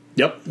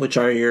 Yep. which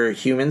are your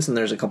humans, and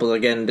there's a couple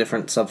again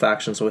different sub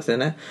factions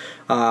within it.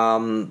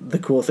 The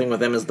cool thing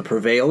with them is the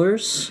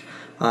Prevailers.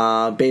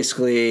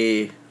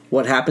 Basically,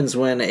 what happens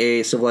when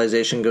a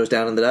civilization goes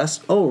down in the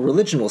dust? Oh,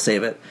 religion will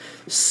save it.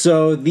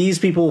 So these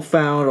people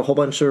found a whole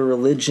bunch of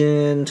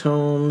religion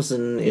tomes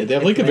and Yeah, they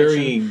have like a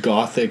very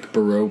gothic,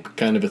 baroque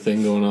kind of a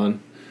thing going on.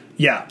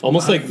 Yeah.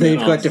 Almost like They've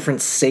Menoth. got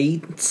different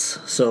saints.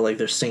 So like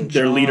there's Saint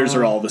Their John. leaders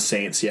are all the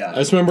saints, I yeah.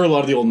 just remember a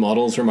lot of the old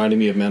models reminding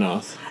me of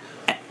Menoth.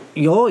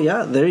 Oh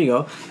yeah, there you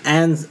go.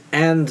 And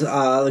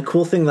the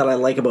cool thing that I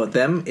like about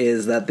them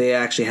is that they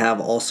actually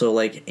have also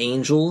like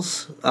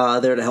angels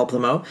there to help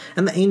them out,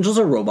 and the angels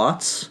are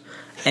robots.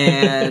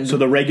 And So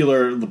the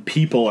regular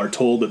people are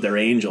told that they're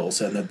angels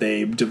and that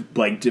they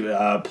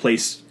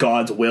place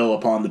God's will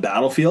upon the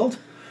battlefield,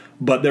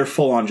 but they're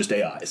full on just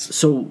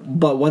AIs.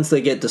 but once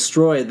they get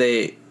destroyed,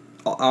 they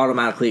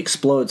automatically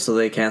explode, so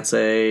they can't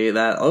say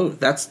that. Oh,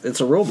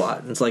 it's a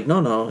robot. It's like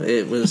no,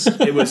 it was.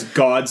 It was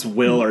God's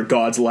will or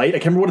God's light. I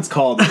can't remember what it's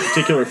called. The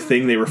particular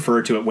thing they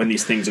refer to it when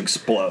these things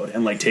explode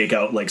and like take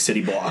out like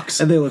city blocks,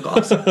 And they look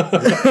awesome.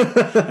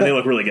 and they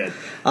look really good.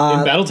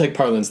 In Battletech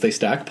parlance, they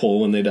stack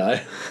pole when they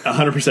die.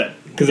 100%.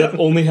 Because that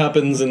only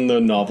happens in the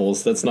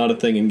novels. That's not a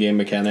thing in game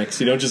mechanics.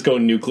 You don't just go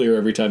nuclear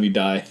every time you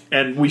die.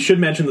 And we should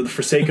mention that the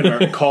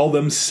Forsaken call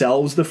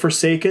themselves the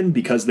Forsaken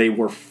because they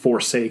were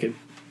forsaken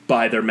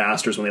by their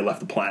masters when they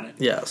left the planet.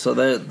 Yeah, so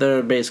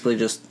they're basically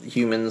just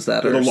humans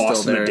that They're are the still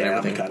lost in there the and dam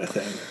everything. kind of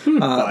thing.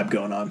 Vibe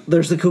going on.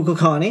 There's the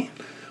Kukulkani.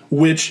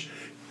 Which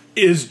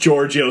is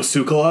Giorgio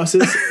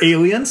Tsoukalos'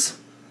 aliens.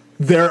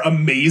 They're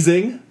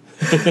amazing.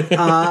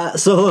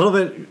 So a little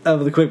bit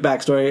of the quick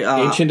backstory.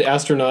 Ancient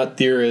astronaut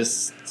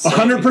theorists.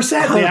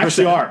 100%. They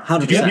actually are.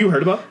 100%. Have you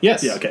heard about?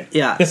 Yes. Yeah, okay.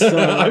 Yeah, so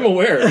I'm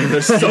aware.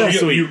 They're so You,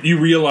 sweet. you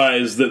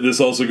realize that this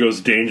also goes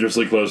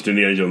dangerously close to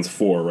Indiana Jones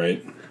 4,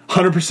 right?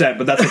 100%,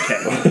 but that's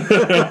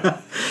okay.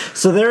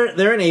 so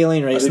they're an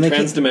alien race, Are and they they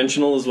keep,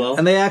 transdimensional as well?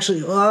 and they actually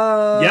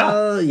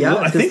Yeah,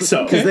 I think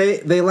so. because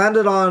they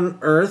landed on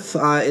Earth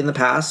in the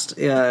past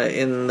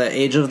in the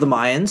age of the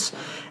Mayans,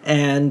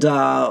 and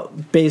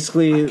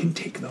basically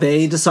take those.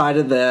 they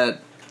decided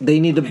that they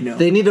need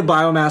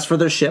biomass for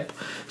their ship,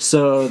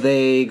 so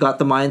they got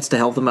the mines to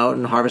help them out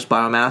and harvest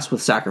biomass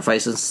with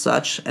sacrifices and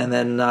such. And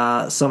then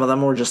some of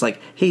them were just like,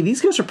 "Hey,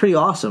 these guys are pretty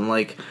awesome.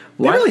 Like,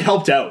 They really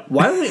helped out.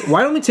 why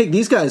don't we take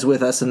these guys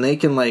with us and they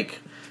can like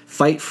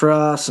fight for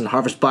us and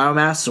harvest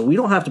biomass, so we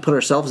don't have to put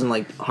ourselves in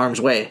like harm's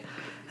way."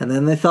 And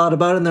then they thought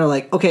about it and they're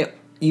like, "Okay,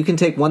 you can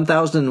take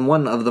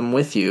 1,001 of them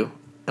with you,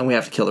 and we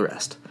have to kill the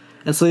rest."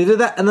 And so they did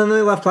that, and then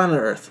they left planet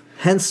Earth.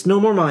 Hence, no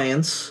more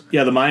Mayans.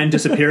 Yeah, the Mayan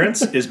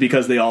disappearance is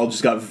because they all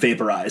just got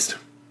vaporized.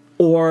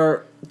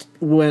 Or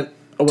went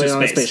away To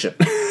on a space.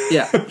 spaceship.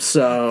 Yeah,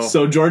 so...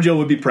 So Giorgio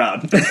would be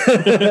proud.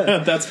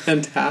 That's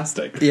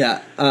fantastic. yeah,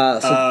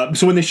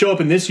 So when they show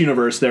up in this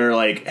universe, they're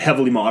like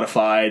heavily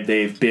modified.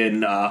 They've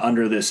been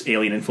under this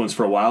alien influence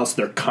for a while, so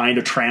they're kind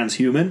of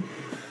transhuman.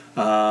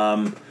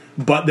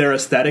 But their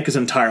aesthetic is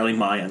entirely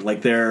Mayan.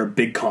 Like their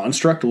big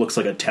construct looks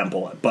like a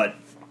temple, but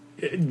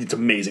it's an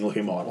amazing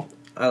looking model.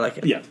 I like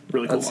it. Yeah,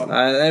 really cool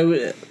model.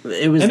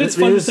 It was... And it's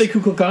fun to say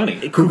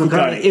Kukulkani.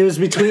 Kukulkani. It was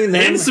between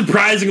them... And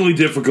surprisingly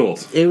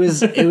difficult. It was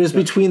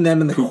between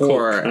them and the Kukulkani.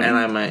 core, and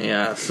I might,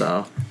 yeah,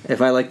 so...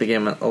 If I like the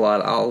game a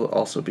lot, I'll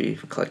also be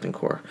collecting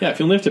core. Yeah, if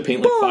you only have to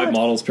paint like 5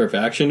 models per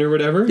faction or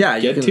whatever, Yeah,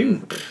 you get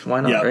can, 2.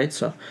 Why not, Yeah. right?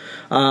 So,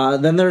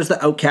 then there's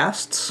the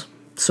outcasts.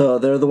 So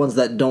they're the ones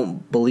that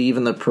don't believe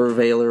in the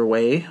Purveyor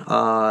way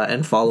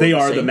and follow. They the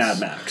are the Saints. Mad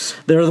Max.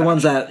 They're the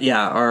ones that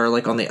are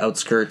like on the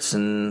outskirts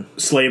and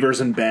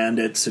Slavers and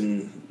bandits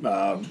and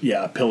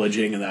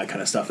pillaging and that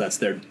kind of stuff. That's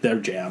their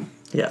jam.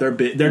 Yeah.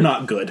 They're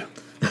not good.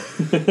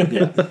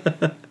 Yeah.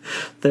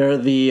 they're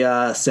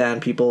the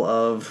sand people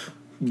of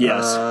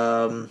Yes.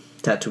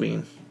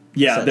 Tatooine.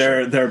 Yeah,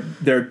 essentially.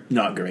 they're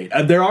not great.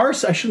 There are,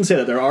 I shouldn't say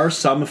that, there are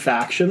some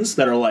factions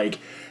that are like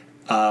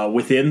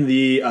within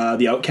the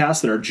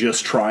Outcasts that are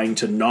just trying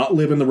to not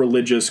live in the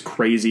religious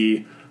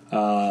crazy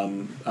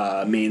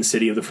main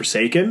city of the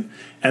Forsaken,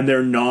 and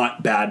they're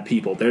not bad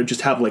people. They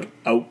just have like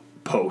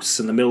outposts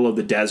in the middle of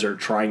the desert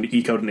trying to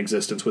eke out an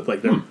existence with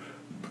like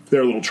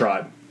their little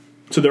tribe.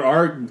 So there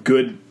are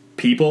good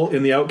people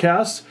in the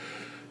Outcasts.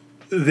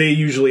 They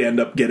usually end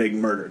up getting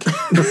murdered.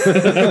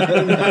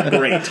 Not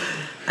great.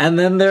 And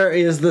then there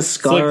is the It's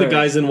Scar. like the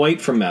guys in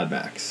white from Mad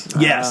Max.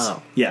 Yes.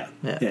 Oh. Yeah.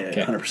 Yeah.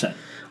 Okay. 100%.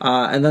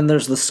 And then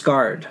there's the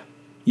Scarred.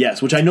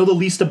 Yes, which I know the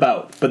least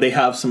about, but they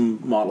have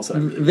some models that I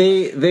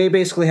really They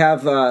basically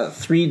have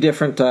 3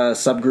 different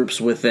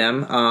subgroups with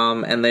them,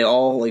 and they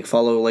all like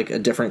follow like a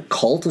different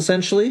cult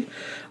essentially.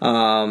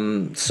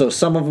 So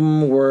some of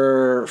them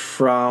were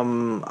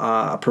from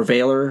a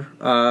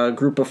Purveyor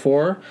group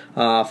before.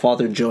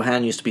 Father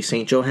Johan used to be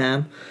Saint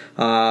Johan,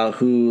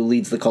 who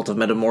leads the cult of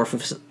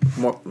Metamorphosis.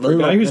 For a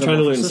guy who's trying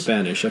to learn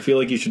Spanish, I feel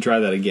like you should try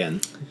that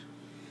again.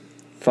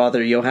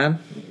 Father Johan.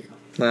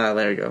 Ah,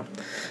 there you go.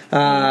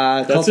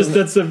 I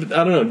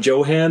don't know.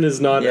 Johan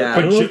is not. Yeah.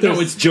 I don't know if No,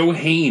 there's it's Joe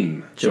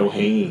Hain.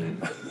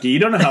 Johan. You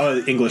don't know how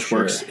English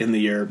works in the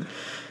year.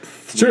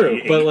 It's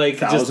true, but like,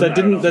 just that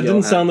didn't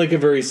Johan. sound like a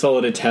very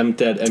solid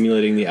attempt at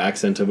emulating the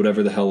accent of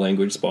whatever the hell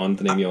language spawned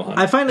the name Johan.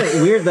 I find it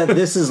weird that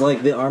this is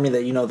like the army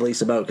that you know the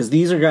least about, because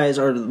these guys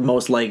are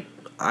most like,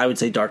 I would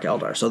say, Dark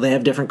Eldar. So they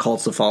have different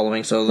cults of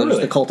following. So there's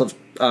Really? the cult of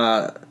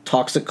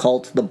Toxic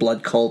Cult, the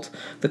Blood Cult,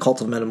 the Cult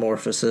of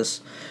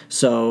Metamorphosis.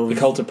 So the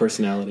cult of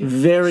personality.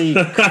 very,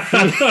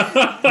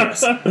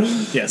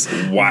 Yes.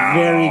 Wow.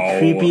 very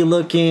creepy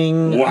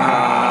looking. The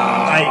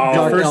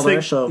Dark first,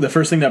 Eldar show. the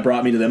first thing that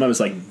brought me to them, I was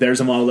like, there's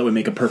a model that would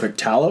make a perfect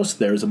Talos.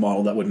 There's a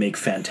model that would make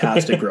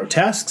fantastic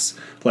Grotesques.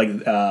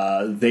 Like,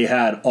 they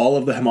had all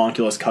of the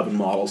Homunculus Coven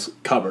models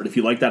covered. If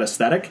you like that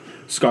aesthetic,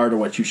 Scarred are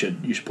what you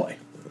should play.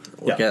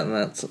 Look at and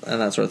that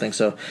sort of thing.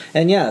 So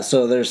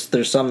so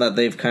there's some that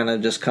they've kind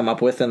of just come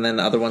up with, and then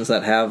other ones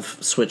that have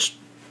switched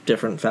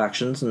different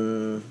factions.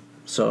 And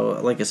so,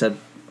 like I said,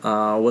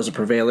 was a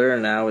Purveyor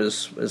and now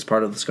is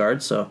part of the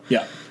Scarred. So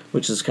Yeah.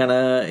 which is kind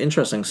of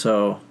interesting.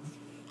 So,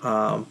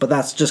 but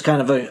that's just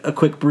kind of a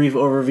quick brief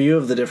overview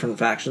of the different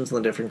factions and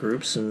the different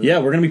groups. And Yeah,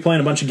 we're going to be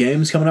playing a bunch of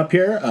games coming up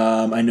here.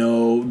 I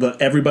know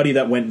everybody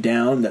that went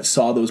down that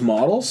saw those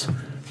models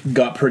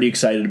got pretty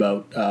excited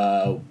about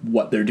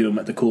what they're doing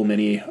at the Cool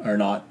Mini or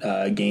Not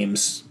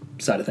games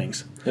side of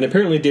things. And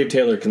apparently Dave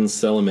Taylor can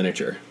sell a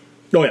miniature.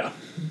 Oh, yeah.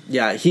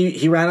 yeah,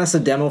 he ran us a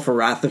demo for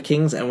Wrath of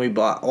Kings, and I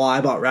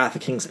bought Wrath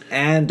of Kings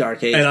and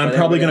Dark Age. And I'm but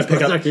probably going everybody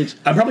to else pick bought up. Dark Age.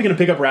 I'm probably going to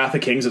pick up Wrath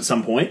of Kings at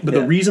some point. But Yeah.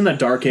 the reason that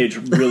Dark Age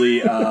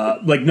really,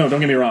 like, no, don't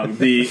get me wrong.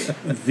 The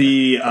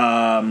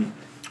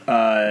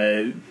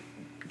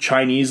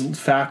Chinese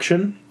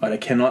faction, but I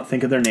cannot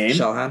think of their name.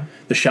 Shalhan.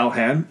 The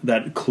Shalhan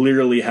that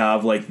clearly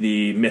have like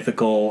the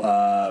mythical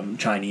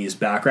Chinese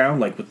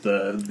background, like with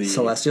the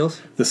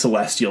Celestials, the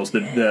Celestials,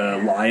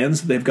 the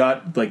lions. They've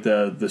got like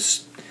the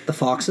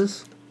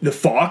Foxes. The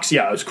fox.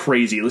 Yeah, it was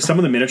crazy. Some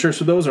of the miniatures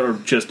for those are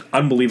just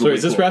unbelievable. So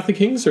is this Wrath of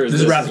Kings or is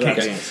This is Wrath of Kings.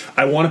 Okay.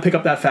 I want to pick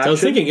up that faction. I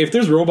was thinking if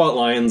there's robot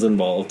lions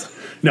involved,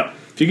 No,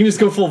 if you can just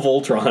go full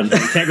Voltron.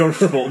 can't go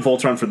for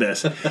Voltron for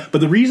this.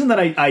 But the reason that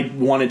I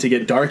wanted to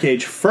get Dark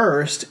Age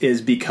first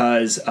is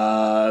because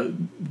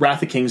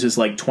Wrath of Kings is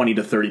like 20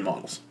 to 30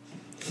 models.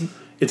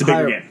 It's a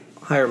bigger game.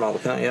 Higher model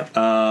count,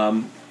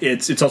 yeah.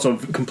 It's also a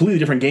completely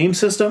different game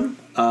system.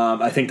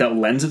 I think that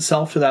lends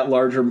itself to that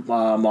larger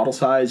model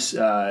size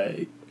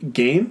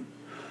game,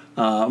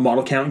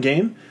 model count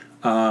game.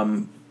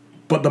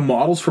 But the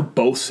models for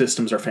both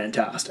systems are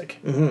fantastic.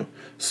 Mm-hmm.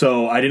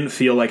 So I didn't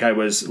feel like I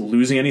was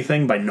losing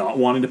anything by not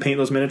wanting to paint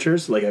those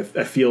miniatures. Like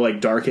I feel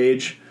like Dark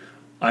Age,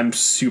 I'm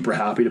super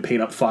happy to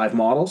paint up 5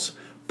 models,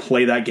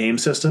 play that game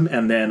system,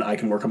 and then I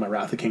can work on my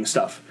Wrath of King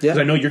stuff. Because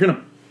I know you're going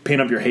to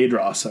paint up your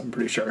Hadros, I'm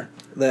pretty sure.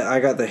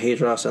 I got the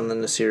Hadros and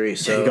then the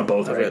series. So you got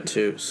both, I right? got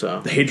 2. So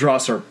the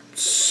Hadros are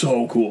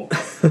so cool.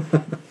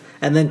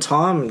 And then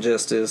Tom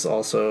just is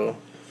also...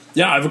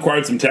 Yeah, I've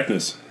acquired some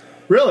Technos.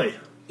 Really?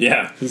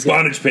 Yeah,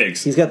 bondage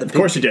pigs. He's got the... Of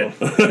course you did.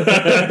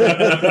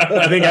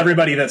 I think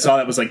everybody that saw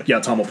that was like, yeah,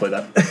 Tom will play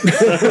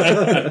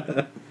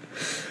that.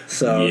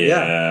 So,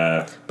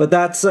 yeah. But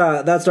that's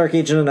Dark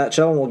Age in a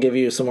nutshell, and we'll give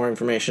you some more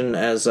information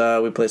as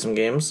we play some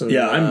games. And,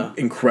 I'm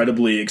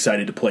incredibly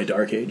excited to play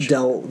Dark Age.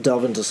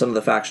 Delve into some of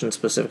the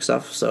faction-specific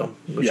stuff,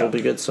 which will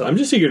be good. So I'm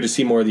just eager to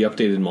see more of the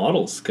updated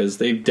models, because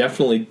they've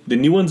definitely... The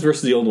new ones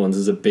versus the old ones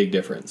is a big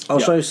difference. I'll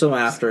show you some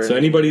after. So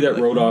anybody that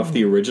wrote off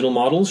the original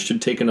models should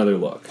take another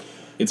look.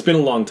 It's been a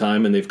long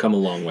time, and they've come a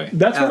long way.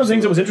 That's one of the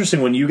things that was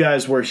interesting when you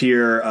guys were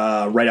here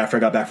right after I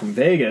got back from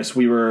Vegas.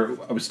 I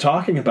was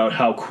talking about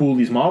how cool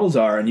these models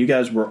are, and you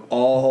guys were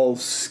all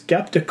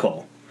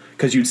skeptical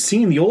because you'd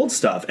seen the old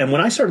stuff. And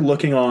when I started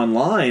looking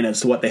online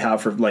as to what they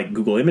have for like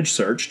Google image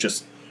search,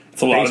 it's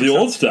a lot of the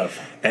old stuff,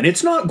 and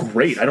it's not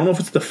great. I don't know if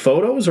it's the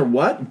photos or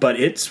what, but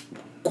it's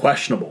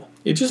questionable.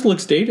 It just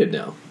looks dated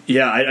now.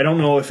 Yeah, I don't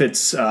know if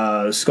it's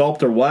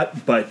sculpt or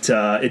what, but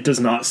it does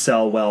not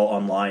sell well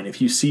online.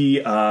 If you see,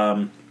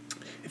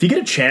 if you get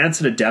a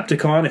chance at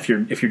Adepticon, if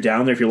you're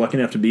down there, if you're lucky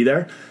enough to be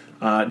there,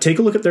 take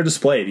a look at their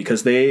display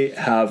because they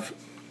have.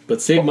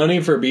 But save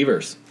money for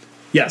beavers.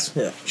 Yes,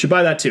 should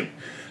buy that too.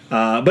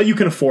 But you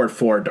can afford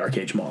 4 Dark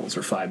Age models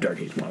or 5 Dark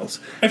Age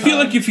models. I feel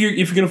like if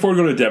you can afford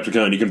to go to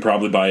Adepticon, you can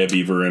probably buy a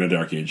beaver and a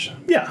Dark Age.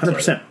 Yeah,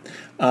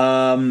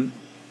 100%.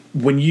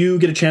 When you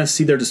get a chance to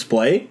see their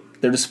display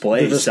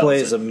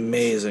is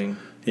amazing.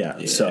 Yeah.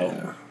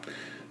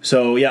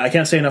 So yeah, I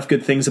can't say enough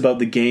good things about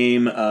the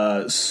game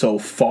so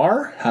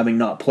far, having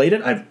not played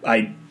it.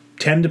 I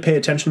tend to pay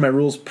attention to my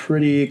rules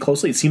pretty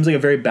closely. It seems like a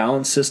very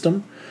balanced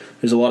system.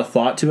 There's a lot of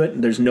thought to it.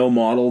 There's no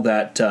model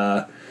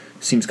that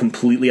seems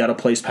completely out of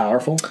place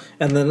powerful.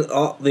 And then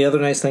the other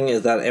nice thing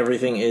is that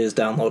everything is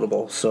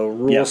downloadable. So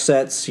rule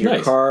sets,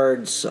 your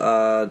cards,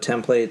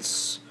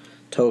 templates,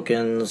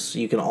 tokens,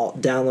 you can all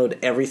download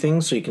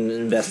everything, so you can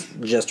invest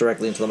just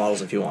directly into the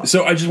models if you want.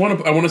 So I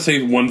want to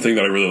say one thing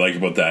that I really like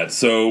about that.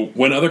 So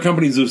when other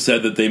companies have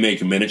said that they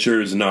make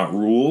miniatures, not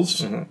rules,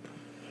 and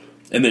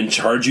then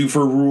charge you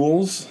for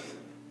rules,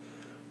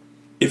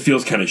 it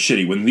feels kind of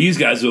shitty. When these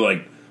guys are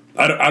like,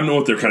 I don't know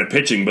what they're kind of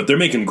pitching, but they're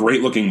making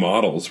great looking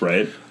models,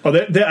 right? Oh,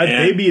 they'd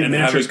be a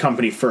miniatures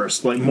company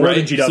first, like more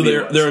than GW.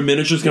 So they're a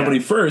miniatures company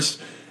first,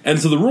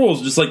 and so the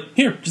rules just like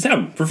here, just have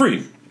them for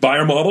free. Buy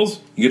our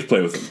models, you get to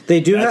play with them. They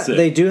do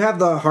have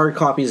the hard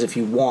copies if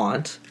you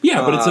want.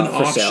 Yeah, but it's an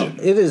option.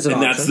 It is an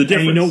option. And that's the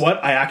difference. And you know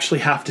what I actually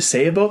have to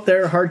say about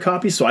their hard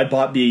copies? So I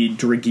bought the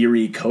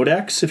Dragiri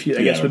Codex, I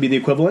guess would be the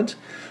equivalent.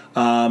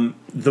 The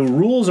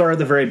rules are at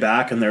the very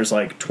back, and there's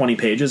like 20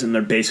 pages, and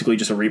they're basically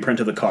just a reprint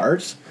of the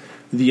cards.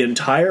 The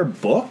entire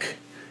book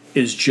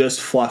is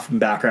just fluff and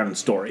background and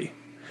story.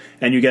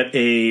 And you get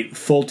a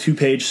full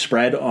 2-page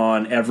spread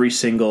on every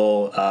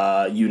single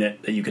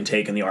unit that you can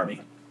take in the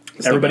army.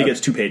 Everybody gets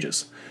 2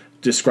 pages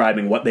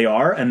describing what they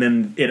are, and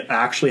then it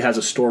actually has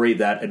a story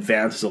that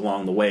advances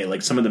along the way.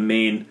 Like some of the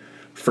main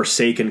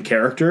Forsaken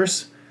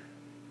characters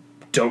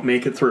don't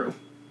make it through.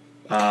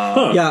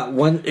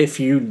 If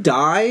you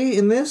die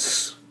in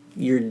this,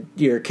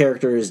 your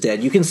character is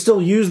dead. You can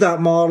still use that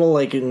model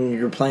like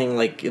you're playing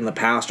like in the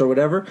past or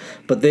whatever,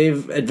 but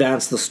they've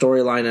advanced the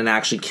storyline and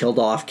actually killed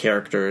off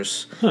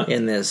characters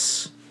in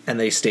this, and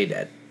they stay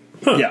dead.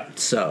 Yeah.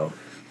 So...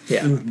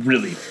 yeah,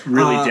 really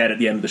dead at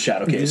the end of the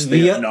Shadow Case.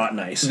 They are not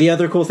nice. The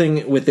other cool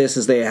thing with this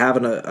is they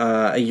have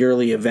a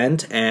yearly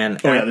event,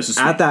 and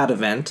at that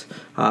event,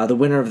 the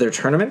winner of their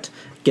tournament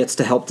gets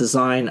to help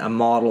design a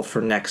model for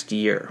next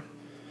year.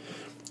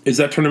 Is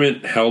that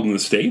tournament held in the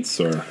States,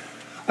 or?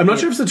 I'm not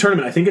sure if it's the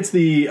tournament. I think it's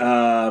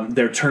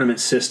their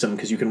tournament system,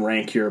 because you can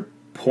rank your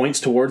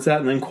points towards that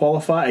and then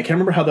qualify. I can't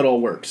remember how that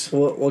all works.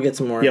 We'll get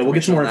some more. Yeah, we'll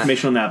get some more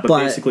information on that. But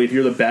basically, if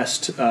you're the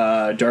best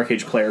Dark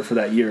Age player for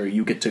that year,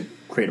 you get to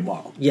create a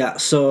model. Yeah,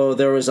 so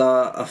there was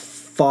a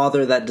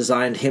father that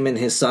designed him and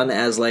his son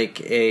as like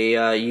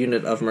a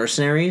unit of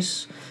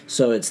mercenaries.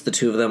 So it's the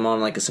 2 of them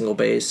on like a single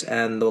base.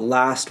 And the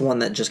last one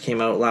that just came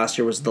out last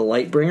year was the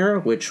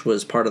Lightbringer, which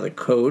was part of the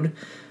code.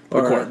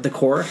 Or the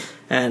core,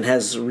 and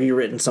has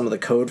rewritten some of the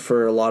code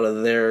for a lot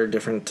of their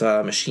different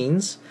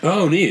machines.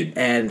 Oh, neat.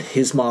 And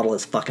his model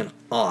is fucking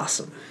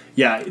awesome.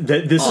 Yeah,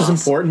 this is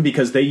important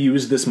because they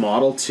use this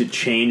model to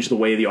change the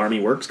way the army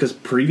works. Because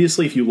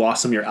previously, if you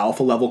lost some of your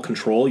alpha level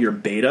control, your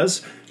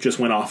betas just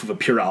went off of a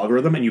pure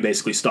algorithm, and you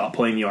basically stopped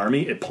playing the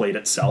army. It played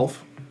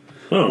itself.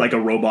 like a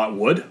robot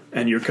would,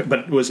 but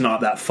it was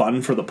not that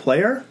fun for the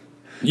player.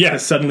 Yeah.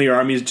 Suddenly your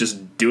army is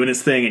just doing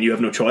its thing and you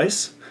have no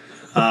choice.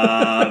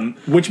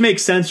 Which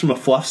makes sense from a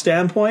fluff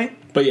standpoint.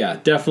 But yeah,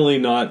 definitely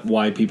not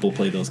why people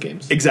play those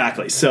games.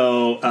 Exactly.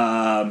 So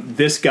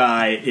this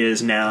guy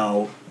is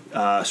now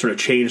sort of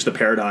changed the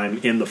paradigm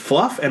in the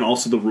fluff and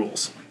also the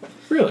rules.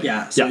 Really?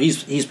 Yeah, so Yeah.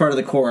 he's part of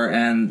the core,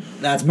 and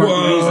that's part of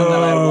the reason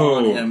that I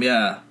want him.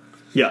 Yeah,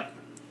 Yeah.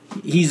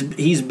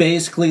 he's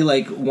basically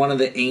like one of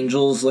the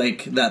angels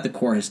like that the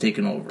core has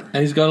taken over.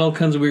 And he's got all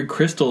kinds of weird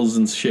crystals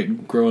and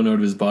shit growing out of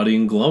his body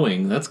and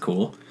glowing. That's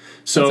cool.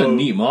 So That's a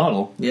neat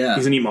model. Yeah,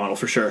 He's a neat model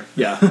for sure.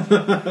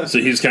 Yeah. So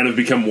he's kind of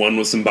become one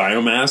with some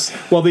biomass.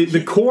 Well,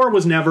 the core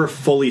was never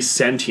fully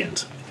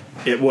sentient.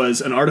 It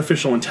was an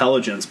artificial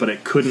intelligence, but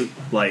it couldn't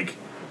like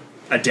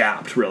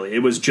adapt really. It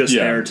was just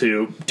there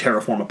to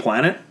terraform a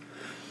planet.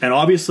 And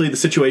obviously the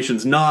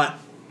situation's not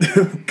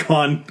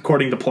gone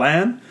according to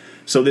plan.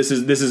 So this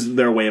is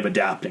their way of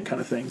adapting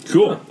kind of thing.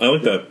 Cool. I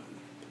like that.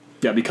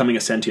 Yeah, becoming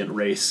a sentient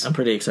race. I'm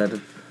pretty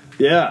excited.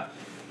 Yeah.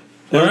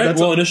 All right.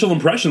 That's Well, initial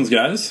impressions,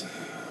 guys.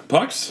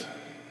 Pucks?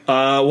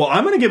 Well,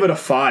 I'm going to give it a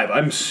 5.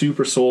 I'm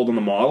super sold on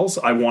the models.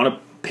 I want to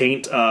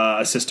paint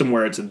a system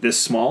where it's this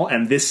small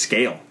and this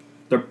scale.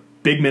 They're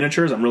big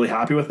miniatures. I'm really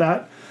happy with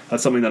that.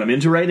 That's something that I'm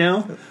into right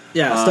now.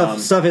 Yeah,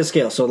 stuff is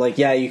scale. So like,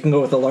 yeah, you can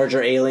go with the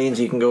larger aliens.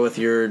 You can go with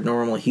your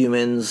normal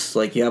humans.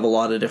 Like, you have a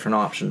lot of different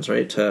options,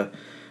 right?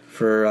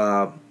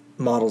 For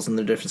models and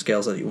the different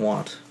scales that you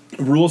want.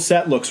 Rule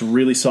set looks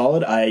really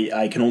solid.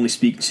 I can only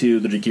speak to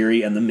the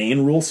Dagiri and the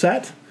main rule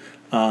set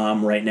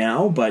right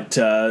now, but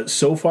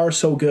so far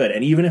so good.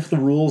 And even if the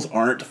rules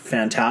aren't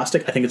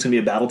fantastic, I think it's going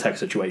to be a BattleTech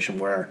situation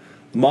where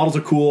the models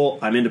are cool,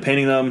 I'm into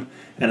painting them,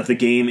 and if the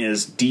game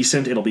is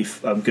decent, it'll be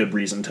a good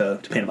reason to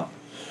paint them up.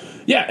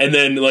 Yeah, and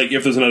then, like,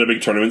 if there's another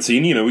big tournament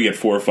scene, we get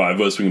 4 or 5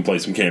 of us, we can play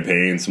some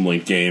campaigns, some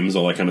linked games,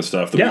 all that kind of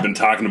stuff that we've been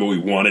talking about we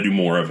want to do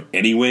more of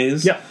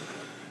anyways. Yeah.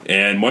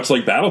 And much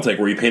like BattleTech,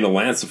 where you paint a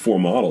lance of 4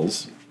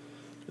 models.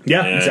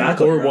 Yeah, And-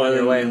 exactly. Or one,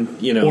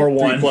 Or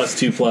 1. 3 plus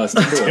 2 plus.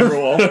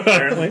 Timberwolf,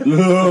 apparently.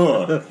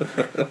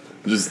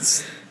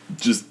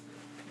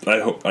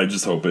 I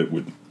just hope it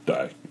would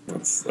die. I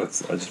just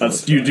want it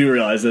to You die. do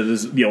realize that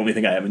is the only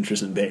thing I have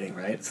interest in painting,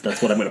 right? So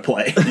that's what I'm going to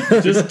play.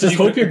 just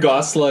hope your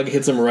Gauss slug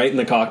hits him right in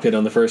the cockpit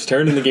on the first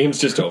turn and the game's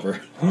just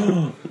over.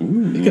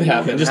 It could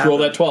happen. Just roll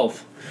that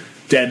 12.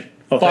 Dead.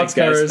 Oh, thanks,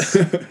 guys.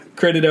 Boxcars,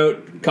 critted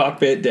out,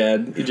 cockpit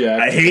dead, eject.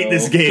 I hate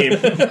this game.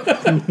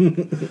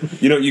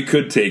 You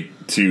could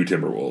take 2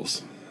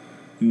 Timberwolves.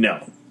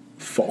 No.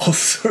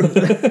 False.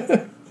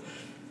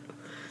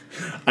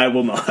 I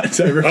will not.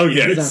 I refuse.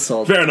 Okay, That's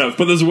all. fair enough.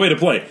 But there's a way to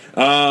play.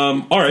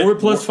 All right, 4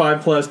 plus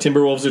 5 plus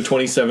Timberwolves are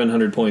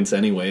 2,700 points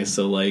anyway,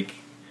 so like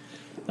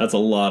that's a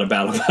lot of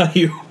battle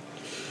value.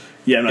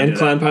 Yeah, I'm not And doing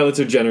clan that. pilots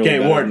are generally Okay,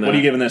 better Ward, than what are you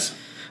that. giving this?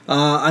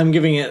 I'm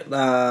giving it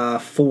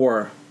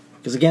 4.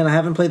 Because again, I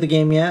haven't played the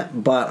game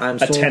yet, but I'm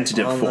sold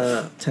tentative on 4.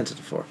 the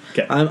tentative 4.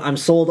 Okay. I'm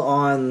sold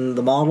on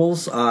the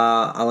models.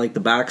 I like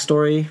the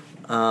backstory,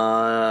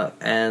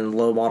 and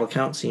low model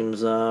count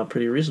seems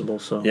pretty reasonable.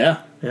 So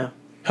Yeah. yeah.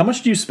 How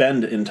much do you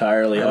spend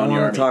entirely I on don't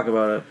your want to army? talk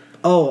about it.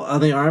 Oh, on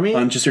the army?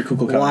 On just your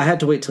Kukulkan? Well, I had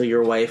to wait till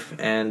your wife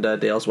and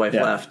Dale's wife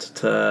Yeah. left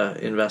to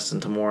invest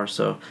into more.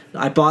 So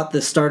I bought the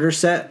starter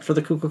set for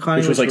the Kukulkan,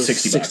 Which was like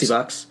 60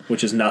 bucks.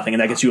 Which is nothing, and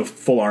that gets you a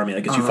full army.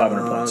 That gets you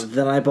 500 points.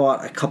 Then I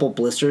bought a couple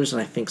blisters,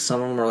 and I think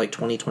some of them are like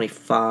 20,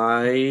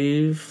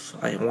 25.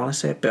 I want to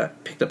say I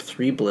picked up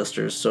 3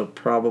 blisters, so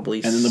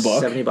probably And then the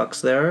book?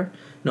 $70 there.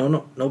 No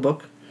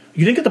book.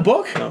 You didn't get the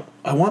book? No.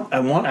 I want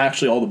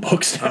actually all the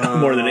books now,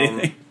 more than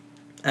anything.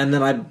 And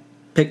then I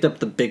picked up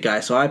the big guy,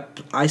 so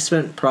I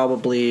spent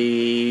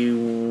probably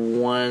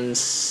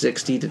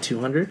 160 to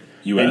 200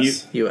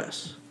 US.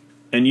 US.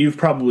 And you've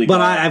probably But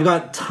got... I've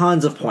got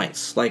tons of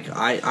points. Like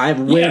I have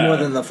way Yeah. more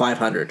than the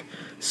 500.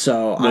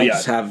 So No, I yeah.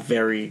 just have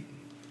very,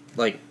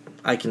 like,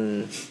 I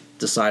can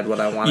decide what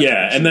I want.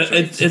 Yeah, and to choose,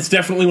 right? it's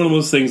definitely one of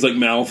those things. Like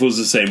Malif was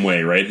the same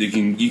way, right? You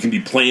can be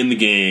playing the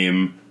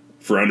game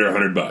for under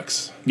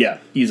 $100. Yeah,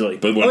 easily.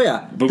 But when, Oh,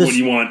 yeah. but when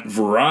you want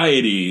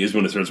variety is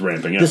when it starts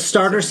ramping up. The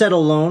starter set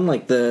alone,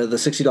 like the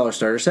 $60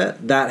 starter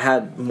set, that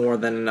had more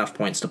than enough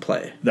points to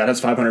play that has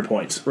 500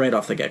 points. right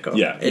off the get go.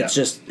 Yeah. It's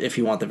just if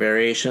you want the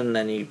variation,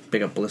 then you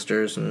pick up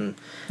blisters, and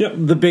Yep.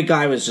 the big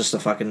guy was just a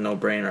fucking no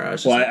brainer. I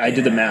was just Well, like, I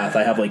did the yeah. math.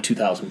 I have like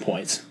 2,000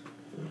 points.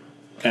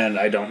 And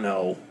I don't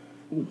know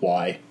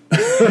why.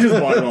 I just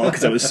bought them all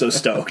because I was so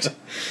stoked.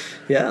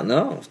 Yeah,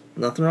 no,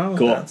 nothing wrong with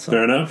Cool. that. So.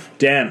 Fair enough.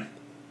 Dan,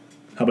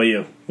 how about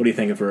you? What are you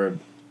thinking for a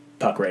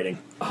puck rating?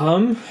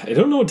 I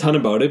don't know a ton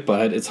about it,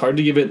 but it's hard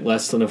to give it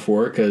less than a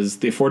 4 because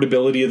the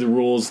affordability of the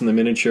rules and the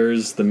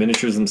miniatures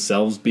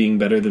themselves being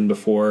better than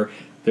before,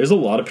 there's a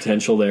lot of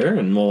potential there.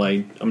 And while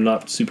I'm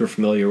not super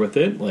familiar with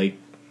it, like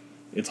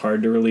it's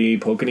hard to really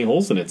poke any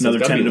holes in it. So Another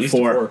it's gotta 10 be at to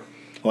least a 4.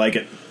 I like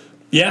it.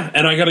 Yeah,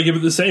 and I got to give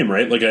it the same,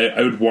 right? Like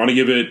I would want to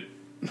give it.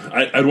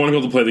 I'd want to be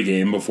able to play the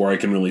game before I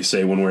can really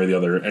say one way or the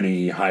other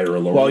any higher or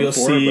lower. Well, than you'll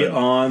 4, see but-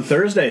 on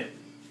Thursday.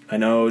 I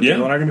know Yeah.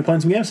 Dale and I are going to be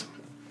playing some games.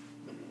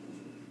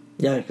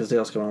 Yeah, because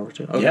Dale's coming over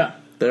too. Okay. Yeah.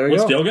 There we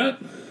What's go. Dale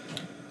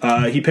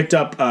got? He picked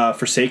up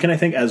Forsaken, I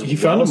think, as He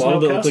found a well, model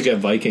that Snowcast. looked like a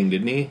Viking,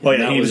 didn't he? Oh, And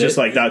yeah, that he was just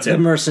it. like, that's The it.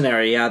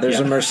 mercenary, yeah. There's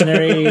Yeah. a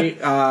mercenary,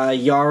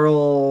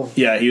 Jarl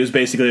Yeah, he was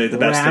basically like the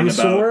best thing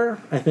about Ramsor,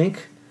 I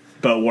think.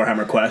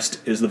 Warhammer Quest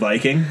is the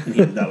Viking,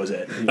 and that was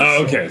it.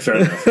 Oh, okay, fair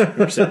enough.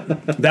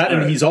 100%. That,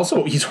 and he's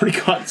already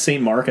got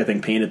Saint Mark, I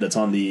think, painted. That's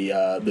on the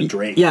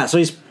Drake. Yeah, so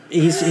he's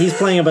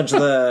playing a bunch of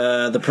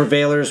the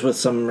prevailers with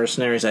some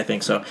mercenaries, I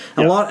think. So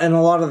a Yeah.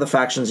 lot of the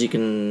factions you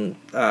can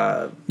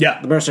the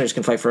mercenaries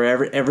can fight for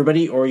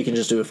everybody, or you can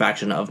just do a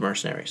faction of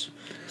mercenaries.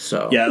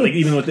 So Yeah, like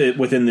even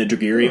within the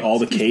Dragiri, all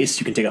the caste,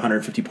 you can take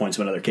 150 points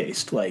of another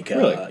caste. Like,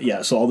 Really?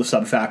 yeah, so all the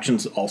sub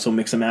factions also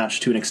mix and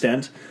match to an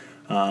extent.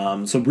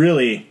 So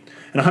really,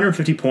 and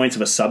 150 points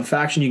of a sub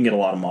faction, you can get a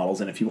lot of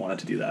models in if you wanted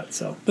to do that.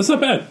 So That's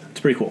not bad. it's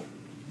pretty cool.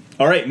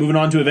 All right, moving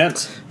on to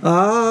events.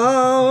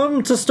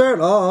 to start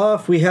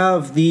off, we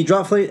have the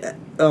Drop Fleet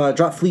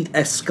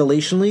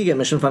Escalation League at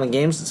Mission Fun and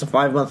Games. It's a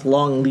 5-month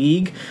long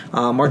league.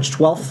 March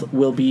 12th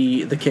will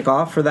be the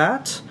kickoff for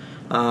that.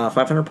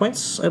 500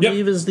 points, I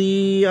believe, is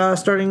the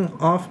starting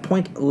off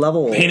point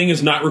level. Painting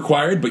is not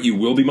required, but you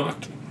will be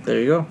mocked. There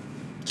you go.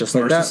 Just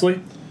like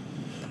Mercilessly.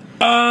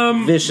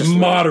 that. Viciously.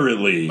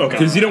 Moderately. Okay.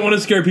 Because you don't want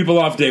to scare people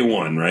off day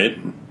one, right?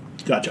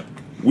 Gotcha.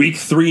 Week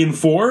 3 and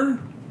 4,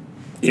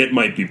 it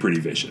might be pretty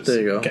vicious. There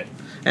you go. Okay.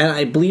 And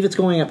I believe it's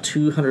going up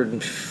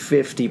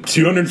 250 points.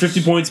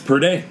 250 points per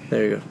day.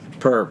 There you go.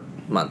 Per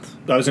month.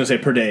 I was going to say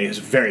per day is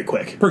very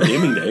quick. Per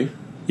gaming day.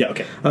 Yeah,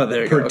 okay. Oh,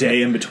 there you Per go. day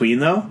Okay. in between,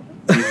 though,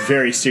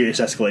 very serious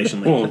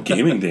escalation. Well,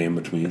 gaming day in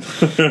between.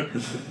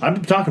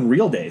 I'm talking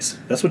real days.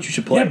 That's what you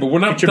should play. Yeah, but we're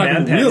not Get your talking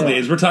man real pants on.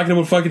 days. We're talking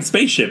about fucking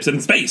spaceships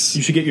and space.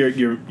 You should get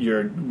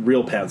your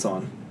real pants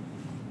on.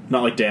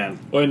 Not like Dan.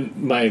 When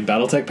my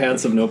BattleTech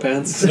pants of no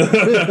pants. Then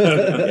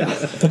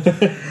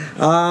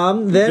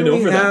Get we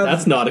over that. have...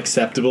 That's not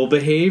acceptable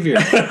behavior.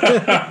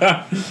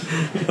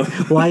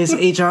 Why is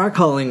HR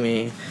calling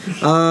me?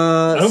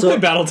 I don't play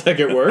BattleTech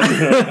at work.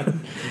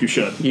 You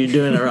should. You're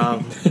doing it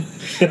wrong.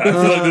 I feel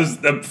like there's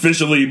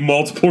officially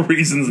multiple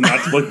reasons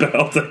not to play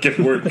Battletech at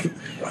work.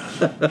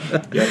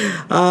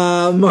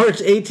 March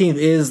 18th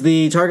is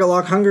the Target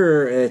Lock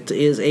Hunger. It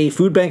is a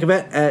food bank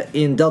event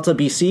in Delta,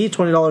 BC.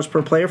 $20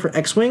 per player for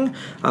X-Wing.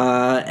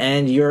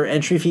 And your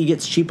entry fee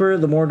gets cheaper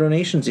the more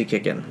donations you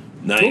kick in.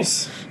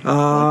 Nice.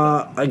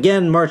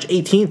 Again, March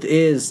 18th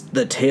is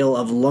the Tale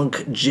of Lunk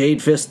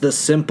Jadefist the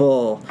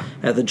Simple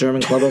at the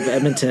German Club of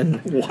Edmonton.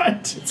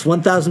 What? It's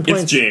 1,000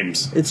 points. It's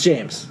James. It's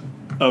James.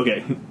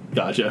 Okay,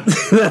 gotcha.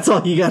 That's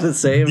all you got to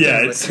say. Yeah,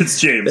 it's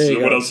James. There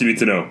you What go. else do you need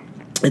to know?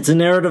 It's a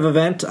narrative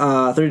event,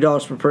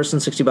 $30 per person,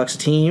 $60 a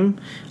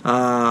team.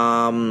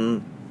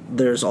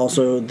 There's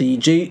also the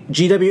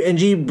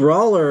GWNG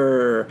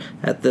Brawler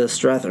at the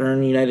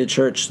Strathern United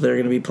Church. They're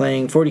going to be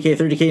playing 40k,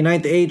 30k,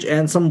 9th Age,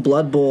 and some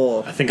Blood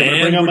Bowl. I think I'm going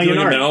to And bring out we're my doing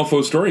a Yanari.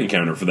 Malifaux story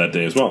encounter for that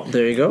day as well.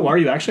 There you go. Oh, are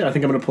you actually? I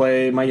think I'm going to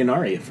play my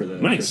Yanari for the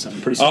Nice. first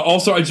time. Pretty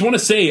Also, I just want to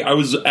say I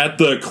was at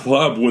the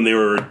club when they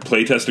were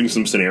playtesting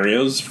some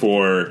scenarios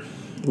for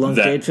Lunk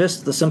that.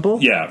 Jadefist, the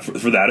Simple. Yeah,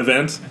 for that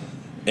event,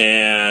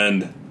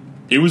 and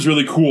it was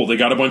really cool. They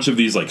got a bunch of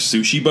these like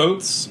sushi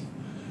boats,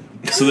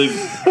 so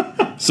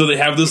they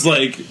have this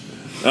like,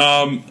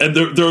 and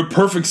they're a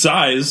perfect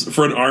size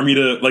for an army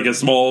to like a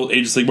small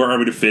Age of Sigmar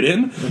army to fit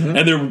in,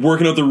 and they're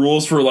working out the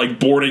rules for like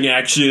boarding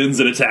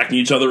actions and attacking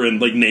each other in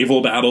like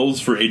naval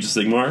battles for Age of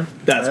Sigmar.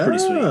 That's pretty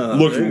sweet.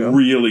 Looked there you go.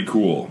 really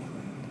cool.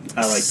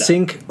 I like that.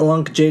 Sink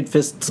Lunk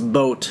Jadefist's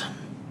boat.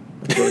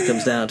 That's what it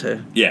comes down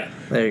to. Yeah.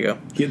 There you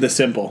go. The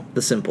Simple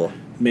The Simple.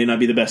 may not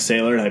be the best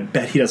sailor, and I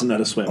bet he doesn't know how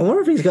to I swim.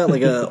 wonder if he's got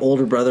like a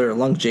older brother,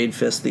 Lunk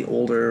Jadefist the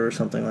Older, or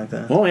something like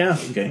that. Oh yeah,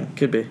 okay.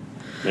 Could be.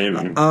 Maybe.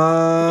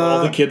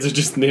 All the kids are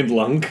just named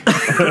Lunk.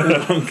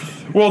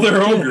 Well,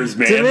 they're ogres,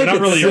 man. They're make not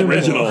it really simple.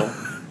 original.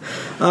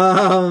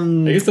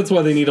 I guess that's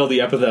why they need all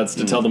the epithets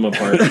to tell them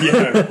apart.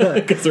 Yeah.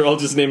 Because they're all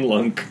just named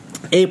Lunk.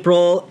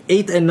 April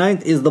 8th and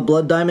 9th is the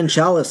Blood Diamond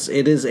Chalice.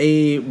 It is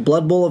a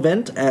Blood Bowl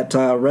event at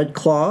Red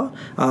Claw.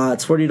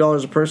 It's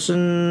 $40 a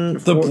person.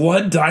 The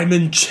Blood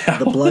Diamond Chalice.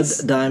 The Blood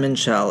Diamond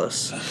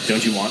Chalice.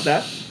 Don't you want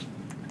that?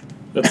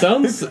 That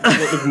sounds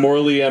like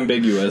morally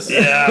ambiguous.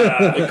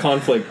 Yeah. Like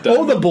conflict.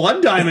 Oh, the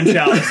Blood Diamond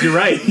Chalice. You're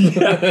right.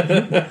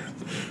 Where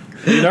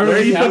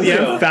you put the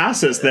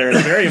emphasis there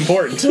is very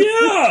important.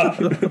 Yeah.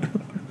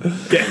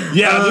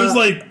 Yeah, there's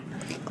like.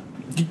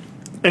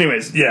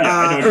 Anyways, yeah.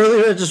 I know.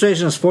 Early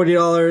registration is $40,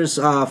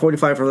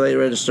 $45 for late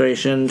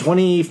registration,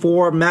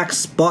 24 max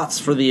spots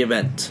for the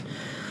event.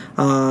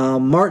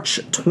 March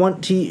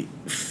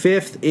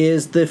 25th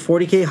is the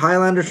 40k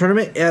Highlander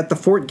tournament at the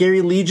Fort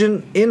Garry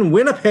Legion in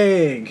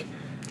Winnipeg.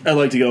 I'd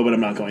like to go, but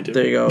I'm not going to.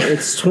 There you go.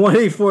 It's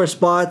 24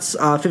 spots,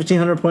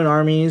 1,500 point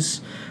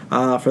armies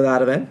for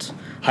that event.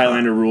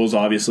 Highlander rules,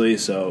 obviously,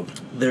 so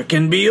There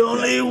can be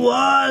only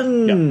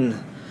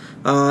one.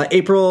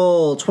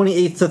 April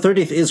 28th to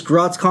 30th is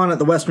GrotzCon at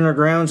the Westerner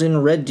Grounds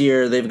in Red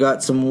Deer. They've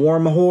got some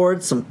Warm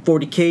Horde, some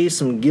 40k,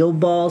 some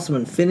Guild Ball, some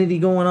Infinity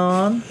going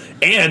on.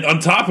 And on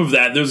top of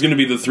that, there's going to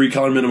be the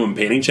 3-color minimum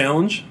painting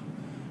challenge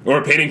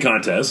or painting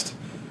contest,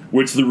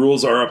 which the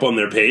rules are up on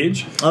their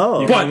page.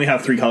 Oh, You can only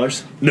have 3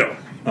 colors. No,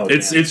 Oh,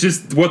 it's damn.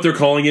 just what they're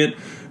calling it.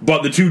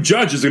 But the 2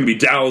 judges are going to be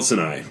Dallas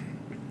and I.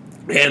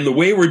 And the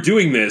way we're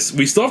doing this,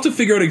 we still have to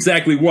figure out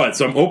exactly what.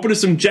 So I'm open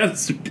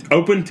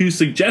to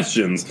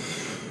suggestions.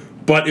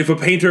 But if a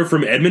painter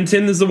from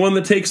Edmonton is the one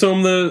that takes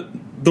home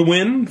the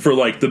win for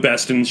like the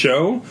best in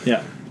show,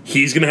 Yeah.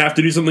 he's going to have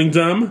to do something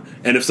dumb.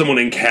 And if someone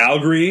in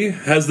Calgary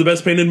has the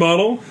best painted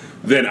model,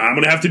 then I'm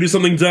going to have to do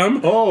something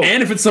dumb. Oh.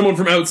 And if it's someone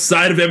from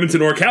outside of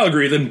Edmonton or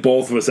Calgary, then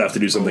both of us have to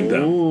do something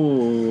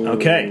dumb.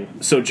 Okay,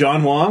 so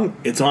John Wong,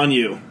 it's on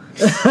you.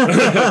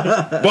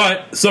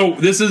 But so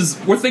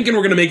we're thinking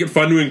we're going to make it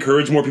fun to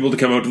encourage more people to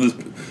come out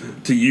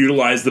to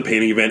utilize the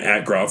painting event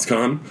at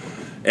GrotzCon,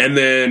 and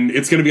then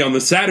it's going to be on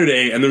the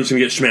Saturday, and then it's going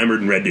to get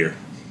schmammered in Red Deer.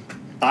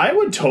 I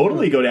would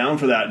totally go down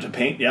for that to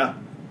paint. Yeah,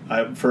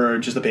 for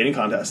just a painting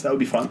contest, that would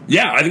be fun.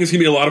 Yeah, I think it's going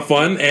to be a lot of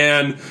fun,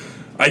 and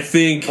I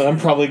think I'm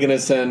probably going to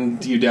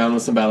send you down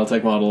with some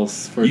BattleTech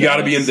models. For you got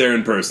to be in Dallas. there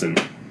in person.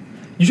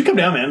 You should come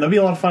down, man. That'd be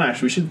a lot of fun.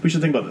 Actually, we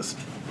should think about this.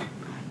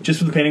 Just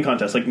for the painting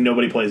contest, like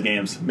nobody plays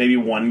games. Maybe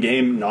one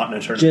game, not in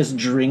a tournament. just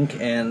drink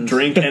and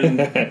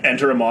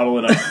Enter a model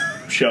in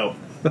a show.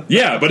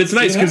 Yeah, but it's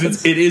nice what because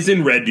happens. it is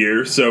in Red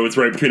Deer, so it's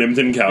right between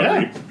Edmonton and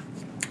Calgary. Yeah.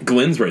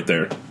 Glenn's right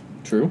there,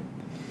 True.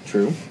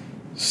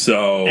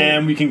 so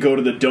And we can go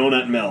to the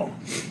donut mill.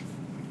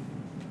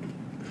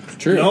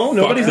 True. No,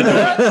 nobody's Fuck.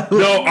 a donut.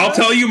 No, I'll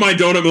tell you my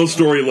donut mill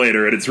story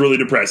later, and it's really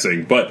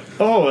depressing. But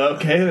Oh,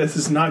 okay. This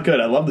is not good.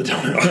 I love the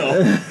donut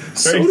mill.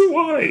 so do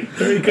I.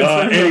 Very good.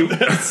 Anyway,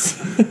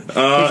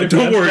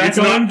 don't worry, it's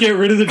not. Get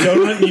rid of the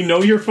donut, and you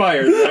know you're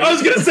fired. Right? I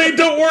was gonna say,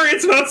 don't worry,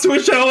 it's not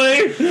Swish LA.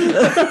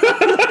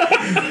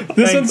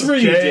 This one's for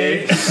you,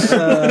 Jay.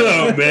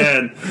 Oh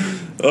man,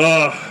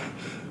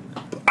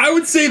 I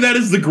would say that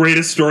is the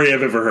greatest story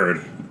I've ever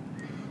heard.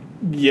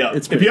 Yeah.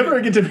 It's If you ever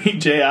get to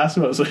meet Jay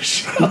Asimov,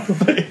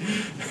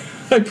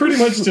 I pretty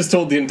much just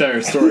told the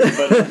entire story,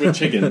 but with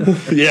chicken.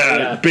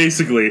 Yeah,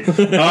 basically.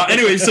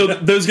 Anyway, so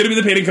there's going to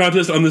be the painting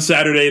contest on the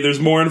Saturday. There's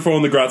more info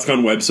on the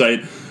GrotzCon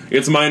website.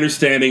 It's my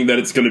understanding that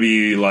it's going to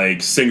be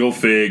like single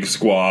fig,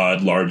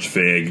 squad, large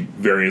fig,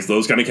 various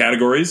those kind of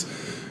categories.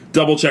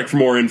 Double check for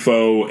more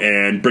info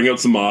and bring out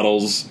some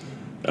models.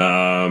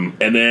 And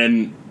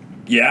then,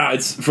 yeah,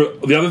 it's for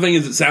the other thing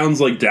is it sounds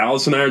like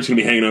Dallas and I are just going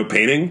to be hanging out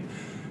painting.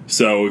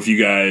 So if you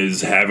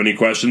guys have any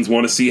questions,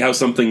 want to see how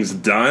something's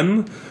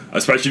done,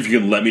 especially if you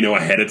can let me know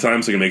ahead of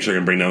time so I can make sure I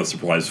can bring down the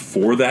supplies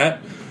for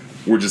that.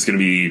 We're just going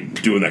to be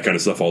doing that kind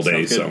of stuff all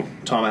day. So,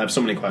 Tom, I have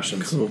so many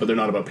questions, but they're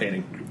not about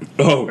painting.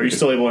 oh, Are you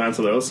still able to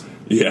answer those?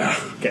 yeah.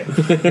 Okay.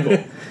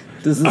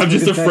 Cool. I'm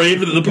just afraid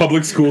that the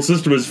public school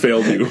system has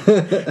failed you.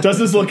 Does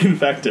this look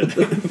infected?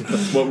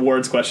 What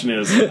Ward's question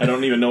is. I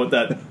don't even know what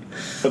that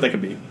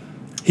could be.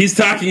 He's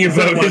talking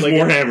about his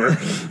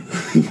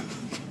Warhammer.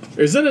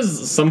 Isn't it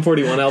some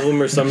 41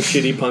 album or some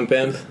shitty punk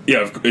band?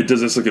 Yeah,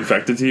 does this look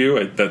infected to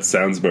you? That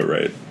sounds about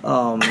right.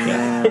 Oh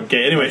man.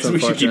 Okay, anyway, so we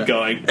should keep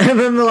unfortunate. going. And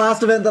then the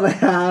last event that I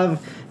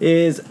have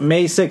is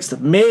May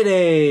 6th, May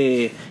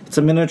Day. It's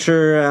a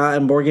miniature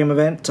and board game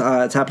event.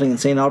 It's happening in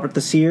St. Albert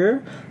this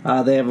year.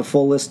 They have a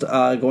full list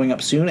going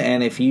up soon,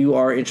 and if you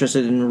are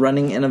interested in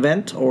running an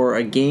event or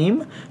a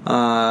game,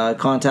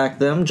 contact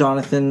them.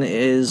 Jonathan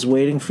is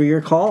waiting for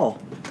your call.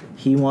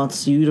 He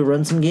wants you to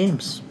run some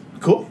games.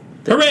 Cool.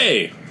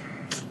 Hooray!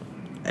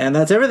 And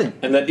that's everything.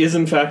 And that is,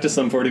 in fact, a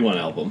Sum 41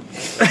 album.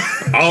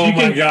 Oh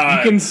my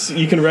god.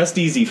 You can rest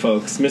easy,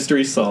 folks.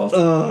 Mystery solved.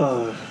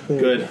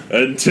 Good.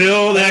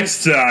 Until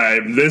next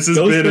time, this has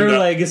Ghost been Bear enough.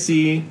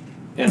 Legacy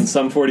and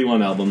Sum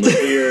 41 album. Those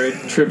are your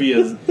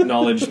trivia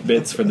knowledge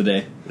bits for the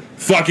day.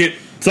 Fuck it.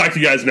 Talk to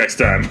you guys next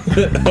time.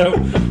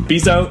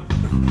 Peace out.